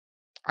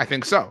 I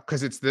think so,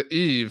 because it's the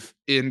eve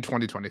in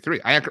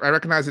 2023. I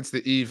recognize it's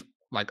the eve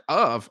like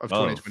of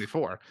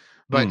 2024,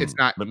 but it's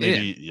not. But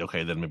maybe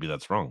okay, then maybe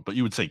that's wrong. But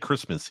you would say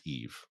Christmas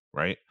Eve,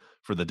 right?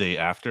 For the day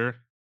after.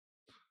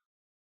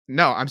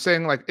 No, I'm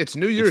saying like it's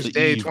New Year's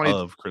Day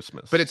of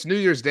Christmas, but it's New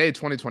Year's Day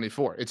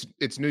 2024.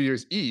 It's New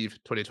Year's Eve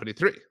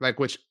 2023. Like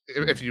which,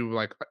 if you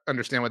like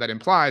understand what that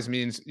implies,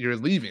 means you're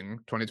leaving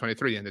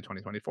 2023 into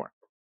 2024.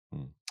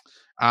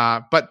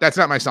 But that's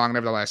not my song,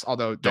 nevertheless.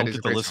 Although don't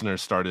get the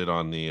listeners started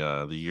on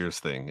the years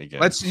thing again.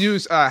 Let's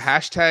use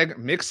hashtag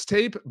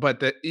mixtape, but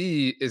the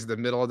E is the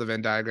middle of the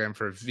Venn diagram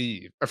for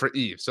Eve.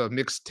 So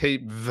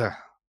mixtape,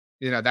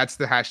 that's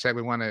the hashtag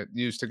we want to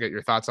use to get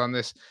your thoughts on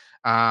this.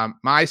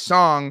 My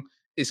song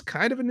is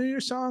kind of a New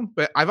Year's song,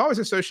 but I've always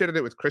associated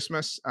it with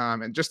Christmas.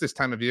 And just this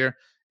time of year,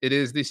 it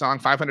is the song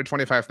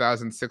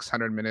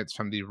 525,600 Minutes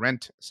from the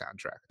Rent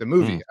soundtrack, the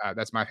movie.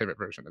 That's my favorite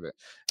version of it.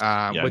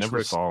 I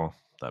never saw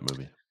that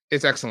movie.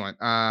 It's excellent.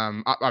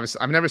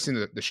 Obviously, I've never seen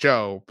the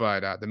show,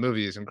 but the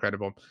movie is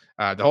incredible.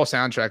 The whole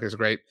soundtrack is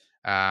great.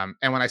 And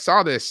when I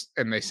saw this,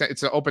 and they said it's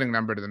the opening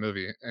number to the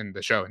movie and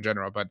the show in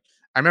general, but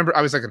I remember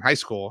I was like in high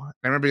school. And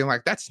I remember being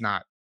like, "That's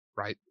not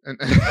right,"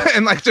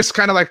 and like just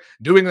kind of like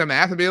doing the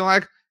math and being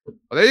like, Well,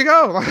 there you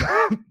go.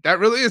 That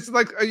really is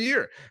like a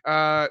year.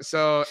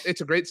 So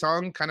it's a great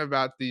song, kind of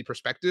about the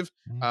perspective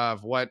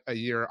of what a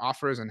year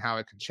offers and how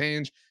it can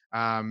change.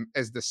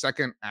 As the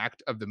second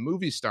act of the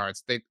movie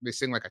starts, they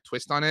sing like a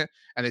twist on it,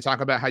 and they talk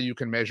about how you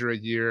can measure a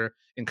year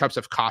in cups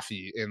of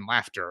coffee, in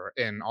laughter,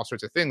 in all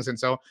sorts of things. And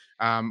so,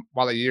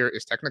 while a year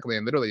is technically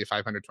and literally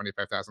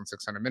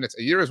 525,600 minutes,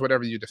 a year is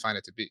whatever you define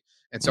it to be.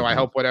 And so, I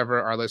hope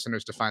whatever our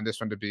listeners define this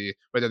one to be,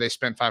 whether they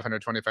spent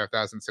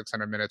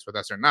 525,600 minutes with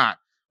us or not,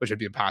 which would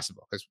be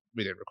impossible because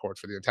we didn't record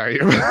for the entire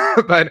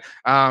year. But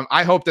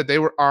I hope that they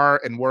were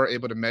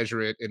able to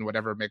measure it in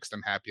whatever makes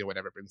them happy or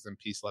whatever brings them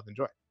peace, love, and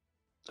joy.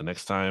 The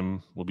next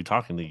time we'll be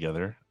talking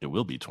together, it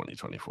will be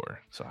 2024.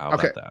 So how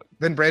about that?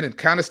 Then Brandon,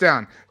 count us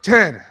down.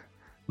 10,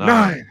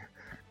 9,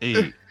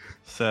 8,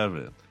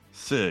 7,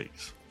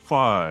 6,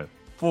 5,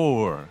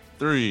 4,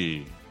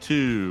 3,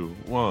 2,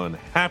 1.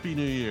 Happy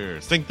New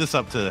Year. Sync this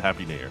up to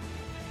Happy New Year.